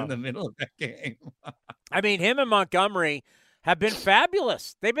in the middle of that game. I mean, him and Montgomery have been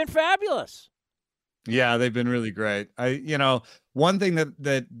fabulous. They've been fabulous. Yeah, they've been really great. One thing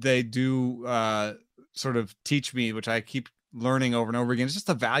that they do sort of teach me, which I keep learning over and over again, is just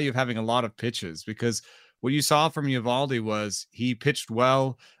the value of having a lot of pitches, because what you saw from Eovaldi was he pitched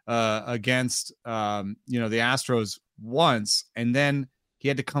well against the Astros once, and then he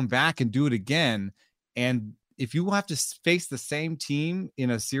had to come back and do it again. And if you have to face the same team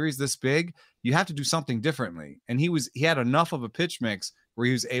in a series this big, you have to do something differently. And he had enough of a pitch mix where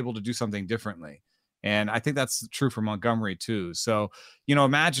he was able to do something differently. And I think that's true for Montgomery too. So,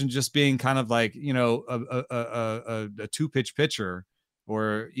 imagine just being kind of like, a 2-pitch pitcher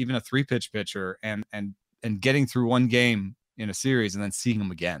or even a 3-pitch pitcher and getting through one game in a series and then seeing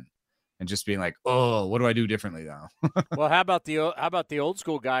him again and just being like, "Oh, what do I do differently now?" Well, how about the old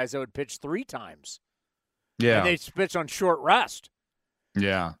school guys that would pitch 3 times? Yeah. And they pitch on short rest.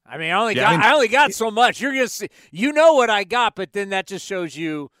 Yeah. I mean, I only got so much. You're going to see, what I got, but then that just shows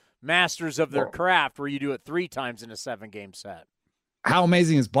you masters of their craft where you do it 3 times in a 7-game set. How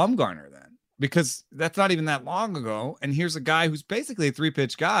amazing is Bumgarner then? Because that's not even that long ago. And here's a guy who's basically a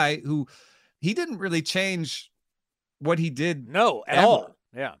 3-pitch guy who he didn't really change what he did. No, at all.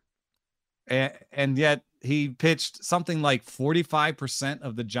 Yeah. And yet he pitched something like 45%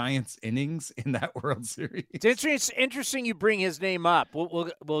 of the Giants' innings in that World Series. It's interesting you bring his name up.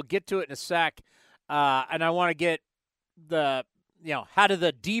 We'll get to it in a sec. And I want to get how do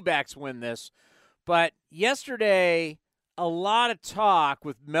the D-backs win this? But yesterday, a lot of talk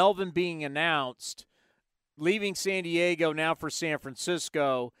with Melvin being announced, leaving San Diego now for San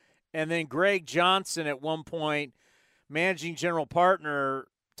Francisco, and then Greg Johnson at one point, managing general partner,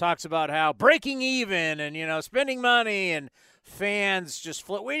 talks about how breaking even and, spending money, and fans just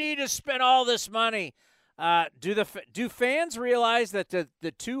we need to spend all this money. Do fans realize that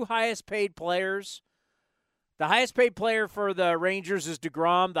the two highest paid players, the highest paid player for the Rangers is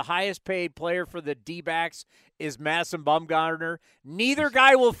DeGrom, the highest paid player for the D-backs is Madison Bumgarner? Neither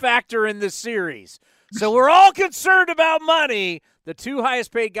guy will factor in this series. So we're all concerned about money. The two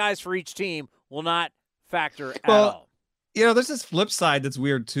highest paid guys for each team will not factor at all. There's this flip side that's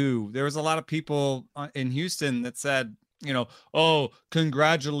weird too. There was a lot of people in Houston that said, oh,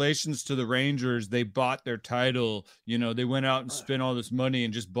 congratulations to the Rangers. They bought their title. They went out and spent all this money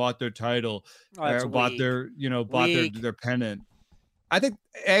and just bought their title. Bought their pennant. I think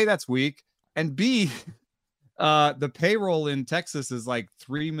A, that's weak. And B, the payroll in Texas is like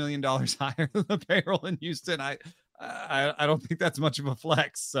 $3 million higher than the payroll in Houston. I don't think that's much of a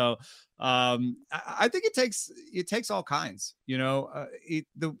flex. So I think it takes all kinds. I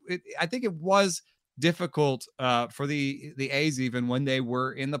think it was difficult for the A's, even when they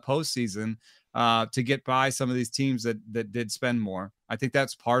were in the postseason, to get by some of these teams that did spend more. I think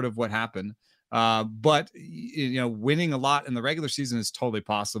that's part of what happened. But winning a lot in the regular season is totally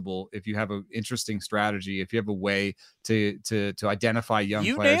possible if you have an interesting strategy, if you have a way to identify young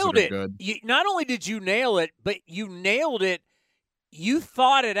players that are good. Not only did you nail it, but you nailed it. You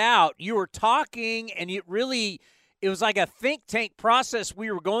thought it out. You were talking, and it was like a think tank process we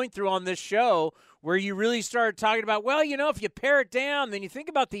were going through on this show, where you really started talking about, if you pare it down, then you think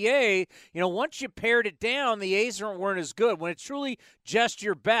about the A, once you pared it down, the A's weren't as good when it's truly just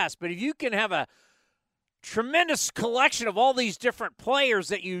your best. But if you can have a tremendous collection of all these different players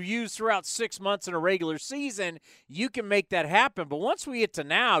that you use throughout 6 months in a regular season, you can make that happen. But once we get to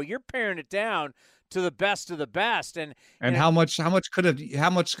now, you're paring it down to the best of the best. And how much could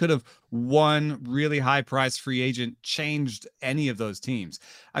have one really high price free agent changed any of those teams?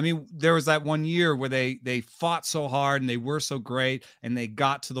 I mean, there was that one year where they fought so hard and they were so great and they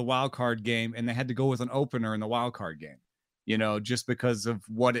got to the wild card game and they had to go with an opener in the wild card game, just because of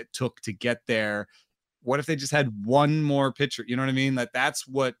what it took to get there. What if they just had one more pitcher? You know what I mean? That's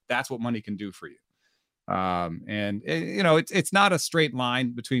what money can do for you. It's not a straight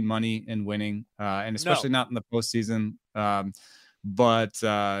line between money and winning, and especially not in the postseason. But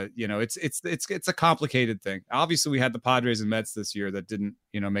it's a complicated thing. Obviously, we had the Padres and Mets this year that didn't,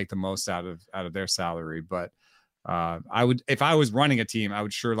 make the most out of their salary. But if I was running a team, I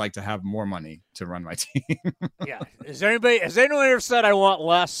would sure like to have more money to run my team. Yeah. Has anyone ever said I want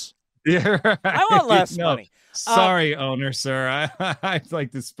less? Yeah, right. I want less money. Sorry, owner, sir. I'd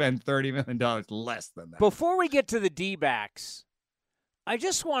like to spend $30 million less than that. Before we get to the D-backs, I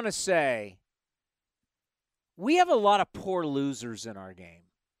just want to say we have a lot of poor losers in our game.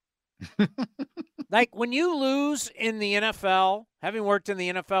 Like when you lose in the NFL, having worked in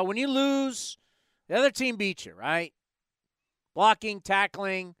the NFL, when you lose, the other team beat you, right? Blocking,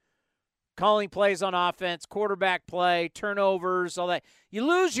 tackling, calling plays on offense, quarterback play, turnovers, all that. You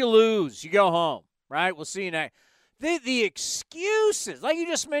lose, you go home, right? We'll see you next. The excuses, like you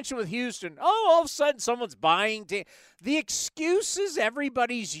just mentioned with Houston, all of a sudden someone's buying. The excuses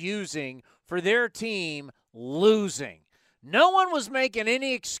everybody's using for their team losing. No one was making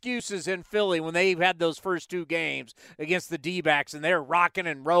any excuses in Philly when they had those first two games against the D-backs, and they're rocking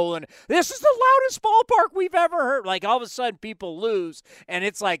and rolling. This is the loudest ballpark we've ever heard. Like, all of a sudden, people lose, and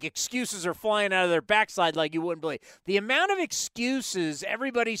it's like excuses are flying out of their backside like you wouldn't believe. The amount of excuses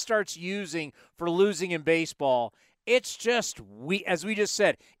everybody starts using for losing in baseball, it's just, as we just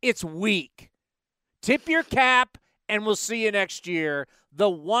said, it's weak. Tip your cap, and we'll see you next year.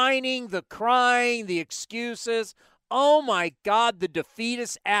 The whining, the crying, the excuses. Oh, my God, the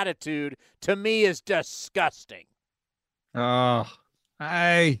defeatist attitude to me is disgusting. Oh,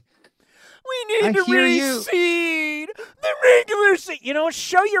 we need to reseed the regular season.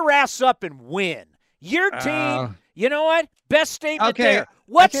 Show your ass up and win. Your team, you know what? Best statement there.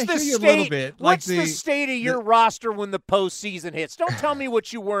 What's the state? What's the state of your roster when the postseason hits? Don't tell me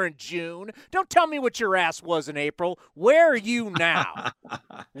what you were in June. Don't tell me what your ass was in April. Where are you now?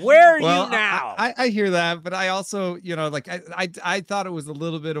 Where are you now? I hear that, but I also, I thought it was a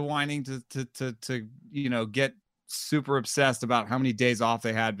little bit of whining to get super obsessed about how many days off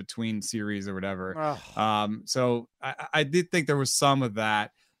they had between series or whatever. So I did think there was some of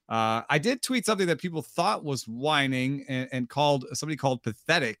that. I did tweet something that people thought was whining and somebody called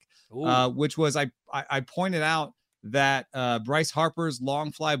pathetic, which was I pointed out that Bryce Harper's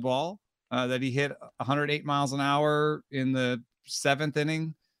long fly ball that he hit 108 miles an hour in the 7th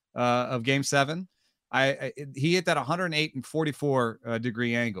inning of Game 7. He hit that 108 and 44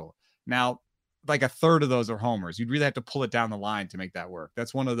 degree angle. Now, like a third of those are homers. You'd really have to pull it down the line to make that work.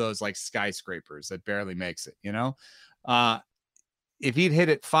 That's one of those like skyscrapers that barely makes it, you know? If he'd hit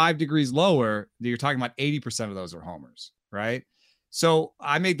it 5 degrees lower, you're talking about 80% of those are homers, right? So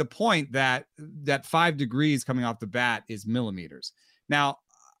I made the point that 5 degrees coming off the bat is millimeters. Now,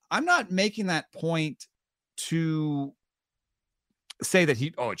 I'm not making that point to say that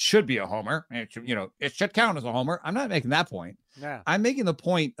it should be a homer. It should count as a homer. I'm not making that point. Yeah. I'm making the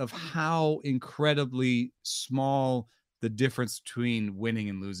point of how incredibly small the difference between winning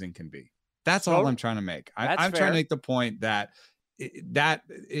and losing can be. That's all I'm trying to make. I'm trying to make the point that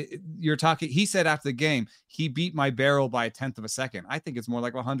you're talking. He said after the game, he beat my barrel by 1/10 of a second. I think it's more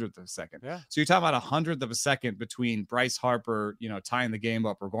like 100th of a second. Yeah. So you're talking about 100th of a second between Bryce Harper, tying the game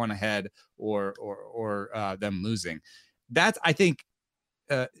up or going ahead or them losing. That's, I think,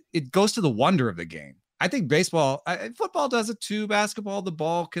 it goes to the wonder of the game. I think baseball, football does it too. Basketball, the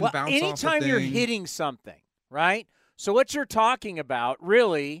ball can bounce off the thing. Anytime you're hitting something, right? So what you're talking about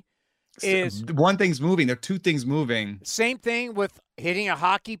really is one thing's moving. There are two things moving. Same thing with hitting a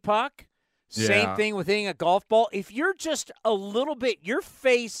hockey puck. Same thing with hitting a golf ball. If you're just a little bit, your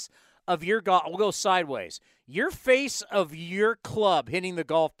face of your golf, we'll go sideways. Your face of your club hitting the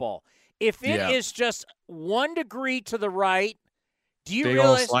golf ball. If it is just 1 degree to the right, do you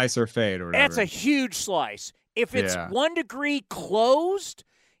realize? Big old slice or fade or whatever. That's a huge slice. If it's 1 degree closed,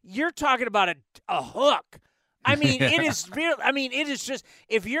 you're talking about a hook. I mean, it is real. I mean, it is just,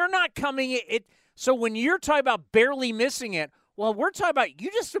 if you're not coming so when you're talking about barely missing it, well, we're talking about you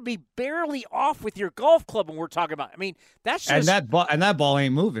just to be barely off with your golf club, and we're talking about. I mean, that's just and that ball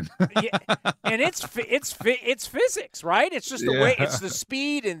ain't moving. And it's physics, right? It's just the way, it's the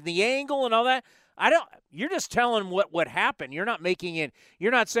speed and the angle and all that. You're just telling what happened. You're not making it.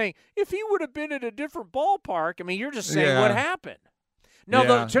 You're not saying if he would have been at a different ballpark. I mean, you're just saying what happened.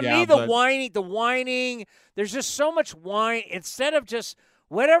 No, to me, the whining, there's just so much whine. Instead of just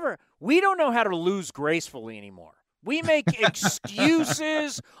whatever, we don't know how to lose gracefully anymore. We make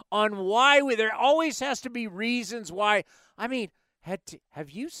excuses on why there always has to be reasons why. I mean, have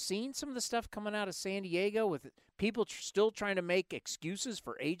you seen some of the stuff coming out of San Diego with people still trying to make excuses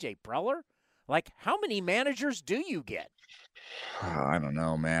for A.J. Preller? Like, how many managers do you get? I don't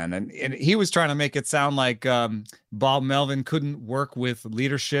know, man. And he was trying to make it sound like Bob Melvin couldn't work with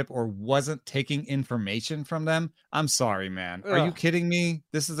leadership or wasn't taking information from them. I'm sorry, man. Are you kidding me?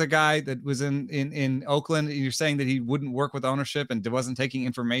 This is a guy that was in Oakland. And you're saying that he wouldn't work with ownership and wasn't taking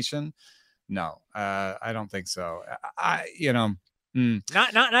information? No, I don't think so. Not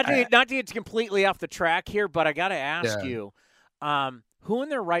to get completely off the track here, but I got to ask you, who in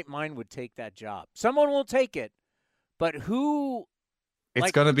their right mind would take that job? Someone will take it. But who?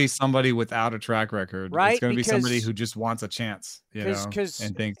 It's going to be somebody without a track record, right? It's going to be somebody who just wants a chance,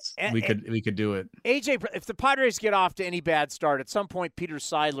 and thinks we could do it. AJ, if the Padres get off to any bad start, at some point, Peter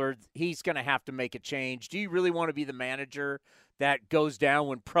Seidler, he's going to have to make a change. Do you really want to be the manager that goes down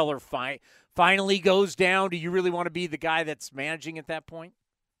when Preller finally goes down? Do you really want to be the guy that's managing at that point?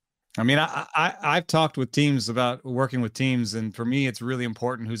 I mean, I've talked with teams about working with teams, and for me, it's really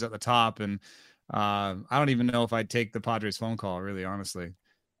important who's at the top. And I don't even know if I'd take the Padres phone call, really, honestly.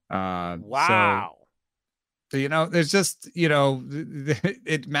 Wow. So, there's just,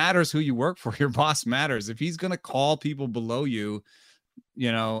 it matters who you work for. Your boss matters. If he's going to call people below you,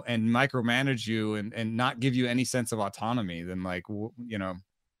 and micromanage you and not give you any sense of autonomy, then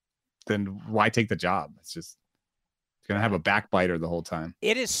then why take the job? It's going to have a backbiter the whole time.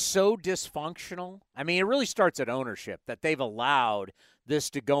 It is so dysfunctional. I mean, it really starts at ownership that they've allowed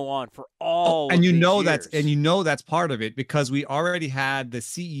this to go on for all and of these years. That's part of it, because we already had the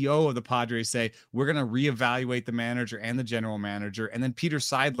CEO of the Padres say we're going to reevaluate the manager and the general manager, and then Peter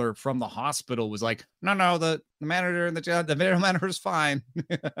Seidler from the hospital was like, no, the manager and the general manager is fine.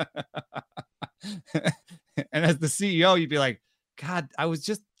 And as the CEO, you'd be like, God, I was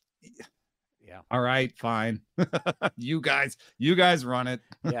just all right, fine. You guys run it.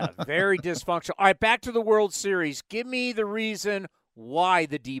 Yeah, very dysfunctional. All right, back to the World Series. Give me the reason why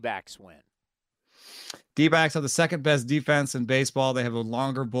the D-backs win. D-backs have the second best defense in baseball. They have a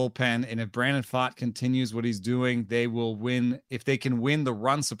longer bullpen, and if Brandon Pfaadt continues what he's doing, they will win. If they can win the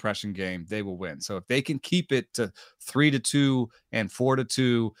run suppression game, they will win. So if they can keep it to 3-2 and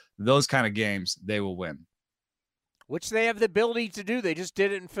 4-2, those kind of games, they will win. Which they have the ability to do. They just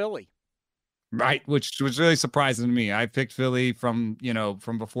did it in Philly. Right, which was really surprising to me. I picked Philly from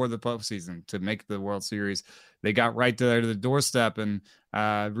before the postseason to make the World Series. They got right to the doorstep, and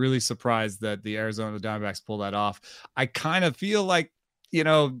really surprised that the Arizona Diamondbacks pulled that off. I kind of feel like,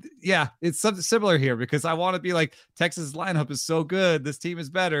 it's something similar here because I want to be like, Texas lineup is so good. This team is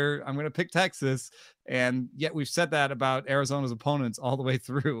better. I'm going to pick Texas. And yet we've said that about Arizona's opponents all the way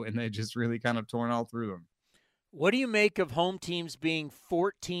through, and they just really kind of torn all through them. What do you make of home teams being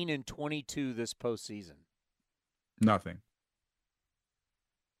 14-22 this postseason? Nothing.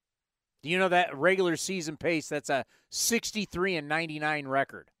 Do you know that regular season pace? That's a 63-99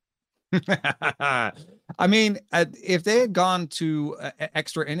 record. I mean, if they had gone to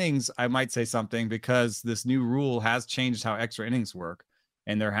extra innings, I might say something because this new rule has changed how extra innings work,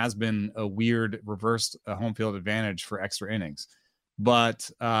 and there has been a weird reversed home field advantage for extra innings. But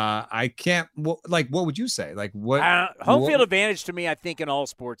I can't. What would you say? Like what? Home field advantage to me, I think in all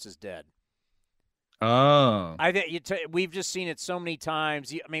sports is dead. Oh, I think we've just seen it so many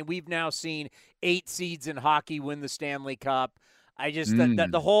times. I mean, we've now seen 8 seeds in hockey win the Stanley Cup. I just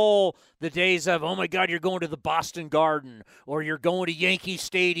the days of, oh my God, you're going to the Boston Garden or you're going to Yankee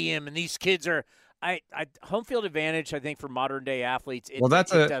Stadium, and these kids are. Home field advantage, I think, for modern day athletes, it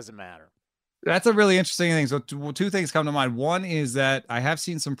doesn't matter. That's a really interesting thing. So two things come to mind. One is that I have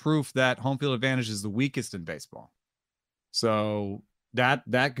seen some proof that home field advantage is the weakest in baseball. So that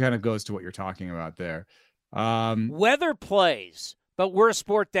kind of goes to what you're talking about there. Weather plays, but we're a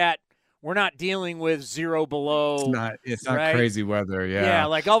sport that we're not dealing with 0 below. It's not right? Crazy weather. Yeah. Yeah.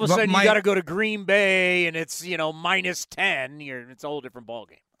 Like all of a sudden you got to go to Green Bay and it's, -10. It's a whole different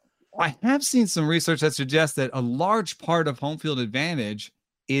ballgame. I have seen some research that suggests that a large part of home field advantage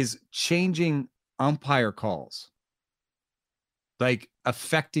is changing umpire calls, like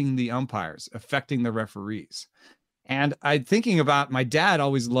affecting the umpires, affecting the referees. And I'm thinking about, my dad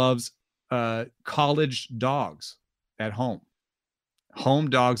always loves college dogs at home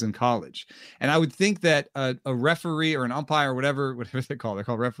dogs in college. And I would think that a referee or an umpire or whatever they're called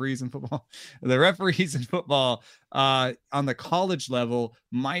referees in football. The referees in football on the college level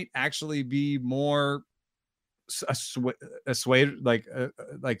might actually be more swayed, like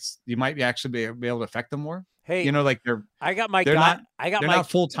you might be actually be able to affect them more. Hey, they're not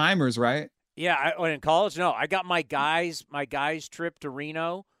full timers, right? Yeah, in college, no. I got my guys trip to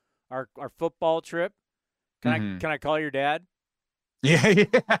Reno, our football trip. Can I call your dad? Yeah. Hey,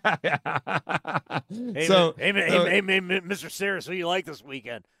 Mr. Sarris, who you like this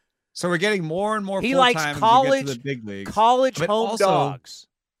weekend? So we're getting more and more. He likes college, to the big leagues. College home dogs.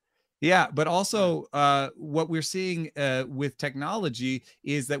 Yeah, but also what we're seeing with technology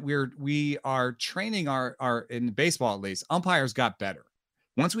is that we are training our in baseball, at least, umpires got better.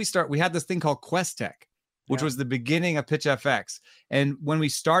 Once we had this thing called Quest Tech, which was the beginning of Pitch FX. And when we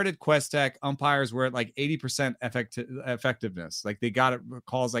started Quest Tech, umpires were at like 80% effectiveness. Like they got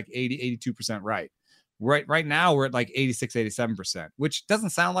calls like 82% right. Right now we're at like 86, 87%, which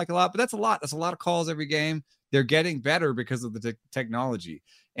doesn't sound like a lot, but that's a lot. That's a lot of calls every game. They're getting better because of the technology.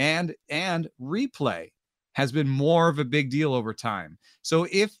 And replay has been more of a big deal over time. So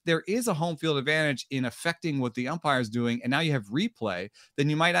if there is a home field advantage in affecting what the umpire is doing, and now you have replay, then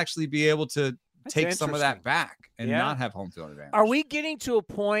you might actually be able to take some of that back and not have home field advantage. Are we getting to a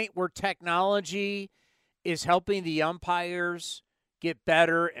point where technology is helping the umpires get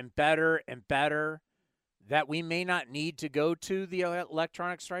better and better and better that we may not need to go to the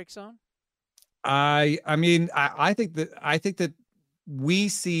electronic strike zone? I think that we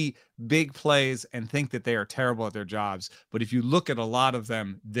see big plays and think that they are terrible at their jobs. But if you look at a lot of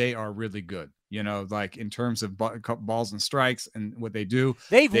them, they are really good. Like in terms of balls and strikes and what they do.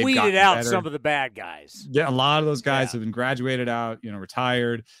 They've weeded out better. Some of the bad guys. Yeah, a lot of those guys have been graduated out,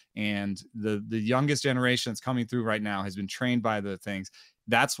 retired. And the youngest generation that's coming through right now has been trained by the things.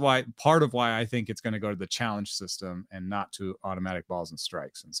 That's part of why I think it's going to go to the challenge system and not to automatic balls and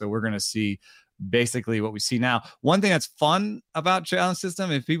strikes. And so we're going to see basically what we see now. One thing that's fun about challenge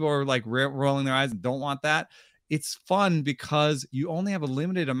system, if people are like rolling their eyes and don't want that, it's fun because you only have a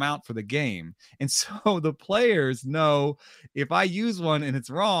limited amount for the game. And so the players know if I use one and it's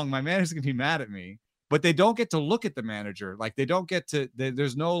wrong, my manager's going to be mad at me, but they don't get to look at the manager. Like they don't get to,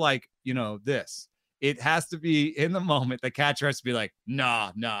 there's no this. It has to be in the moment. The catcher has to be like,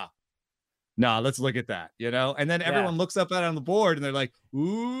 nah, let's look at that, And then everyone looks up at it on the board and they're like,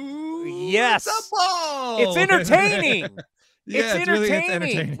 ooh, yes, it's a ball. It's entertaining. Yeah, it's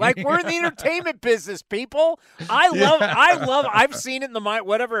entertaining. Like we're in the entertainment business, people. I love. I've seen it in the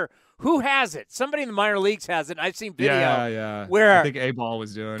whatever. Who has it? Somebody in the minor leagues has it. I've seen video. Yeah. Where I think A-Ball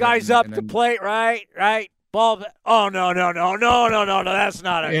was doing guys it up to plate, right. Ball. Oh, no. That's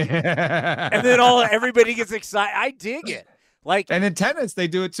not it. And then everybody gets excited. I dig it. Like, and in tennis, they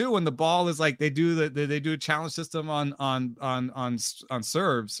do it too. When the ball is like, they do a challenge system on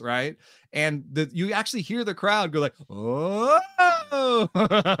serves, right? And you actually hear the crowd go like, oh,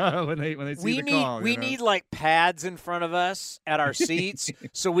 when they see the call. We need like pads in front of us at our seats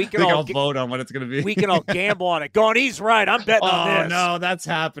so we can all vote on what it's going to be. We can all gamble on it. Going, he's right. I'm betting on this. Oh no, that's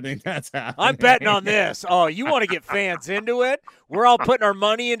happening. I'm betting on this. Oh, you want to get fans into it? We're all putting our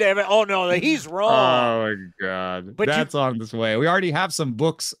money into it. Oh no, he's wrong. Oh my God, but that's on this way. We already have some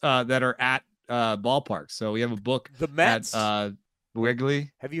books that are at ballparks. So we have a book. The Mets. At,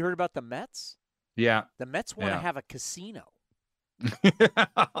 Wrigley. Have you heard about the Mets? Yeah. The Mets want to have a casino.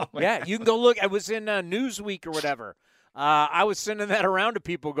 Oh yeah, you can go look. I was in Newsweek or whatever. I was sending that around to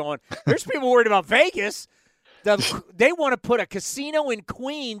people going, there's people worried about Vegas. They want to put a casino in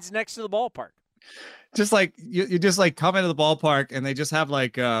Queens next to the ballpark. Just like you just like come into the ballpark and they just have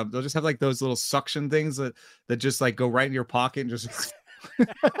like they'll just have like those little suction things that just like go right in your pocket and just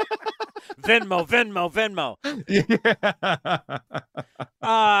Venmo.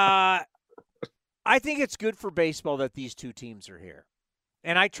 Yeah. I think it's good for baseball that these two teams are here.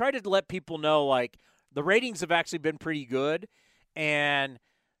 And I try to let people know, like, the ratings have actually been pretty good. And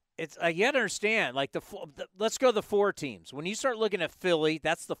it's you got to understand, like, let's go to the 4 teams. When you start looking at Philly,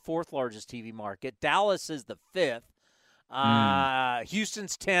 that's the 4th largest TV market. Dallas is the 5th.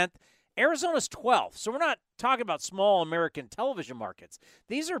 Houston's 10th. Arizona's 12th. So we're not talking about small American television markets.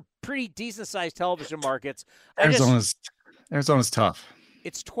 These are pretty decent-sized television markets. Arizona's tough.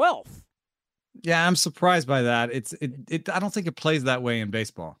 It's 12th. Yeah, I'm surprised by that. I don't think it plays that way in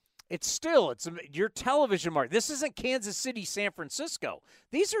baseball. It's your television market. This isn't Kansas City, San Francisco.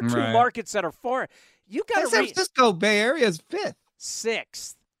 These are two markets that are far. You got San Francisco Bay Area is 5th,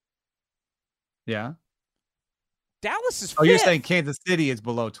 6th. Yeah. Dallas is 5th. Oh, you're saying Kansas City is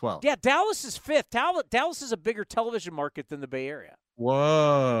below 12? Yeah, Dallas is 5th. Dallas is a bigger television market than the Bay Area.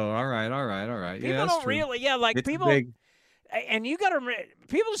 Whoa! All right. People don't really. Yeah, like it's people. Big. And you got to –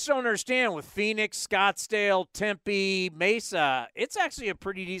 people just don't understand with Phoenix, Scottsdale, Tempe, Mesa, it's actually a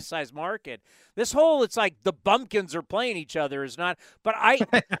pretty decent-sized market. This whole – it's like the bumpkins are playing each other is not – but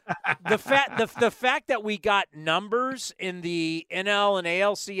the fact that we got numbers in the NL and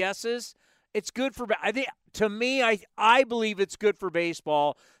ALCSs, it's good for – I think to me, I believe it's good for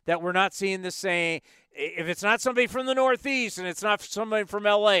baseball that we're not seeing the same – if it's not somebody from the Northeast and it's not somebody from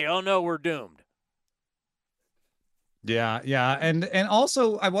L.A., oh, no, we're doomed. Yeah, and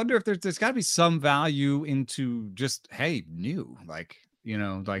also I wonder if there's got to be some value into just new, like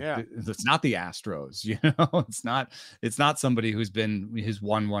it's not the Astros, it's not somebody who's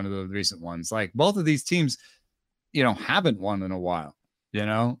won one of the recent ones. Like both of these teams, haven't won in a while,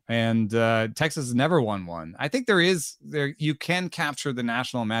 and Texas has never won one. I think you can capture the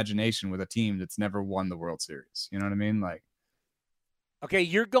national imagination with a team that's never won the World Series. You know what I mean? Like, okay,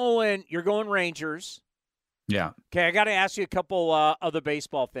 you're going Rangers. Yeah. Okay, I got to ask you a couple other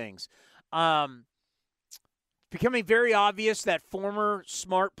baseball things. Becoming very obvious that former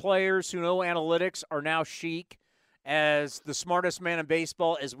smart players who know analytics are now chic as the smartest man in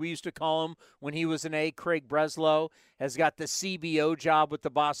baseball, as we used to call him when he was an A. Craig Breslow has got the CBO job with the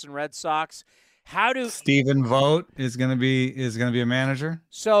Boston Red Sox. Stephen Vogt is going to be a manager?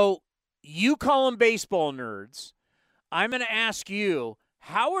 So you call them baseball nerds. I'm going to ask you.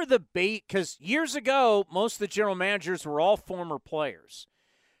 How are because years ago, most of the general managers were all former players.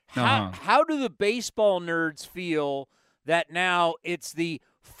 How do the baseball nerds feel that now it's the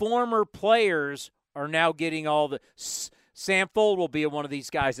former players are now getting all the Sam Fuld will be one of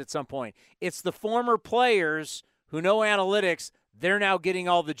these guys at some point. It's the former players who know analytics. They're now getting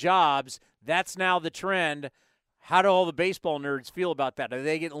all the jobs. That's now the trend. How do all the baseball nerds feel about that? Are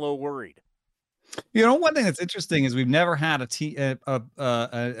they getting a little worried? One thing that's interesting is we've never had a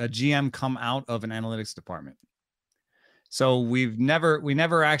GM come out of an analytics department. So we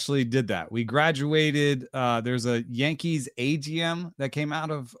never actually did that. We graduated. There's a Yankees AGM that came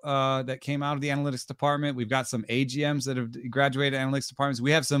out of the analytics department. We've got some AGMs that have graduated analytics departments.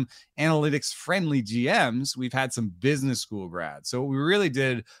 We have some analytics friendly GMs. We've had some business school grads. So what we really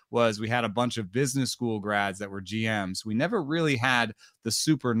did was we had a bunch of business school grads that were GMs. We never really had the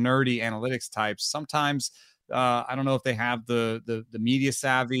super nerdy analytics types. Sometimes. I don't know if they have the media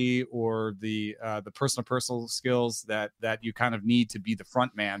savvy or the personal skills that you kind of need to be the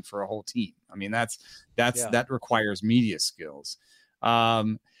front man for a whole team. I mean, that requires media skills.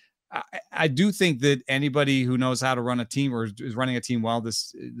 I do think that anybody who knows how to run a team or is running a team well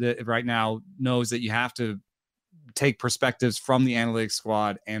right now knows that you have to take perspectives from the analytics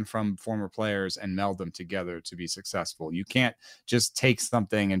squad and from former players and meld them together to be successful. You can't just take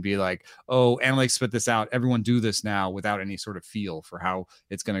something and be like, oh, analytics spit this out, everyone do this now, without any sort of feel for how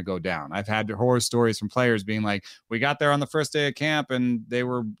it's going to go down. I've had horror stories from players being like, we got there on the first day of camp and they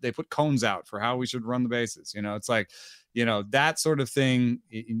put cones out for how we should run the bases. It's like, that sort of thing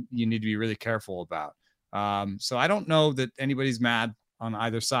you need to be really careful about. So I don't know that anybody's mad on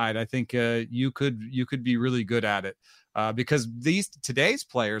either side. I think you could be really good at it because today's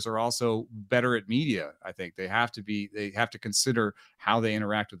players are also better at media. I think they have to consider how they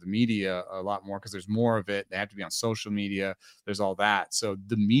interact with the media a lot more because there's more of it. They have to be on social media. There's all that. So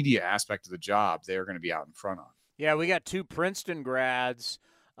the media aspect of the job, they're going to be out in front on. Yeah, we got 2 Princeton grads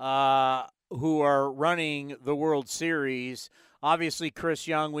who are running the World Series. Obviously, Chris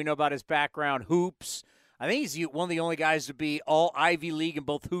Young, we know about his background, hoops. I think he's one of the only guys to be all Ivy League in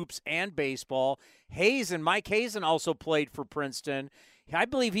both hoops and baseball. Mike Hazen also played for Princeton. I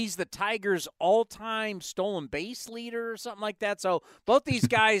believe he's the Tigers' all-time stolen base leader or something like that. So both these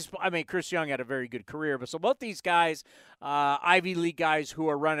guys, Chris Young had a very good career, but so both these guys, Ivy League guys who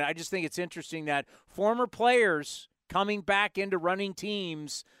are running, I just think it's interesting that former players coming back into running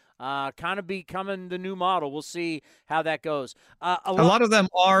teams kind of becoming the new model. We'll see how that goes. A lot of them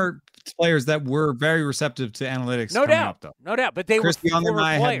are players that were very receptive to analytics. No doubt. But they Chris were Young and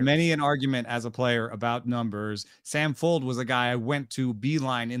I players. had many an argument as a player about numbers. Sam Fuld was a guy I went to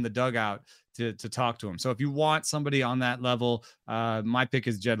beeline in the dugout to talk to him. So if you want somebody on that level, my pick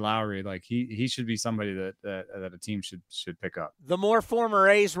is Jed Lowry. Like he should be somebody that a team should pick up. The more former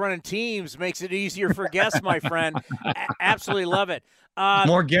A's running teams makes it easier for guests, my friend. Absolutely love it.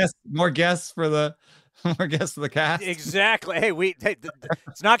 More guests for the cast. Exactly. Hey,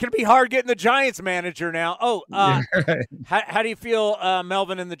 it's not going to be hard getting the Giants manager now. Right. How do you feel,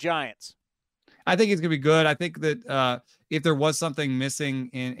 Melvin and the Giants? I think it's going to be good. I think that if there was something missing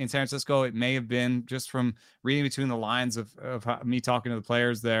in San Francisco, it may have been just from reading between the lines of me talking to the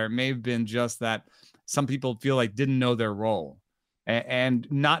players there. It may have been just that some people feel like didn't know their role. And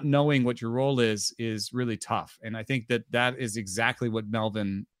not knowing what your role is really tough. And I think that is exactly what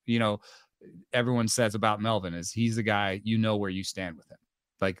Melvin, everyone says about Melvin is he's the guy, where you stand with him.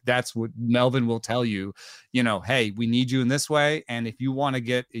 Like that's what Melvin will tell you, hey, we need you in this way. And if you want to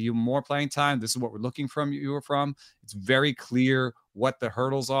get you more playing time, this is what we're looking from you. It's very clear what the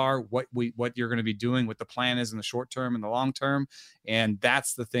hurdles are, what you're going to be doing, what the plan is in the short term and the long term. And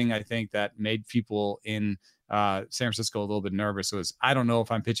that's the thing I think that made people in San Francisco a little bit nervous. Was I don't know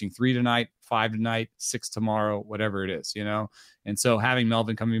if I'm pitching 3 tonight, 5 tonight, 6 tomorrow, whatever it is, And so having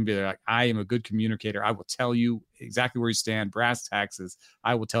Melvin come in and be like, I am a good communicator. I will tell you exactly where you stand, brass taxes.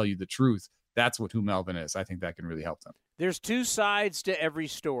 I will tell you the truth. That's who Melvin is. I think that can really help them. There's 2 sides to every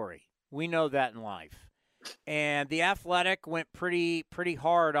story. We know that in life. And The Athletic went pretty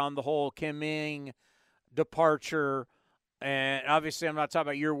hard on the whole Kim Ming departure. And obviously, I'm not talking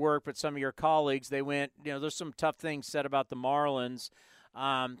about your work, but some of your colleagues, they went, there's some tough things said about the Marlins.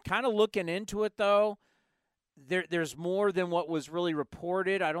 Kind of looking into it, though, there's more than what was really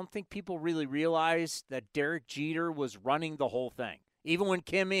reported. I don't think people really realized that Derek Jeter was running the whole thing. Even when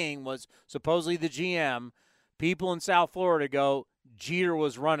Kim Ming was supposedly the GM, people in South Florida go, Jeter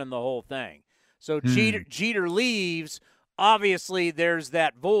was running the whole thing. So Jeter leaves. Obviously, there's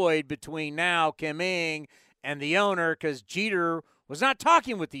that void between now Kim Ming and the owner, because Jeter was not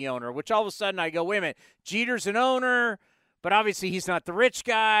talking with the owner, which all of a sudden I go, wait a minute, Jeter's an owner, but obviously he's not the rich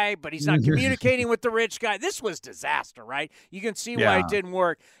guy, but he's not communicating with the rich guy. This was disaster, right? You can see why it didn't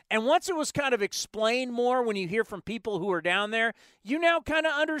work. And once it was kind of explained more when you hear from people who are down there, you now kind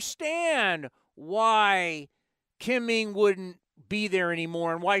of understand why Kim Ming wouldn't be there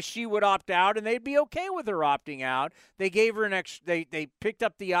anymore and why she would opt out, and they'd be okay with her opting out. They gave her an extra, they picked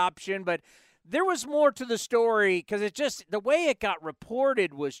up the option, but there was more to the story because it just, the way it got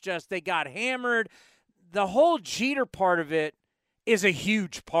reported was just they got hammered. The whole Jeter part of it is a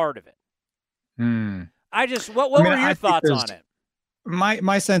huge part of it. What were your thoughts on it?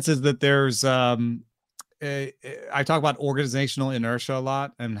 My sense is that there's, I talk about organizational inertia a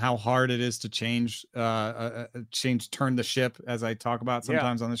lot and how hard it is to turn the ship, as I talk about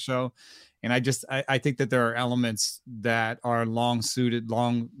sometimes on the show. And I think that there are elements that are long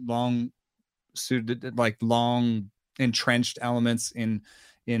entrenched elements in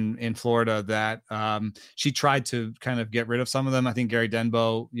Florida that she tried to kind of get rid of some of them. I think Gary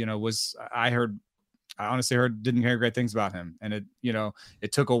Denbo, I honestly didn't hear great things about him. And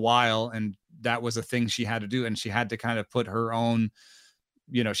it took a while, and that was a thing she had to do. And she had to kind of put her own,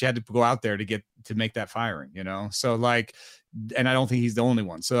 she had to go out there to make that firing, So and I don't think he's the only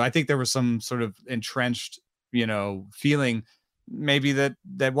one. So I think there was some sort of entrenched feeling maybe that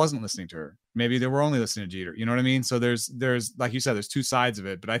wasn't listening to her. Maybe they were only listening to Jeter. You know what I mean? So there's like you said, there's two sides of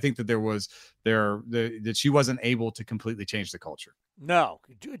it. But I think that that she wasn't able to completely change the culture. No,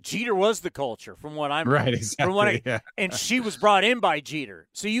 Jeter was the culture from what I'm right. Exactly. And she was brought in by Jeter.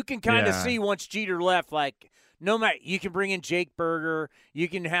 So you can kind of see once Jeter left, like, no matter, you can bring in Jake Berger, you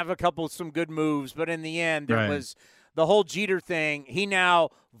can have some good moves, but in the end, it was the whole Jeter thing. He now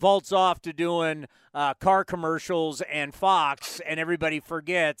vaults off to doing car commercials and Fox, and everybody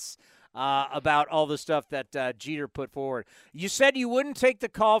forgets about all the stuff that Jeter put forward. You said you wouldn't take the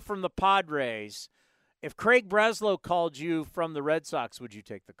call from the Padres. If Craig Breslow called you from the Red Sox, would you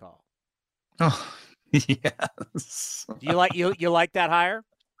take the call? Oh, yes. You like that hire?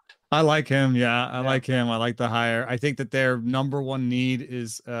 I like him. Yeah, I like him. I like the hire. I think that their number one need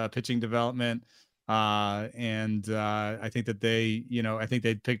is pitching development. And I think that I think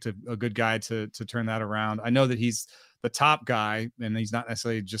they picked a good guy to turn that around. I know that he's the top guy and he's not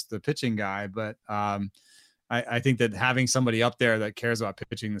necessarily just the pitching guy, but I think that having somebody up there that cares about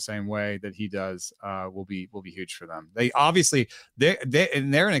pitching the same way that he does will be huge for them. They obviously they're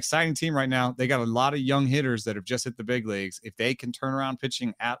an exciting team right now. They got a lot of young hitters that have just hit the big leagues. If they can turn around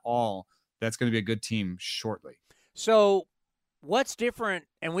pitching at all, that's going to be a good team shortly. So what's different?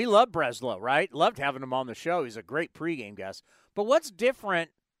 And we love Breslow, right? Loved having him on the show. He's a great pregame guest. But what's different?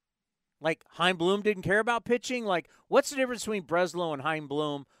 Like, Chaim Bloom didn't care about pitching? Like, what's the difference between Breslow and Chaim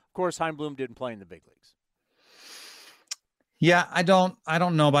Bloom? Of course, Chaim Bloom didn't play in the big leagues. Yeah, I don't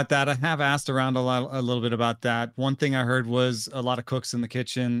know about that. I have asked around a little bit about that. One thing I heard was a lot of cooks in the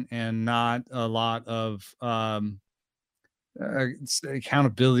kitchen and not a lot of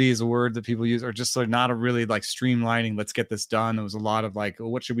accountability is a word that people use, or just sort of not a really like streamlining. Let's get this done. It was a lot of like,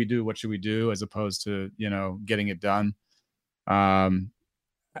 what should we do? What should we do? As opposed to, getting it done.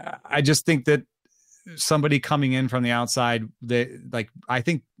 I just think that somebody coming in from the outside, I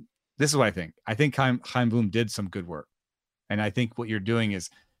think this is what I think. I think Chaim Bloom did some good work. And I think what you're doing is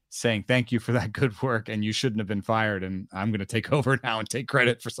saying thank you for that good work, and you shouldn't have been fired. And I'm going to take over now and take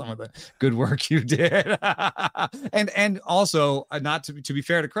credit for some of the good work you did. and also, not to be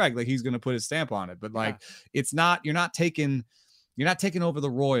fair to Craig, like he's going to put his stamp on it, but it's not. You're not taking over the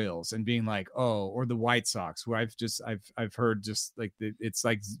Royals and being like, or the White Sox, who I've heard just like it's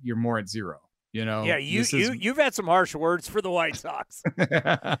like you're more at zero. Yeah, you've had some harsh words for the White Sox.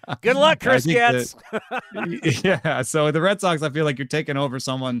 Good luck, Chris Getz. Yeah, so the Red Sox, I feel like you're taking over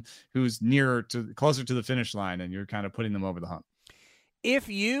someone who's closer to the finish line, and you're kind of putting them over the hump. If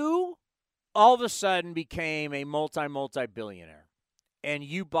you all of a sudden became a multi-billionaire and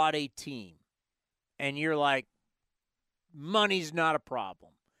you bought a team and you're like, money's not a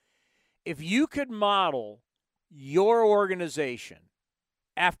problem. If you could model your organization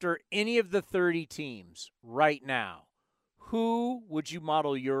after any of the 30 teams right now, who would you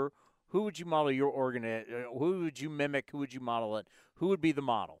model your organization? Who would you mimic? Who would you model it? Who would be the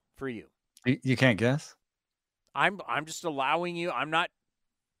model for you? You can't guess? I'm just allowing you. I'm not.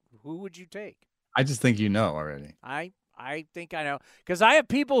 Who would you take? I just think you know already. I think I know, because I have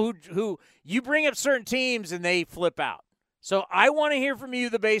people who you bring up certain teams and they flip out. So I want to hear from you,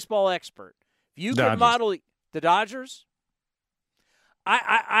 the baseball expert. If you could model the Dodgers.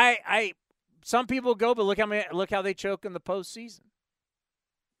 I some people go, but look how they choke in the postseason.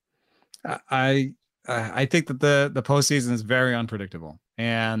 I think that the postseason is very unpredictable,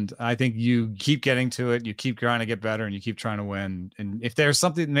 and I think you keep getting to it, you keep trying to get better, and you keep trying to win. And if there's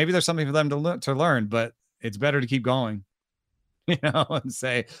something, maybe there's something for them to learn, but it's better to keep going, and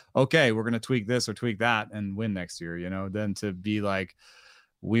say, okay, we're going to tweak this or tweak that and win next year, than to be like,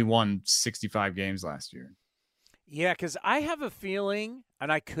 we won 65 games last year. Yeah, because I have a feeling,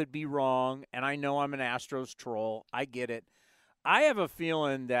 and I could be wrong, and I know I'm an Astros troll. I get it. I have a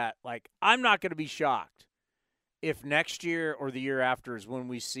feeling that, like, I'm not going to be shocked if next year or the year after is when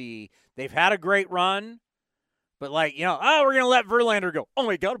we see they've had a great run, but, like, we're going to let Verlander go. Oh,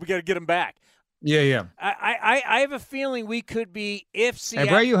 my God, we got to get him back. Yeah. I have a feeling we could be, if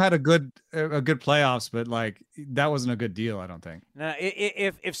Seattle. Abreu had a good playoffs, but like that wasn't a good deal, I don't think. Now,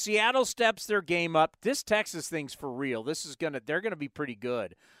 if Seattle steps their game up, this Texas thing's for real. They're gonna be pretty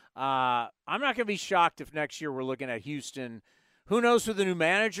good. I'm not gonna be shocked if next year we're looking at Houston. Who knows who the new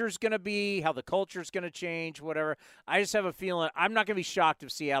manager's gonna be, how the culture's gonna change, whatever. I just have a feeling I'm not gonna be shocked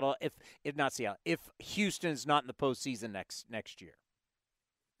if if Houston's not in the postseason next year.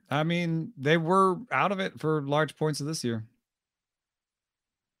 I mean, they were out of it for large points of this year.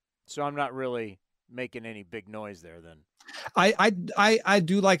 So I'm not really making any big noise there then. I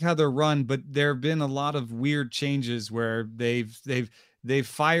do like how they're run, but there have been a lot of weird changes where they've they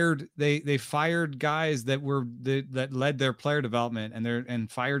fired guys that led their player development,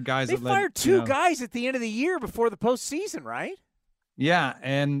 and fired guys They that fired led, two guys at the end of the year before the postseason, right? Yeah,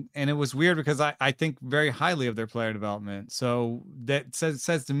 and it was weird because I think very highly of their player development. So that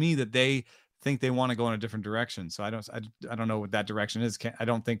says to me that they think they want to go in a different direction. So I don't know what that direction is. I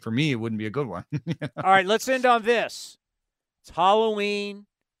don't think, for me, it wouldn't be a good one. You know? All right, let's end on this. It's Halloween.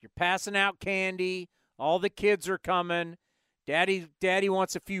 You're passing out candy. All the kids are coming. Daddy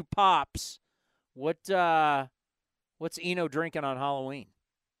wants a few pops. What's Eno drinking on Halloween?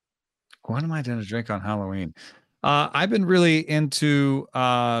 What am I going to drink on Halloween? I've been really into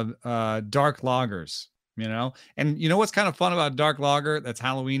dark lagers, and you know what's kind of fun about dark lager that's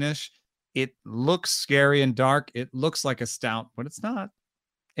Halloweenish? It looks scary and dark. It looks like a stout, but it's not.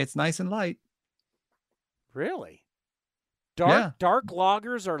 It's nice and light. Really? Dark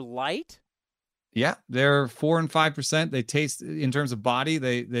lagers are light? Yeah, they're 4% and 5%. They taste, in terms of body,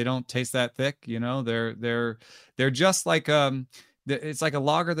 they don't taste that thick. They're just like it's like a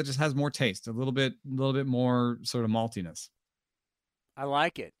lager that just has more taste, a little bit more sort of maltiness. I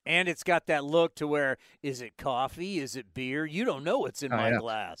like it. And it's got that look to where, is it coffee? Is it beer? You don't know what's in my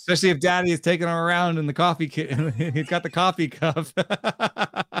glass. Especially if Daddy is taking them around in the coffee he's got the coffee cup.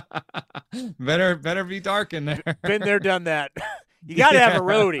 better be dark in there. Been there, done that. You got to have a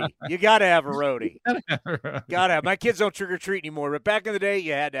roadie. Got to have. My kids don't trick or treat anymore, but back in the day,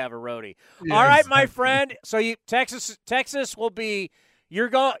 you had to have a roadie. Yeah, all right, exactly. My friend. So Texas will be. You're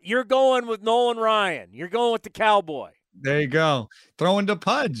going with Nolan Ryan. You're going with the Cowboy. There you go. Throwing to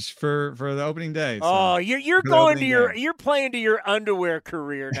Pudge for the opening day. So. Oh, you're going to you're playing to your underwear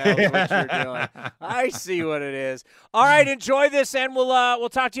career now. Is what you're doing. I see what it is. All right, enjoy this, and we'll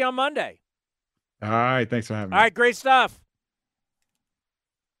talk to you on Monday. All right, thanks for having me. All right, great stuff.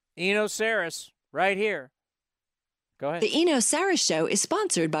 Eno Sarris, right here. Go ahead. The Eno Sarris Show is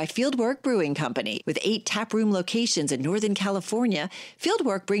sponsored by Fieldwork Brewing Company. With 8 taproom locations in Northern California,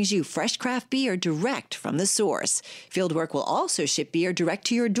 Fieldwork brings you fresh craft beer direct from the source. Fieldwork will also ship beer direct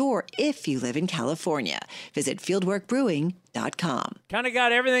to your door if you live in California. Visit fieldworkbrewing.com. Kind of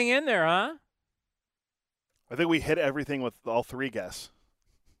got everything in there, huh? I think we hit everything with all 3 guests.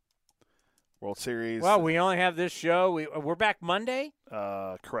 World Series. Well, we only have this show. We're back Monday?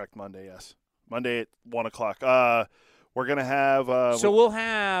 Correct, Monday, yes. Monday at 1 o'clock. We're going to have... so we'll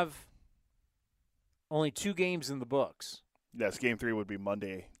have only 2 games in the books. Yes, Game 3 would be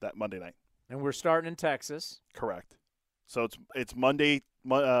Monday night. And we're starting in Texas. Correct. So it's Monday,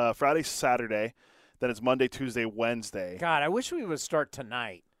 Friday, Saturday. Then it's Monday, Tuesday, Wednesday. God, I wish we would start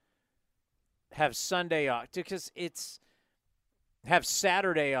tonight. Have Sunday off. Because it's... Have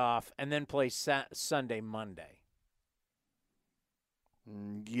Saturday off and then play Sunday, Monday.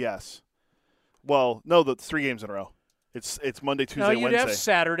 Yes. Well, no, the 3 games in a row. It's Monday, Tuesday, Wednesday. No, you'd have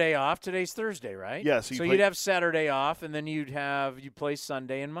Saturday off. Today's Thursday, right? Yeah. So you'd have Saturday off, and then you'd play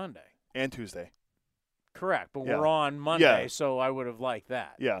Sunday and Monday. And Tuesday. Correct, but we're on Monday, so I would have liked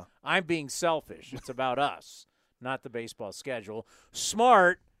that. Yeah. I'm being selfish. It's about us, not the baseball schedule.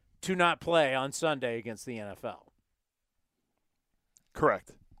 Smart to not play on Sunday against the NFL.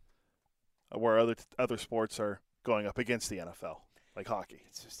 Correct. Where other sports are going up against the NFL, like hockey.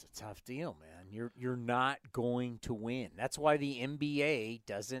 It's just a tough deal, man. You're not going to win. That's why the NBA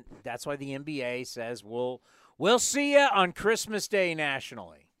doesn't. That's why the NBA says we'll see you on Christmas Day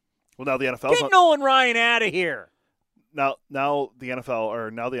nationally. Well, now the NFL get Nolan Ryan out of here. Now the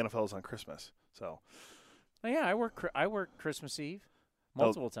NFL is on Christmas. So. Oh, yeah, I work Christmas Eve.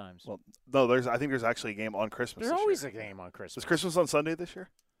 Multiple times. Well, no, I think there's actually a game on Christmas. There's always a game on Christmas. Is Christmas on Sunday this year?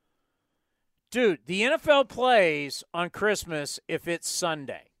 Dude, the NFL plays on Christmas if it's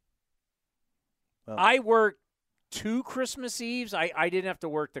Sunday. Oh. I worked 2 Christmas Eves. I didn't have to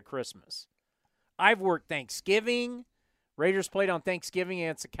work the Christmas. I've worked Thanksgiving. Raiders played on Thanksgiving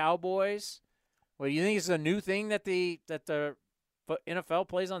against the Cowboys. Well, you think it's a new thing that the NFL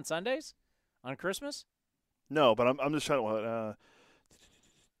plays on Sundays? On Christmas? No, but I'm just trying to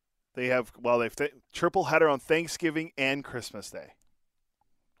they've triple header on Thanksgiving and Christmas Day.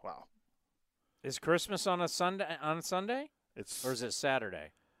 Wow. Is Christmas on a Sunday? Or is it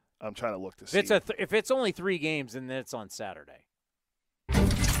Saturday? I'm trying to look to see. If it's only 3 games, then it's on Saturday.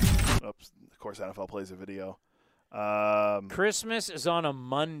 Oops. Of course, NFL plays a video. Christmas is on a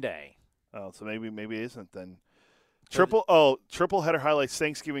Monday. Oh, so maybe it isn't then. Triple header highlights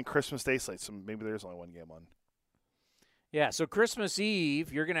Thanksgiving, Christmas Day slate. So maybe there's only 1 game on. Yeah, so Christmas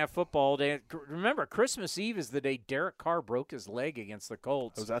Eve, you're going to have football day. Remember, Christmas Eve is the day Derek Carr broke his leg against the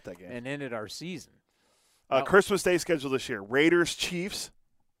Colts. I was at that game. And ended our season. Christmas Day schedule this year. Raiders, Chiefs,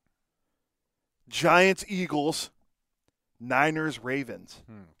 Giants, Eagles, Niners, Ravens.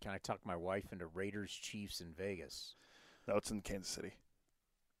 Can I talk my wife into Raiders, Chiefs in Vegas? No, it's in Kansas City.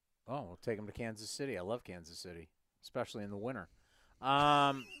 Oh, we'll take them to Kansas City. I love Kansas City, especially in the winter.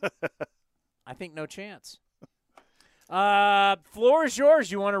 I think no chance. Floor is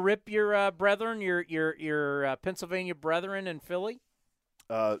yours. You want to rip your brethren, your Pennsylvania brethren in Philly?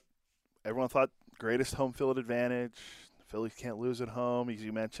 Everyone thought greatest home field advantage. The Phillies can't lose at home, as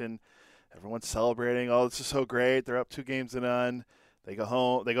you mentioned. Everyone's celebrating. Oh, this is so great. They're up 2-0. They go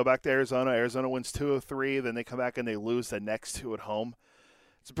home. They go back to Arizona. Arizona wins 2 of 3. Then they come back and they lose the next 2 at home.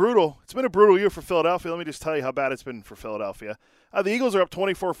 It's brutal. It's been a brutal year for Philadelphia. Let me just tell you how bad it's been for Philadelphia. The Eagles are up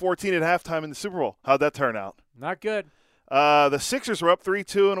 24-14 at halftime in the Super Bowl. How'd that turn out? Not good. The Sixers were up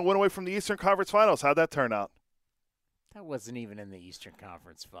 3-2 and a win away from the Eastern Conference Finals. How'd that turn out? That wasn't even in the Eastern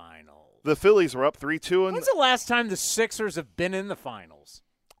Conference Finals. The Phillies were up 3-2. When's the last time the Sixers have been in the finals?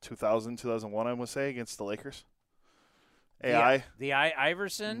 2000, 2001, I must say, against the Lakers. The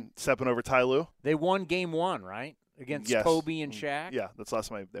Iverson? Stepping over Ty Lue. They won game 1, right? Against Kobe and Shaq? Yeah, that's the last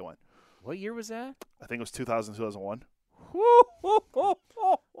time they won. What year was that? I think it was 2000, 2001. Woo.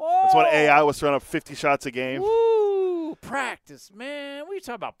 That's when AI was throwing up 50 shots a game. Woo! Practice, man. What are you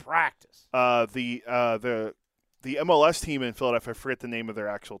talking about, practice? The MLS team in Philadelphia, I forget the name of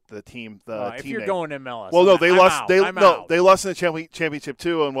their team. If you're going MLS, well, no, they lost. Out. They lost in the championship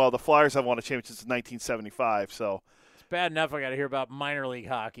too, and the Flyers have won a championship since 1975. So it's bad enough I got to hear about minor league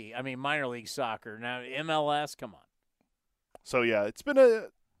soccer. Now MLS, come on. So yeah, it's been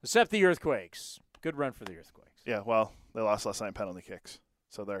except the Earthquakes. Good run for the Earthquakes. Yeah, well, they lost last night in penalty kicks,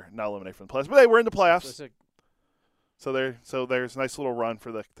 so they're now eliminated from the playoffs. But they were in the playoffs. So there's a nice little run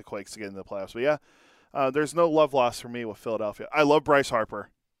for the Quakes to get into the playoffs. But yeah, there's no love lost for me with Philadelphia. I love Bryce Harper,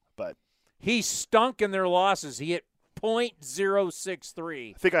 but he stunk in their losses. He hit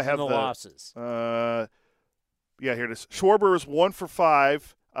 .063. I think I have the losses. Yeah, here it is. Schwarber was 1 for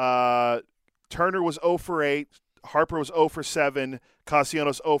 5. Turner was 0 for 8. Harper was 0 for 7.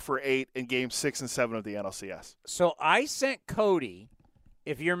 Castellanos 0 for 8 in games 6 and 7 of the NLCS. So I sent Cody.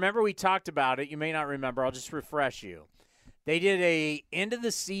 If you remember, we talked about it. You may not remember. I'll just refresh you. They did a end of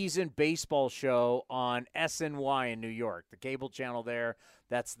the season baseball show on SNY in New York, the cable channel there.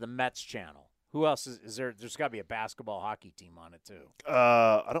 That's the Mets channel. Who else is there? There's got to be a basketball hockey team on it too.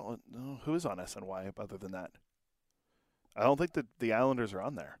 I don't know who is on SNY other than that. I don't think that the Islanders are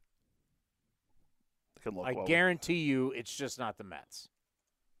on there. I guarantee you, it's just not the Mets.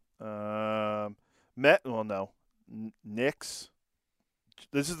 Knicks.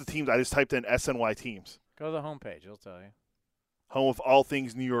 This is the teams I just typed in SNY teams. Go to the homepage; it'll tell you. Home of all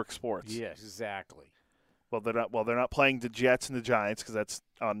things New York sports. Yes, exactly. Well, they're not playing the Jets and the Giants because that's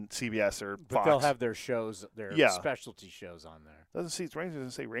on CBS or Fox. But they'll have their shows, their specialty shows on there. Rangers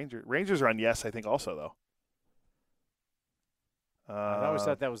doesn't say Rangers. Rangers are on Yes, I think also though. I always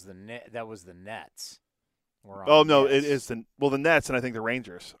thought that was the net. That was the Nets. No, It is the Nets and I think the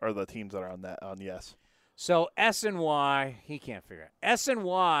Rangers are the teams that are on that on Yes. So SNY, he can't figure it out.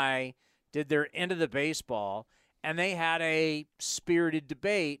 SNY did their end of the baseball, and they had a spirited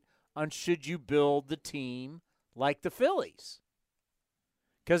debate on should you build the team like the Phillies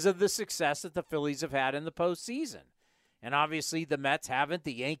because of the success that the Phillies have had in the postseason. And obviously the Mets haven't,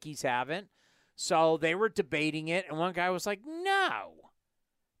 the Yankees haven't. So they were debating it, and one guy was like, no.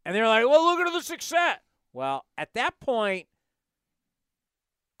 And they're like, well, look at the success. Well, at that point,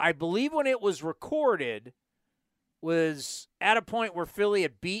 I believe when it was recorded was at a point where Philly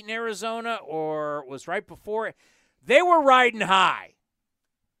had beaten Arizona or was right before it. They were riding high.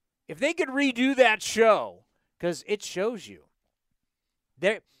 If they could redo that show, because it shows you.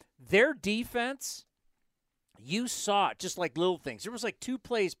 Their defense, you saw it just like little things. There was like 2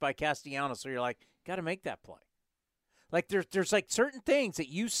 plays by Castellanos, so you're like, got to make that play. Like there's like certain things that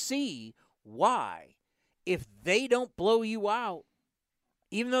you see why if they don't blow you out,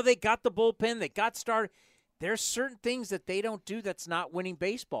 even though they got the bullpen, they got started, there's certain things that they don't do that's not winning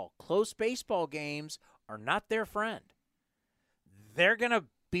baseball. Close baseball games are not their friend. They're going to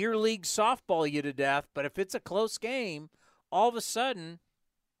beer league softball you to death, but if it's a close game, all of a sudden,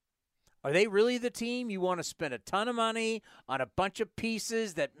 are they really the team you want to spend a ton of money on a bunch of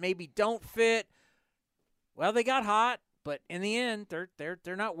pieces that maybe don't fit? Well, they got hot, but in the end,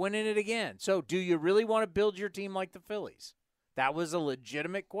 they're not winning it again. So do you really want to build your team like the Phillies? That was a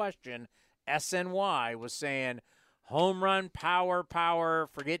legitimate question. SNY was saying home run, power,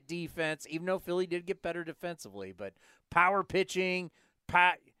 forget defense, even though Philly did get better defensively, but power pitching,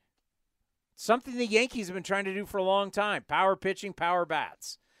 something the Yankees have been trying to do for a long time, power pitching, power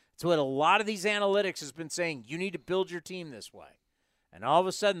bats. It's what a lot of these analytics has been saying. You need to build your team this way. And all of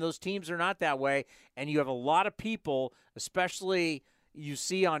a sudden, those teams are not that way. And you have a lot of people, especially you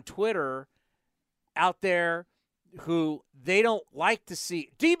see on Twitter, out there who they don't like to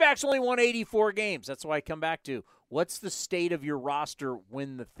see. D-backs only won 84 games. That's why I come back to, what's the state of your roster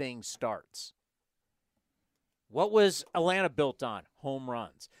when the thing starts? What was Atlanta built on? Home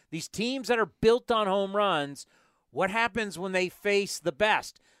runs. These teams that are built on home runs, what happens when they face the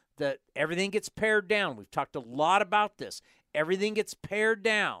best? Everything gets pared down. We've talked a lot about this. Everything gets pared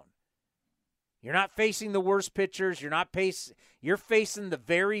down. You're not facing the worst pitchers. You're facing the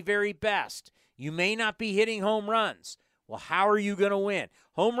very, very best. You may not be hitting home runs. Well, how are you going to win?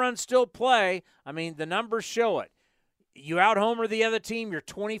 Home runs still play. I mean, the numbers show it. You out-homer the other team, you're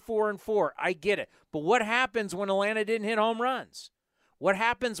 24-4. I get it. But what happens when Atlanta didn't hit home runs? What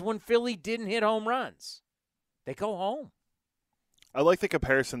happens when Philly didn't hit home runs? They go home. I like the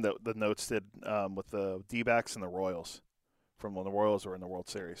comparison that the notes did with the D-backs and the Royals from when the Royals were in the World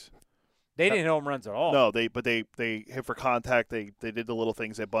Series. They didn't hit home runs at all. No, they hit for contact. They did the little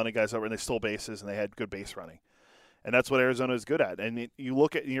things. They bunted guys over, and they stole bases, and they had good base running. And that's what Arizona is good at. And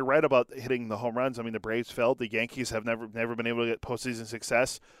you're right about hitting the home runs. I mean, the Braves failed. The Yankees have never been able to get postseason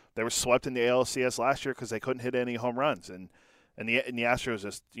success. They were swept in the ALCS last year because they couldn't hit any home runs. And the Astros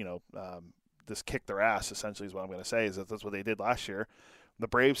just just kicked their ass. Essentially, is what I'm going to say. Is that's what they did last year. The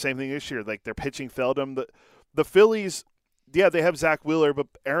Braves, same thing this year. Like, their pitching failed them. The Phillies, yeah, they have Zach Wheeler, but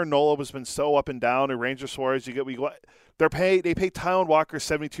Aaron Nola has been so up and down. And Ranger Suarez, they pay Taijuan Walker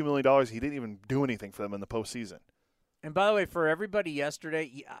 $72 million. He didn't even do anything for them in the postseason. And by the way, for everybody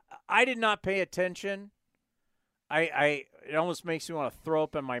yesterday, I did not pay attention. It almost makes me want to throw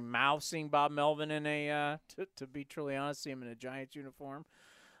up in my mouth seeing Bob Melvin in to be truly honest, see him in a Giants uniform.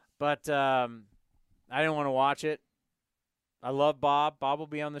 But I didn't want to watch it. I love Bob. Bob will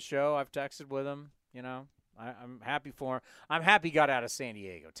be on the show. I've texted with him. I'm happy for him. I'm happy he got out of San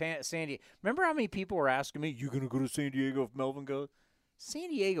Diego. Remember how many people were asking me, "You going to go to San Diego if Melvin goes?" San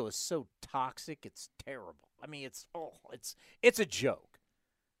Diego is so toxic, it's terrible. I mean, it's a joke.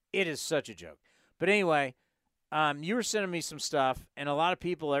 It is such a joke. But anyway, you were sending me some stuff, and a lot of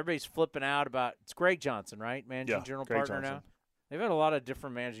people, everybody's flipping out about, it's Greg Johnson, right? Managing General Greg Partner Johnson. now. They've had a lot of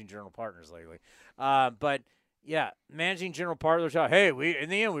different managing general partners lately. But yeah, managing general partners, hey, in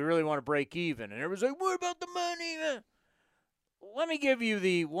the end, we really want to break even. And everyone's like, what about the money? Let me give you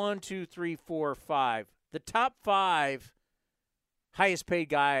the 1, 2, 3, 4, 5. The top 5 highest paid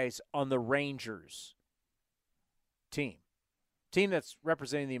guys on the Rangers team that's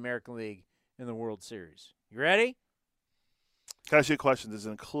representing the American League in the World Series. You ready? Can I ask you a question? Does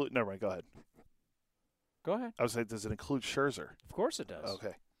it include – never mind, go ahead. Go ahead. I was saying, does it include Scherzer? Of course it does.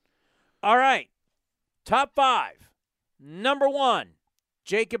 Okay. All right. Top 5. Number 1,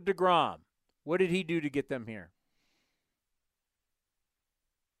 Jacob deGrom. What did he do to get them here?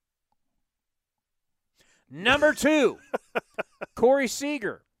 Number 2, Corey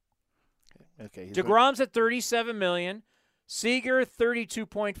Seager. Okay. deGrom's at $37 million. Seager,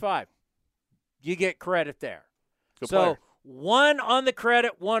 $32.5. You get credit there. Good so player. 1 on the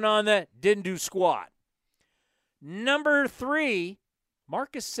credit, 1 on the didn't do squat. Number 3,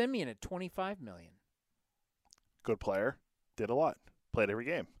 Marcus Semien at $25 million. Good player. Did a lot. Played every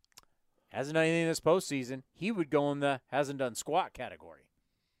game. Hasn't done anything this postseason. He would go in the hasn't done squat category.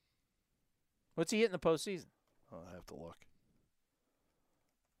 What's he hit in the postseason? Oh, I have to look.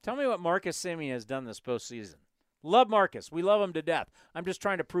 Tell me what Marcus Semien has done this postseason. Love Marcus. We love him to death. I'm just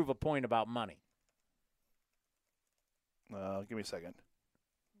trying to prove a point about money. Give me a second.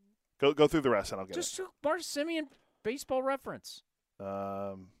 Go through the rest, and I'll get Just Marcus Semien, Baseball Reference.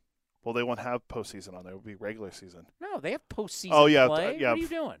 Well, they won't have postseason on there. It will be regular season. No, they have postseason play. What are you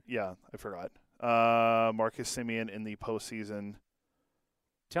doing? Yeah, I forgot. Marcus Semien in the postseason.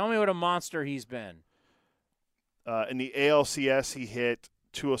 Tell me what a monster he's been. In the ALCS, he hit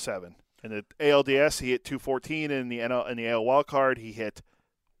 207. In the ALDS, he hit 214. And in the AL wildcard, he hit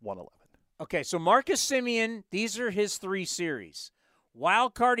 111. Okay, so Marcus Semien, these are his 3 series.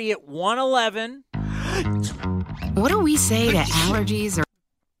 Wildcard, he hit 111. What do we say to allergies or?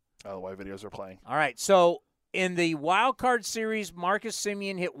 Oh, why videos are playing. All right, so in the wildcard series, Marcus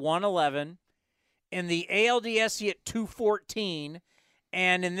Semien hit 111. In the ALDS, he hit 214.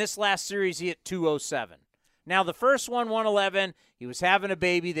 And in this last series, he hit 207. Now, the first one, 111, he was having a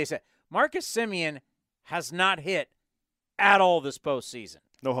baby. They said, Marcus Semien has not hit at all this postseason.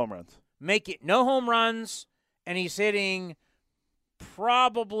 No home runs. No home runs, and he's hitting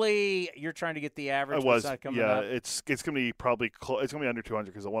probably, you're trying to get the average. I was, up? it's going to be probably it's going to be under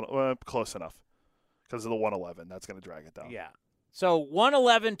 200 because close enough because of the 111. That's going to drag it down. Yeah. So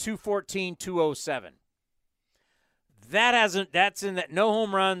 111, 214, 207. That's in that no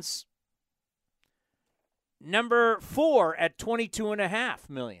home runs. Number 4 at $22.5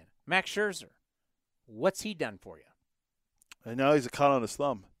 million. Max Scherzer. What's he done for you? And now he's a cut on his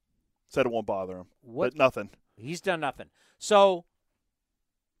thumb. Said it won't bother him. But nothing. He's done nothing. So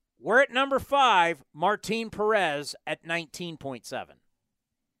we're at number 5, Martin Perez at 19.7.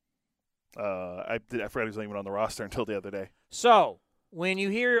 I forgot he wasn't even on the roster until the other day. So when you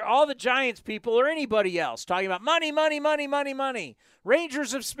hear all the Giants people or anybody else talking about money,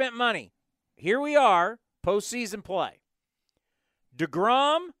 Rangers have spent money. Here we are, postseason play.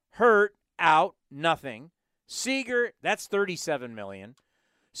 DeGrom, hurt, out, nothing. Seager, that's $37 million.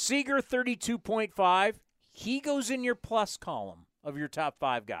 Seager, $32.5. He goes in your plus column of your top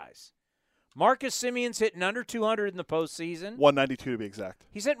 5 guys. Marcus Simeon's hitting under 200 in the postseason. 192 to be exact.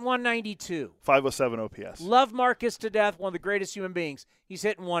 He's hitting 192. 507 OPS. Love Marcus to death, one of the greatest human beings. He's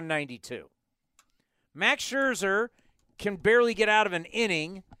hitting 192. Max Scherzer can barely get out of an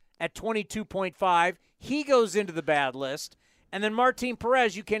inning at 22.5. He goes into the bad list. And then Martin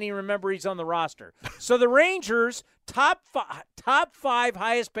Perez, you can't even remember he's on the roster. So the Rangers, top five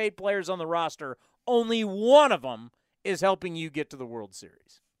highest paid players on the roster, only one of them is helping you get to the World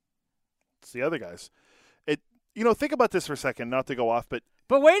Series. It's the other guys. Think about this for a second, not to go off, but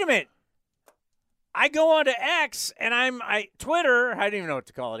wait a minute. I go on to X and Twitter, I don't even know what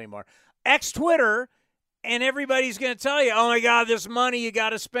to call it anymore. X Twitter, and everybody's going to tell you, oh my God, this money you got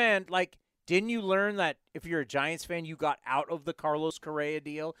to spend. Like, didn't you learn that if you're a Giants fan, you got out of the Carlos Correa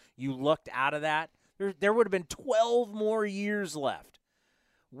deal? You lucked out of that? There would have been 12 more years left.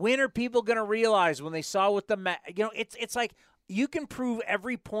 When are people going to realize when they saw what it's like you can prove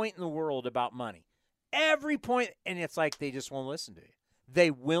every point in the world about money. Every point, and it's like they just won't listen to you.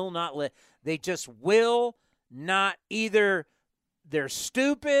 They will not they just will not. Either they're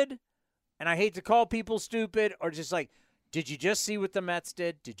stupid, and I hate to call people stupid, or just like, did you just see what the Mets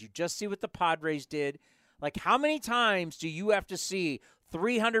did? Did you just see what the Padres did? Like, how many times do you have to see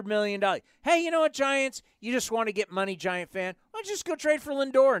 $300 million? Hey, you know what, Giants? You just want to get money, Giant fan. Why don't you just go trade for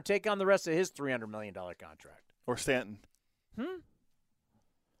Lindor and take on the rest of his $300 million contract? Or Stanton.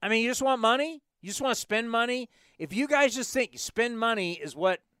 I mean, you just want money? You just want to spend money? If you guys just think spend money is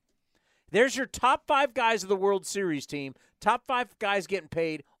what – there's your top 5 guys of the World Series team, top 5 guys getting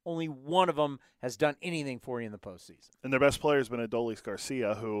paid. Only one of them has done anything for you in the postseason. And their best player has been Adolis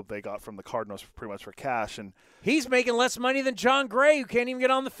Garcia, who they got from the Cardinals pretty much for cash. And he's making less money than John Gray, who can't even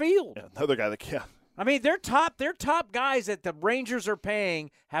get on the field. Yeah, another guy that I mean, their top guys that the Rangers are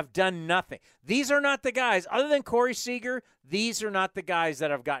paying have done nothing. These are not the guys, other than Corey Seager, these are not the guys that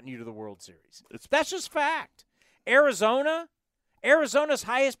have gotten you to the World Series. That's just fact. Arizona's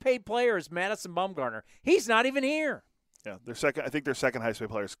highest paid player is Madison Bumgarner. He's not even here. Yeah, I think their second highest paid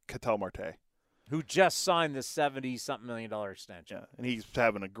player is Ketel Marte, who just signed this $70-something million extension. Yeah, and he's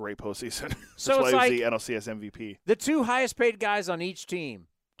having a great postseason. So That's it's why like he's the NLCS MVP. The 2 highest paid guys on each team,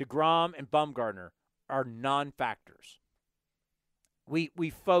 DeGrom and Bumgarner, are non-factors. We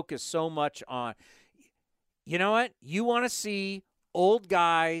focus so much on, you know what? You want to see old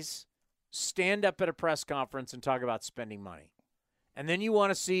guys stand up at a press conference and talk about spending money. And then you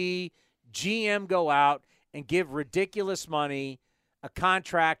want to see GM go out and give ridiculous money, a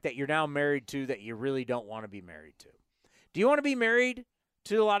contract that you're now married to that you really don't want to be married to. Do you want to be married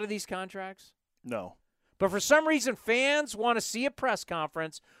to a lot of these contracts? No. But for some reason, fans want to see a press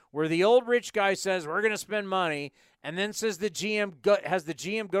conference where the old rich guy says, we're going to spend money, and then says the GM has the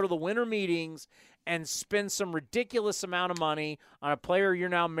GM go to the winter meetings and spend some ridiculous amount of money on a player you're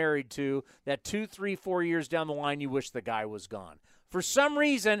now married to that 2, 3, 4 years down the line you wish the guy was gone. For some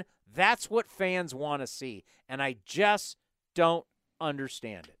reason, that's what fans want to see, and I just don't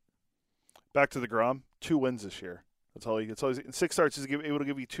understand it. Back to the Grom, 2 wins this year. That's all. In 6 starts, he's able to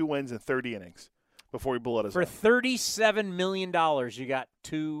give you 2 wins in 30 innings before he blew out his For own. $37 million, you got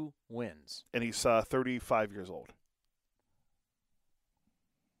 2 wins. And he's 35 years old.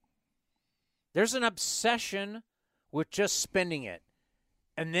 There's an obsession with just spending it.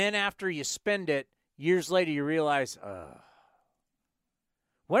 And then after you spend it, years later you realize,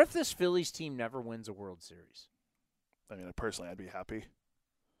 what if this Phillies team never wins a World Series? I mean, personally, I'd be happy.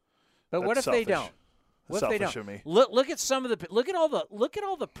 But what if they don't? What if they don't? Of me. Look at some of the look at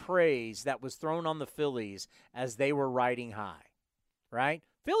all the praise that was thrown on the Phillies as they were riding high, right?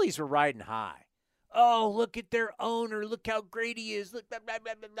 Phillies were riding high. Oh, look at their owner. Look how great he is. Look, blah, blah,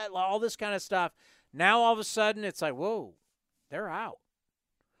 blah, blah, blah, all this kind of stuff. Now all of a sudden it's like, whoa, they're out.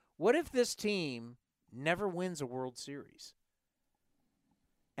 What if this team never wins a World Series?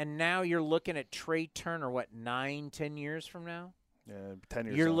 And now you're looking at Trey Turner, 9, 10 years from now? Yeah, 10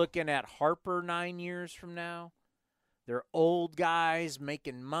 years. You're looking at Harper 9 years from now. They're old guys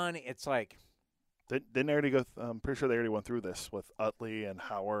making money. It's like Didn't they already go? I'm pretty sure they already went through this with Utley and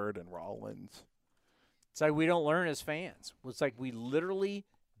Howard and Rollins. it's like we don't learn as fans. It's like we literally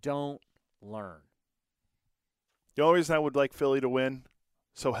don't learn. The only reason I would like Philly to win,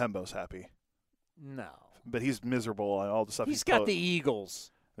 so Hembo's happy. No. But he's miserable on all the stuff He's got the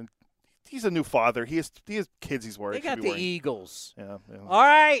Eagles. And he's a new father. He has kids he's worried. They got the Eagles. Yeah. All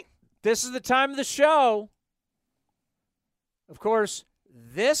right. This is the time of the show. Of course,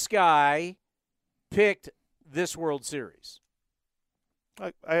 this guy picked this World Series.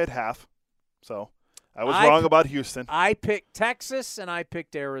 I had half, so I was wrong about Houston. I picked Texas, and I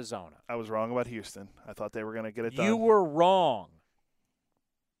picked Arizona. I was wrong about Houston. I thought they were going to get it done. You were wrong.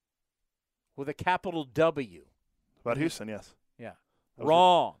 With a capital W. About Houston, yes. Yeah.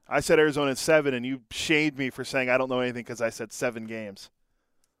 Wrong. I said Arizona in 7, and you shamed me for saying I don't know anything because I said 7 games.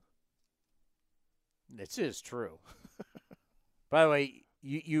 This is true. By the way,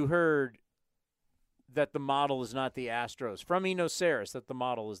 you heard that the model is not the Astros. From Sarris that the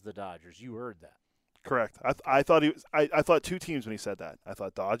model is the Dodgers. You heard that. Correct. I thought I thought 2 teams when he said that. I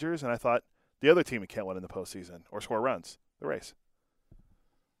thought Dodgers, and I thought the other team that can't win in the postseason or score runs. The Rays.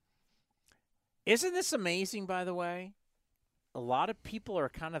 Isn't this amazing, by the way? A lot of people are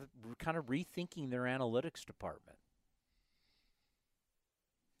kind of rethinking their analytics department.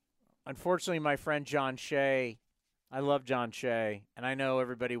 Unfortunately, my friend John Shea, I love John Shea, and I know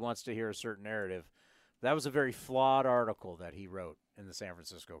everybody wants to hear a certain narrative. That was a very flawed article that he wrote in the San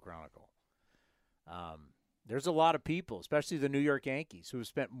Francisco Chronicle. There's a lot of people, especially the New York Yankees, who have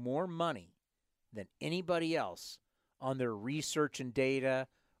spent more money than anybody else on their research and data,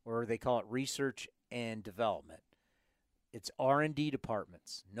 or they call it research and development. It's R&D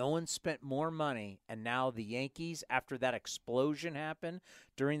departments. No one spent more money, and now the Yankees, after that explosion happened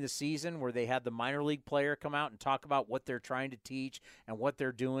during the season where they had the minor league player come out and talk about what they're trying to teach and what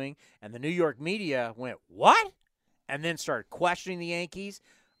they're doing, and the New York media went, what? And then started questioning the Yankees.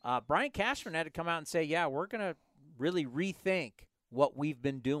 Brian Cashman had to come out and say, yeah, we're going to really rethink what we've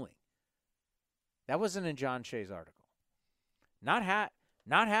been doing. That wasn't in John Shea's article. Not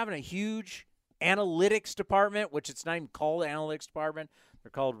having a huge analytics department, which it's not even called analytics department.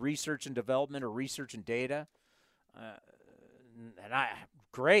 They're called research and development or research and data.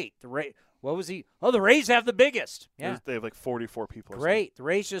 Great. What was he? Oh, the Rays have the biggest. Yeah. They have like 44 people. Great. The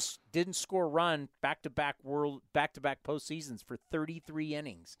Rays just didn't score a run back-to-back postseasons for 33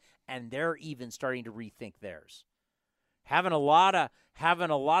 innings, and they're even starting to rethink theirs. Having a lot of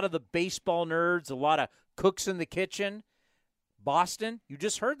the baseball nerds, a lot of cooks in the kitchen. Boston, you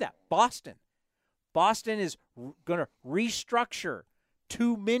just heard that. Boston is going to restructure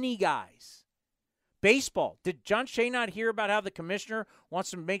too many guys. Baseball, did John Shea not hear about how the commissioner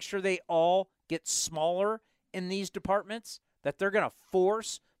wants to make sure they all get smaller in these departments? That they're going to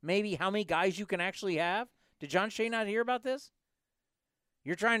force maybe how many guys you can actually have? Did John Shea not hear about this?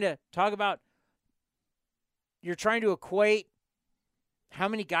 You're trying to equate how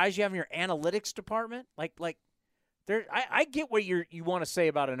many guys you have in your analytics department? I get what you want to say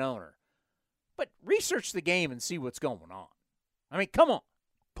about an owner, but research the game and see what's going on. I mean, come on.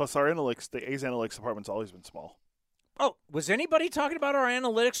 Plus, our analytics, the A's analytics department's always been small. Oh, was anybody talking about our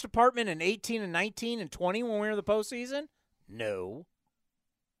analytics department in 18 and 19 and 20 when we were in the postseason? No.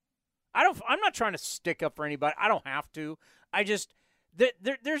 I'm not trying to stick up for anybody. I don't have to. I was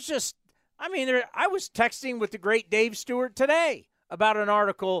texting with the great Dave Stewart today about an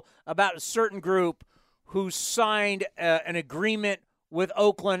article about a certain group who signed an agreement with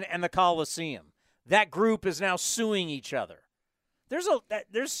Oakland and the Coliseum. That group is now suing each other.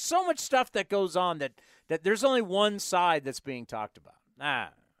 There's so much stuff that goes on that there's only one side that's being talked about.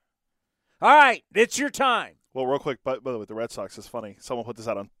 All right, it's your time. Well, real quick, by the way, the Red Sox is funny. Someone put this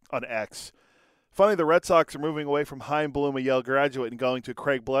out on X. Funny, the Red Sox are moving away from Chaim Bloom, a Yale graduate, and going to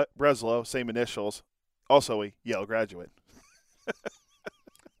Craig Breslow, same initials, also a Yale graduate.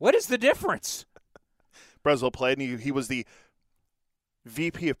 What is the difference? Breslow played, and he was the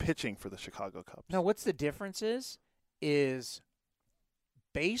VP of pitching for the Chicago Cubs. No, what's the difference is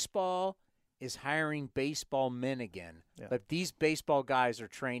baseball is hiring baseball men again, but these baseball guys are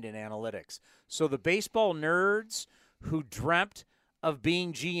trained in analytics. So the baseball nerds who dreamt of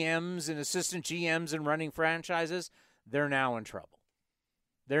being GMs and assistant GMs and running franchises, they're now in trouble.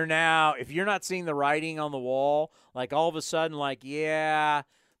 They're now, if you're not seeing the writing on the wall, like all of a sudden,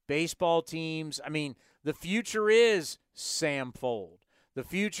 baseball teams, I mean, the future is Sam Fold. The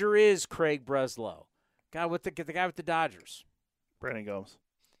future is Craig Breslow. The guy with the Dodgers. Brandon Gomes.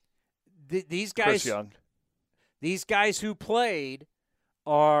 These guys, Chris Young. These guys who played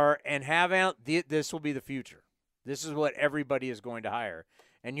are and have out. This will be the future. This is what everybody is going to hire.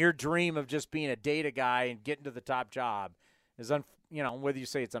 And your dream of just being a data guy and getting to the top job is, whether you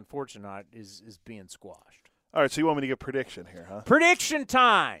say it's unfortunate or not, is being squashed. All right, so you want me to give prediction here, huh? Prediction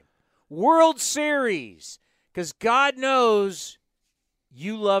time. World Series. Because God knows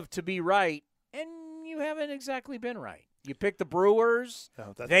you love to be right, and you haven't exactly been right. You picked the Brewers.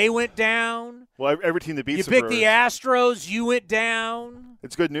 Oh, they went down. Well, every team that beats the Brewers. You picked the Astros. You went down.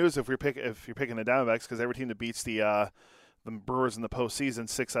 It's good news if you're picking the Diamondbacks, because every team that beats the Brewers in the postseason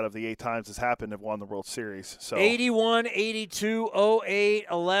 6 out of the 8 times has happened have won the World Series. So 81, 82, 08,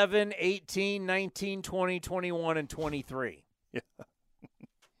 11, 18, 19, 20, 21, and 23. Yeah.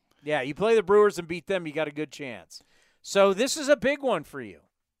 Yeah, you play the Brewers and beat them, you got a good chance. So this is a big one for you.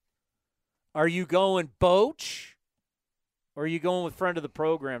 Are you going Boch, or are you going with friend of the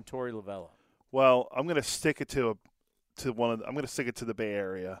program, Torey Lovullo? Well, I'm going to stick it to I'm going to stick it to the Bay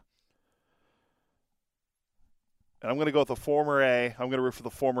Area. And I'm going to go with the former A. I'm going to root for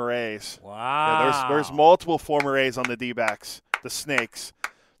the former A's. Wow. Yeah, there's multiple former A's on the D-backs, the Snakes.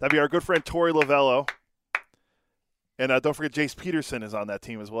 That'd be our good friend Torey Lovullo. And don't forget Jace Peterson is on that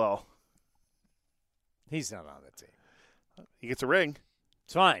team as well. He's not on the team. He gets a ring.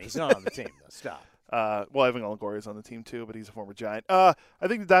 It's fine. He's not on the team, though. Stop. Well, Evan Longoria is on the team too, but he's a former Giant. I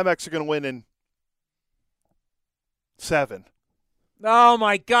think the Diamondbacks are going to win in 7. Oh,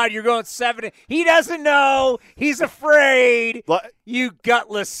 my God, you're going 7. He doesn't know. He's afraid. You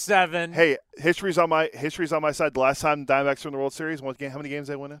gutless 7. Hey, history's on my side. The last time the Diamondbacks were in the World Series, how many games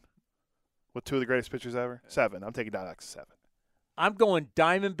they won in? With 2 of the greatest pitchers ever? 7. I'm taking Diamondbacks 7. I'm going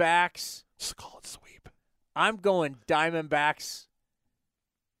Diamondbacks. Just call it sweep. I'm going Diamondbacks.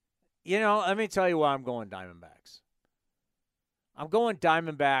 Let me tell you why I'm going Diamondbacks. I'm going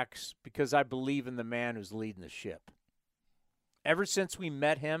Diamondbacks because I believe in the man who's leading the ship. Ever since we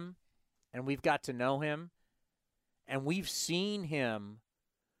met him and we've got to know him and we've seen him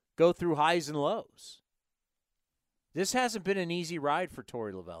go through highs and lows, this hasn't been an easy ride for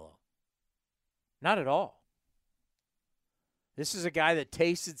Torey Lovullo. Not at all. This is a guy that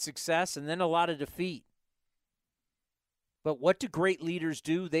tasted success and then a lot of defeat. But what do great leaders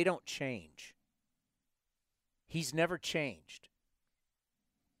do? They don't change. He's never changed.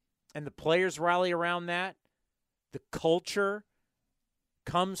 And the players rally around that. The culture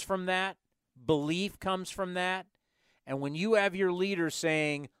comes from that. Belief comes from that. And when you have your leader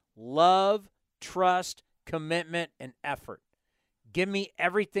saying love, trust, commitment, and effort, give me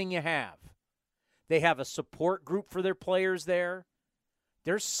everything you have. They have a support group for their players there.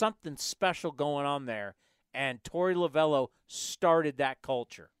 There's something special going on there. And Torey Lovullo started that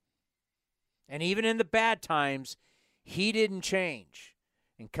culture. And even in the bad times, he didn't change.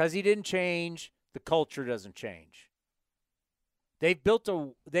 And because he didn't change, the culture doesn't change. They've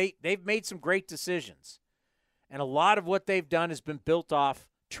made some great decisions. And a lot of what they've done has been built off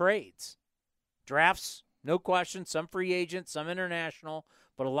trades. Drafts, no question, some free agents, some international,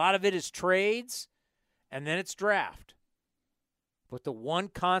 but a lot of it is trades, and then it's draft. But the one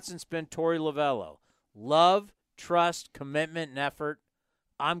constant's been Torey Lovullo. Love, trust, commitment, and effort.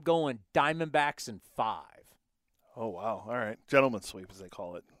 I'm going Diamondbacks in 5. Oh, wow. All right. Gentleman's sweep, as they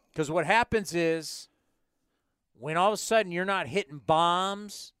call it. Because what happens is when all of a sudden you're not hitting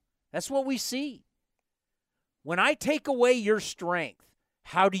bombs, that's what we see. When I take away your strength,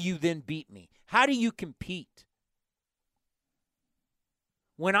 how do you then beat me? How do you compete?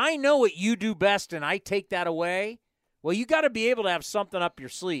 When I know what you do best and I take that away, well, you got to be able to have something up your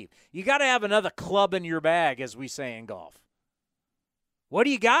sleeve. You got to have another club in your bag, as we say in golf. What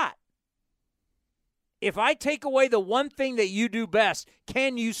do you got? If I take away the one thing that you do best,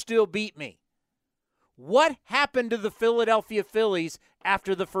 can you still beat me? What happened to the Philadelphia Phillies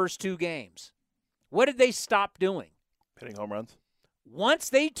after the first 2 games? What did they stop doing? Hitting home runs. Once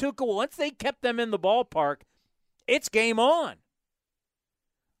they kept them in the ballpark, it's game on.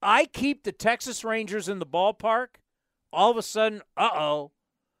 I keep the Texas Rangers in the ballpark, all of a sudden, uh-oh,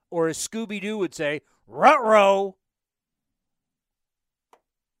 or as Scooby-Doo would say, ruh-roh.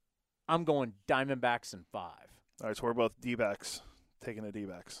 I'm going Diamondbacks in 5. All right, so we're both D-backs, taking the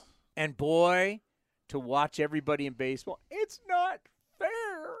D-backs. And, boy, to watch everybody in baseball, it's not fair.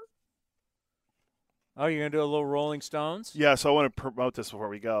 Oh, you're going to do a little Rolling Stones? Yeah, so I want to promote this before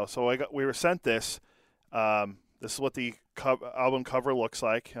we go. So we were sent this. This is what the album cover looks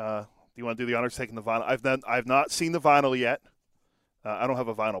like. Do you want to do the honors taking the vinyl? I've not seen the vinyl yet. I don't have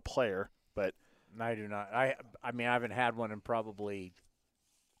a vinyl player, but I do not. I haven't had one in probably.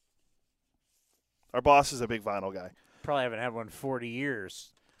 Our boss is a big vinyl guy. Probably haven't had one in 40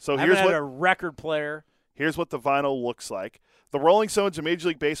 years. So I haven't had a record player. Here's what the vinyl looks like. The Rolling Stones and Major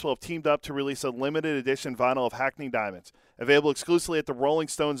League Baseball have teamed up to release a limited edition vinyl of Hackney Diamonds. Available exclusively at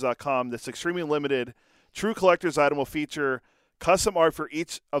therollingstones.com, this extremely limited true collector's item will feature custom art for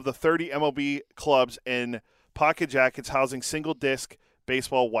each of the 30 MLB clubs in pocket jackets housing single-disc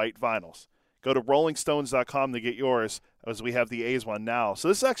baseball white vinyls. Go to rollingstones.com to get yours, as we have the A's one now. So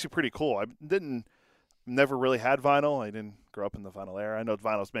this is actually pretty cool. I never really had vinyl. I didn't grow up in the vinyl era. I know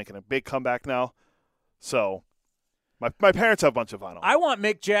vinyl's making a big comeback now. So my parents have a bunch of vinyl. I want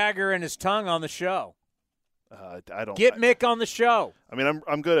Mick Jagger and his tongue on the show. I don't get Mick on the show. I mean,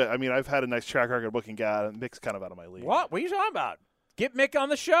 I'm good at. I mean, I've had a nice track record of booking guy, and Mick's kind of out of my league. What are you talking about? Get Mick on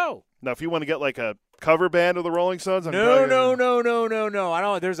the show. Now, if you want to get like a cover band of the Rolling Stones, no. I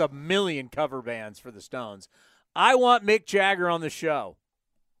don't. There's a million cover bands for the Stones. I want Mick Jagger on the show.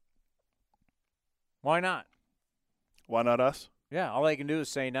 Why not? Why not us? Yeah, all they can do is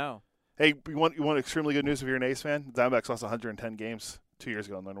say no. Hey, you want extremely good news if you're an A's fan? The Diamondbacks lost 110 games 2 years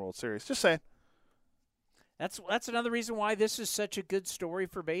ago in the World Series. Just saying. That's another reason why this is such a good story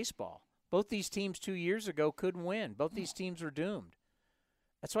for baseball. Both these teams 2 years ago couldn't win. Both these teams were doomed.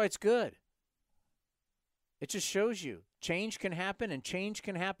 That's why it's good. It just shows you change can happen, and change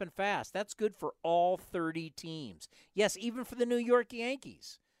can happen fast. That's good for all 30 teams. Yes, even for the New York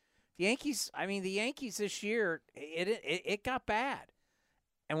Yankees. The Yankees this year, it got bad.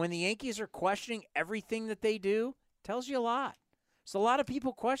 And when the Yankees are questioning everything that they do, it tells you a lot. There's a lot of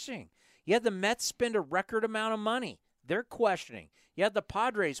people questioning. You had the Mets spend a record amount of money. They're questioning. You had the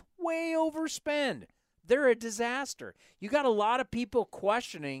Padres way overspend. They're a disaster. You got a lot of people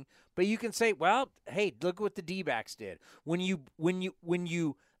questioning, but you can say, well, hey, look what the D-backs did. When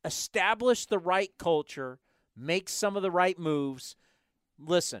you establish the right culture, make some of the right moves,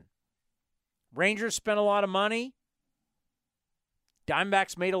 listen, Rangers spent a lot of money.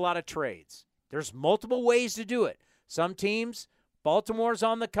 Diamondbacks made a lot of trades. There's multiple ways to do it. Some teams, Baltimore's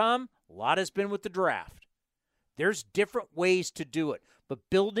on the come. A lot has been with the draft. There's different ways to do it. But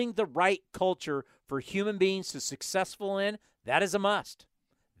building the right culture for human beings to successful in, that is a must.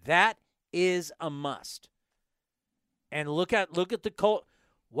 That is a must. And look at the cult.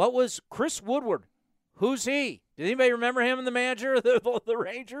 What was Chris Woodward? Who's he? Did anybody remember him, the manager of the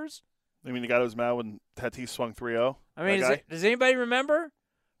Rangers? I mean, the guy that was mad when Tatis swung 3-0? I mean, does anybody remember?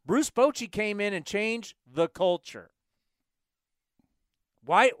 Bruce Bochy came in and changed the culture.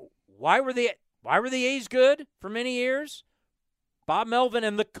 Why were the A's good for many years? Bob Melvin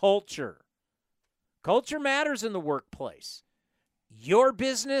and the culture. Culture matters in the workplace. Your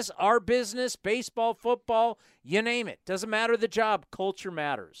business, our business, baseball, football, you name it. Doesn't matter the job. Culture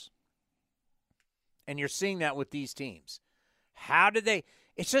matters. And you're seeing that with these teams. How did they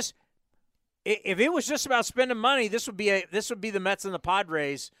 – it's just – if it was just about spending money, this would be the Mets and the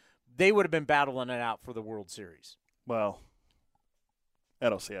Padres. They would have been battling it out for the World Series. Well,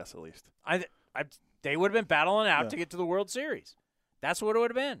 NLCS at least. They would have been battling it out to get to the World Series. That's what it would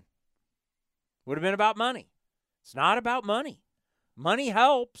have been. Would have been about money. It's not about money. Money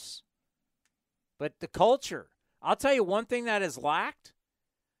helps, but the culture. I'll tell you one thing that has lacked,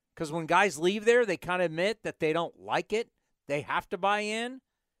 because when guys leave there, they kind of admit that they don't like it. They have to buy in.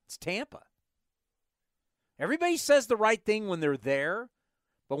 It's Tampa. Everybody says the right thing when they're there,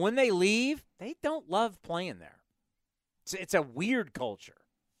 but when they leave, they don't love playing there. It's a weird culture.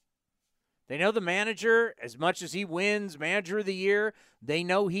 They know the manager, as much as he wins manager of the year, they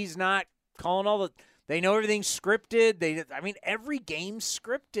know he's not calling all the – they know everything's scripted. Every game's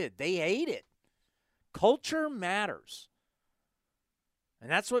scripted. They hate it. Culture matters. And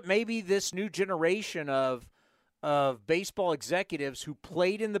that's what maybe this new generation of baseball executives who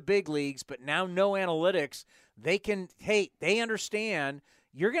played in the big leagues but now know analytics, they understand.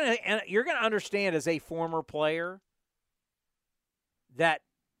 You're gonna understand as a former player that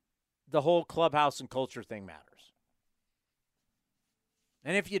the whole clubhouse and culture thing matters.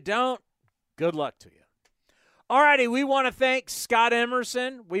 And if you don't, good luck to you. All righty, we want to thank Scott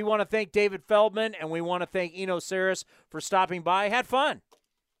Emerson. We want to thank David Feldman, and we want to thank Eno Sarris for stopping by. Had fun.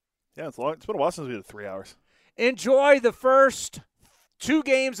 Yeah, it's long. It's been a while since we did 3 hours. Enjoy the first 2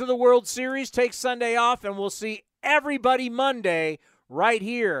 games of the World Series. Take Sunday off, and we'll see everybody Monday right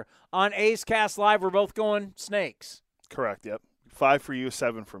here on A's Cast Live. We're both going Snakes. Correct, yep. 5 for you,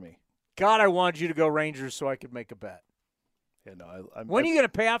 7 for me. God, I wanted you to go Rangers so I could make a bet. Yeah, no. When are you going to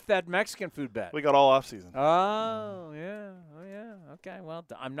pay off that Mexican food bet? We got all off season. Oh, yeah. Okay, well,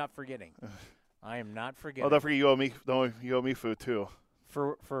 I'm not forgetting. I am not forgetting. Oh, don't forget you owe me food, too.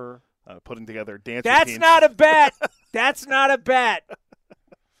 For putting together dance That's routines. not a bet. That's not a bet.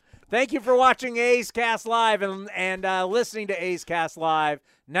 Thank you for watching A's Cast Live and listening to A's Cast Live.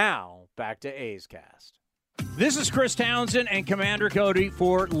 Now, back to A's Cast. This is Chris Townsend and Commander Cody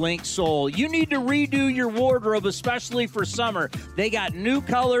for Link Soul. You need to redo your wardrobe, especially for summer. They got new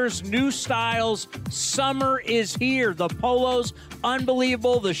colors, new styles. Summer is here. The polos,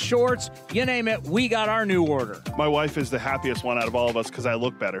 unbelievable. The shorts, you name it, we got our new order. My wife is the happiest one out of all of us because I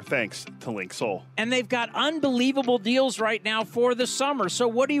look better, thanks to Link Soul. And they've got unbelievable deals right now for the summer. So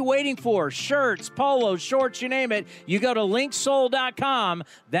what are you waiting for? Shirts, polos, shorts, you name it. You go to linksoul.com.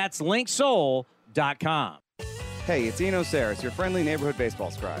 That's linksoul.com. Hey, it's Sarris, your friendly neighborhood baseball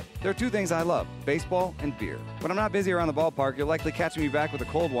scribe. There are two things I love, baseball and beer. When I'm not busy around the ballpark, you'll likely catch me back with a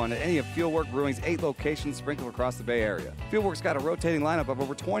cold one at any of Fieldwork Brewing's 8 locations sprinkled across the Bay Area. Fieldwork's got a rotating lineup of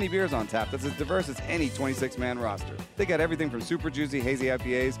over 20 beers on tap that's as diverse as any 26-man roster. They got everything from super juicy, hazy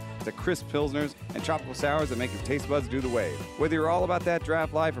IPAs to crisp pilsners and tropical sours that make your taste buds do the wave. Whether you're all about that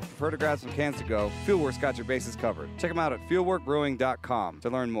draft life or prefer to grab some cans to go, Fieldwork's got your bases covered. Check them out at fieldworkbrewing.com to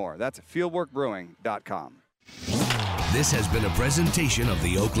learn more. That's fieldworkbrewing.com. This has been a presentation of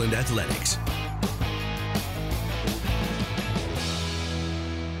the Oakland Athletics.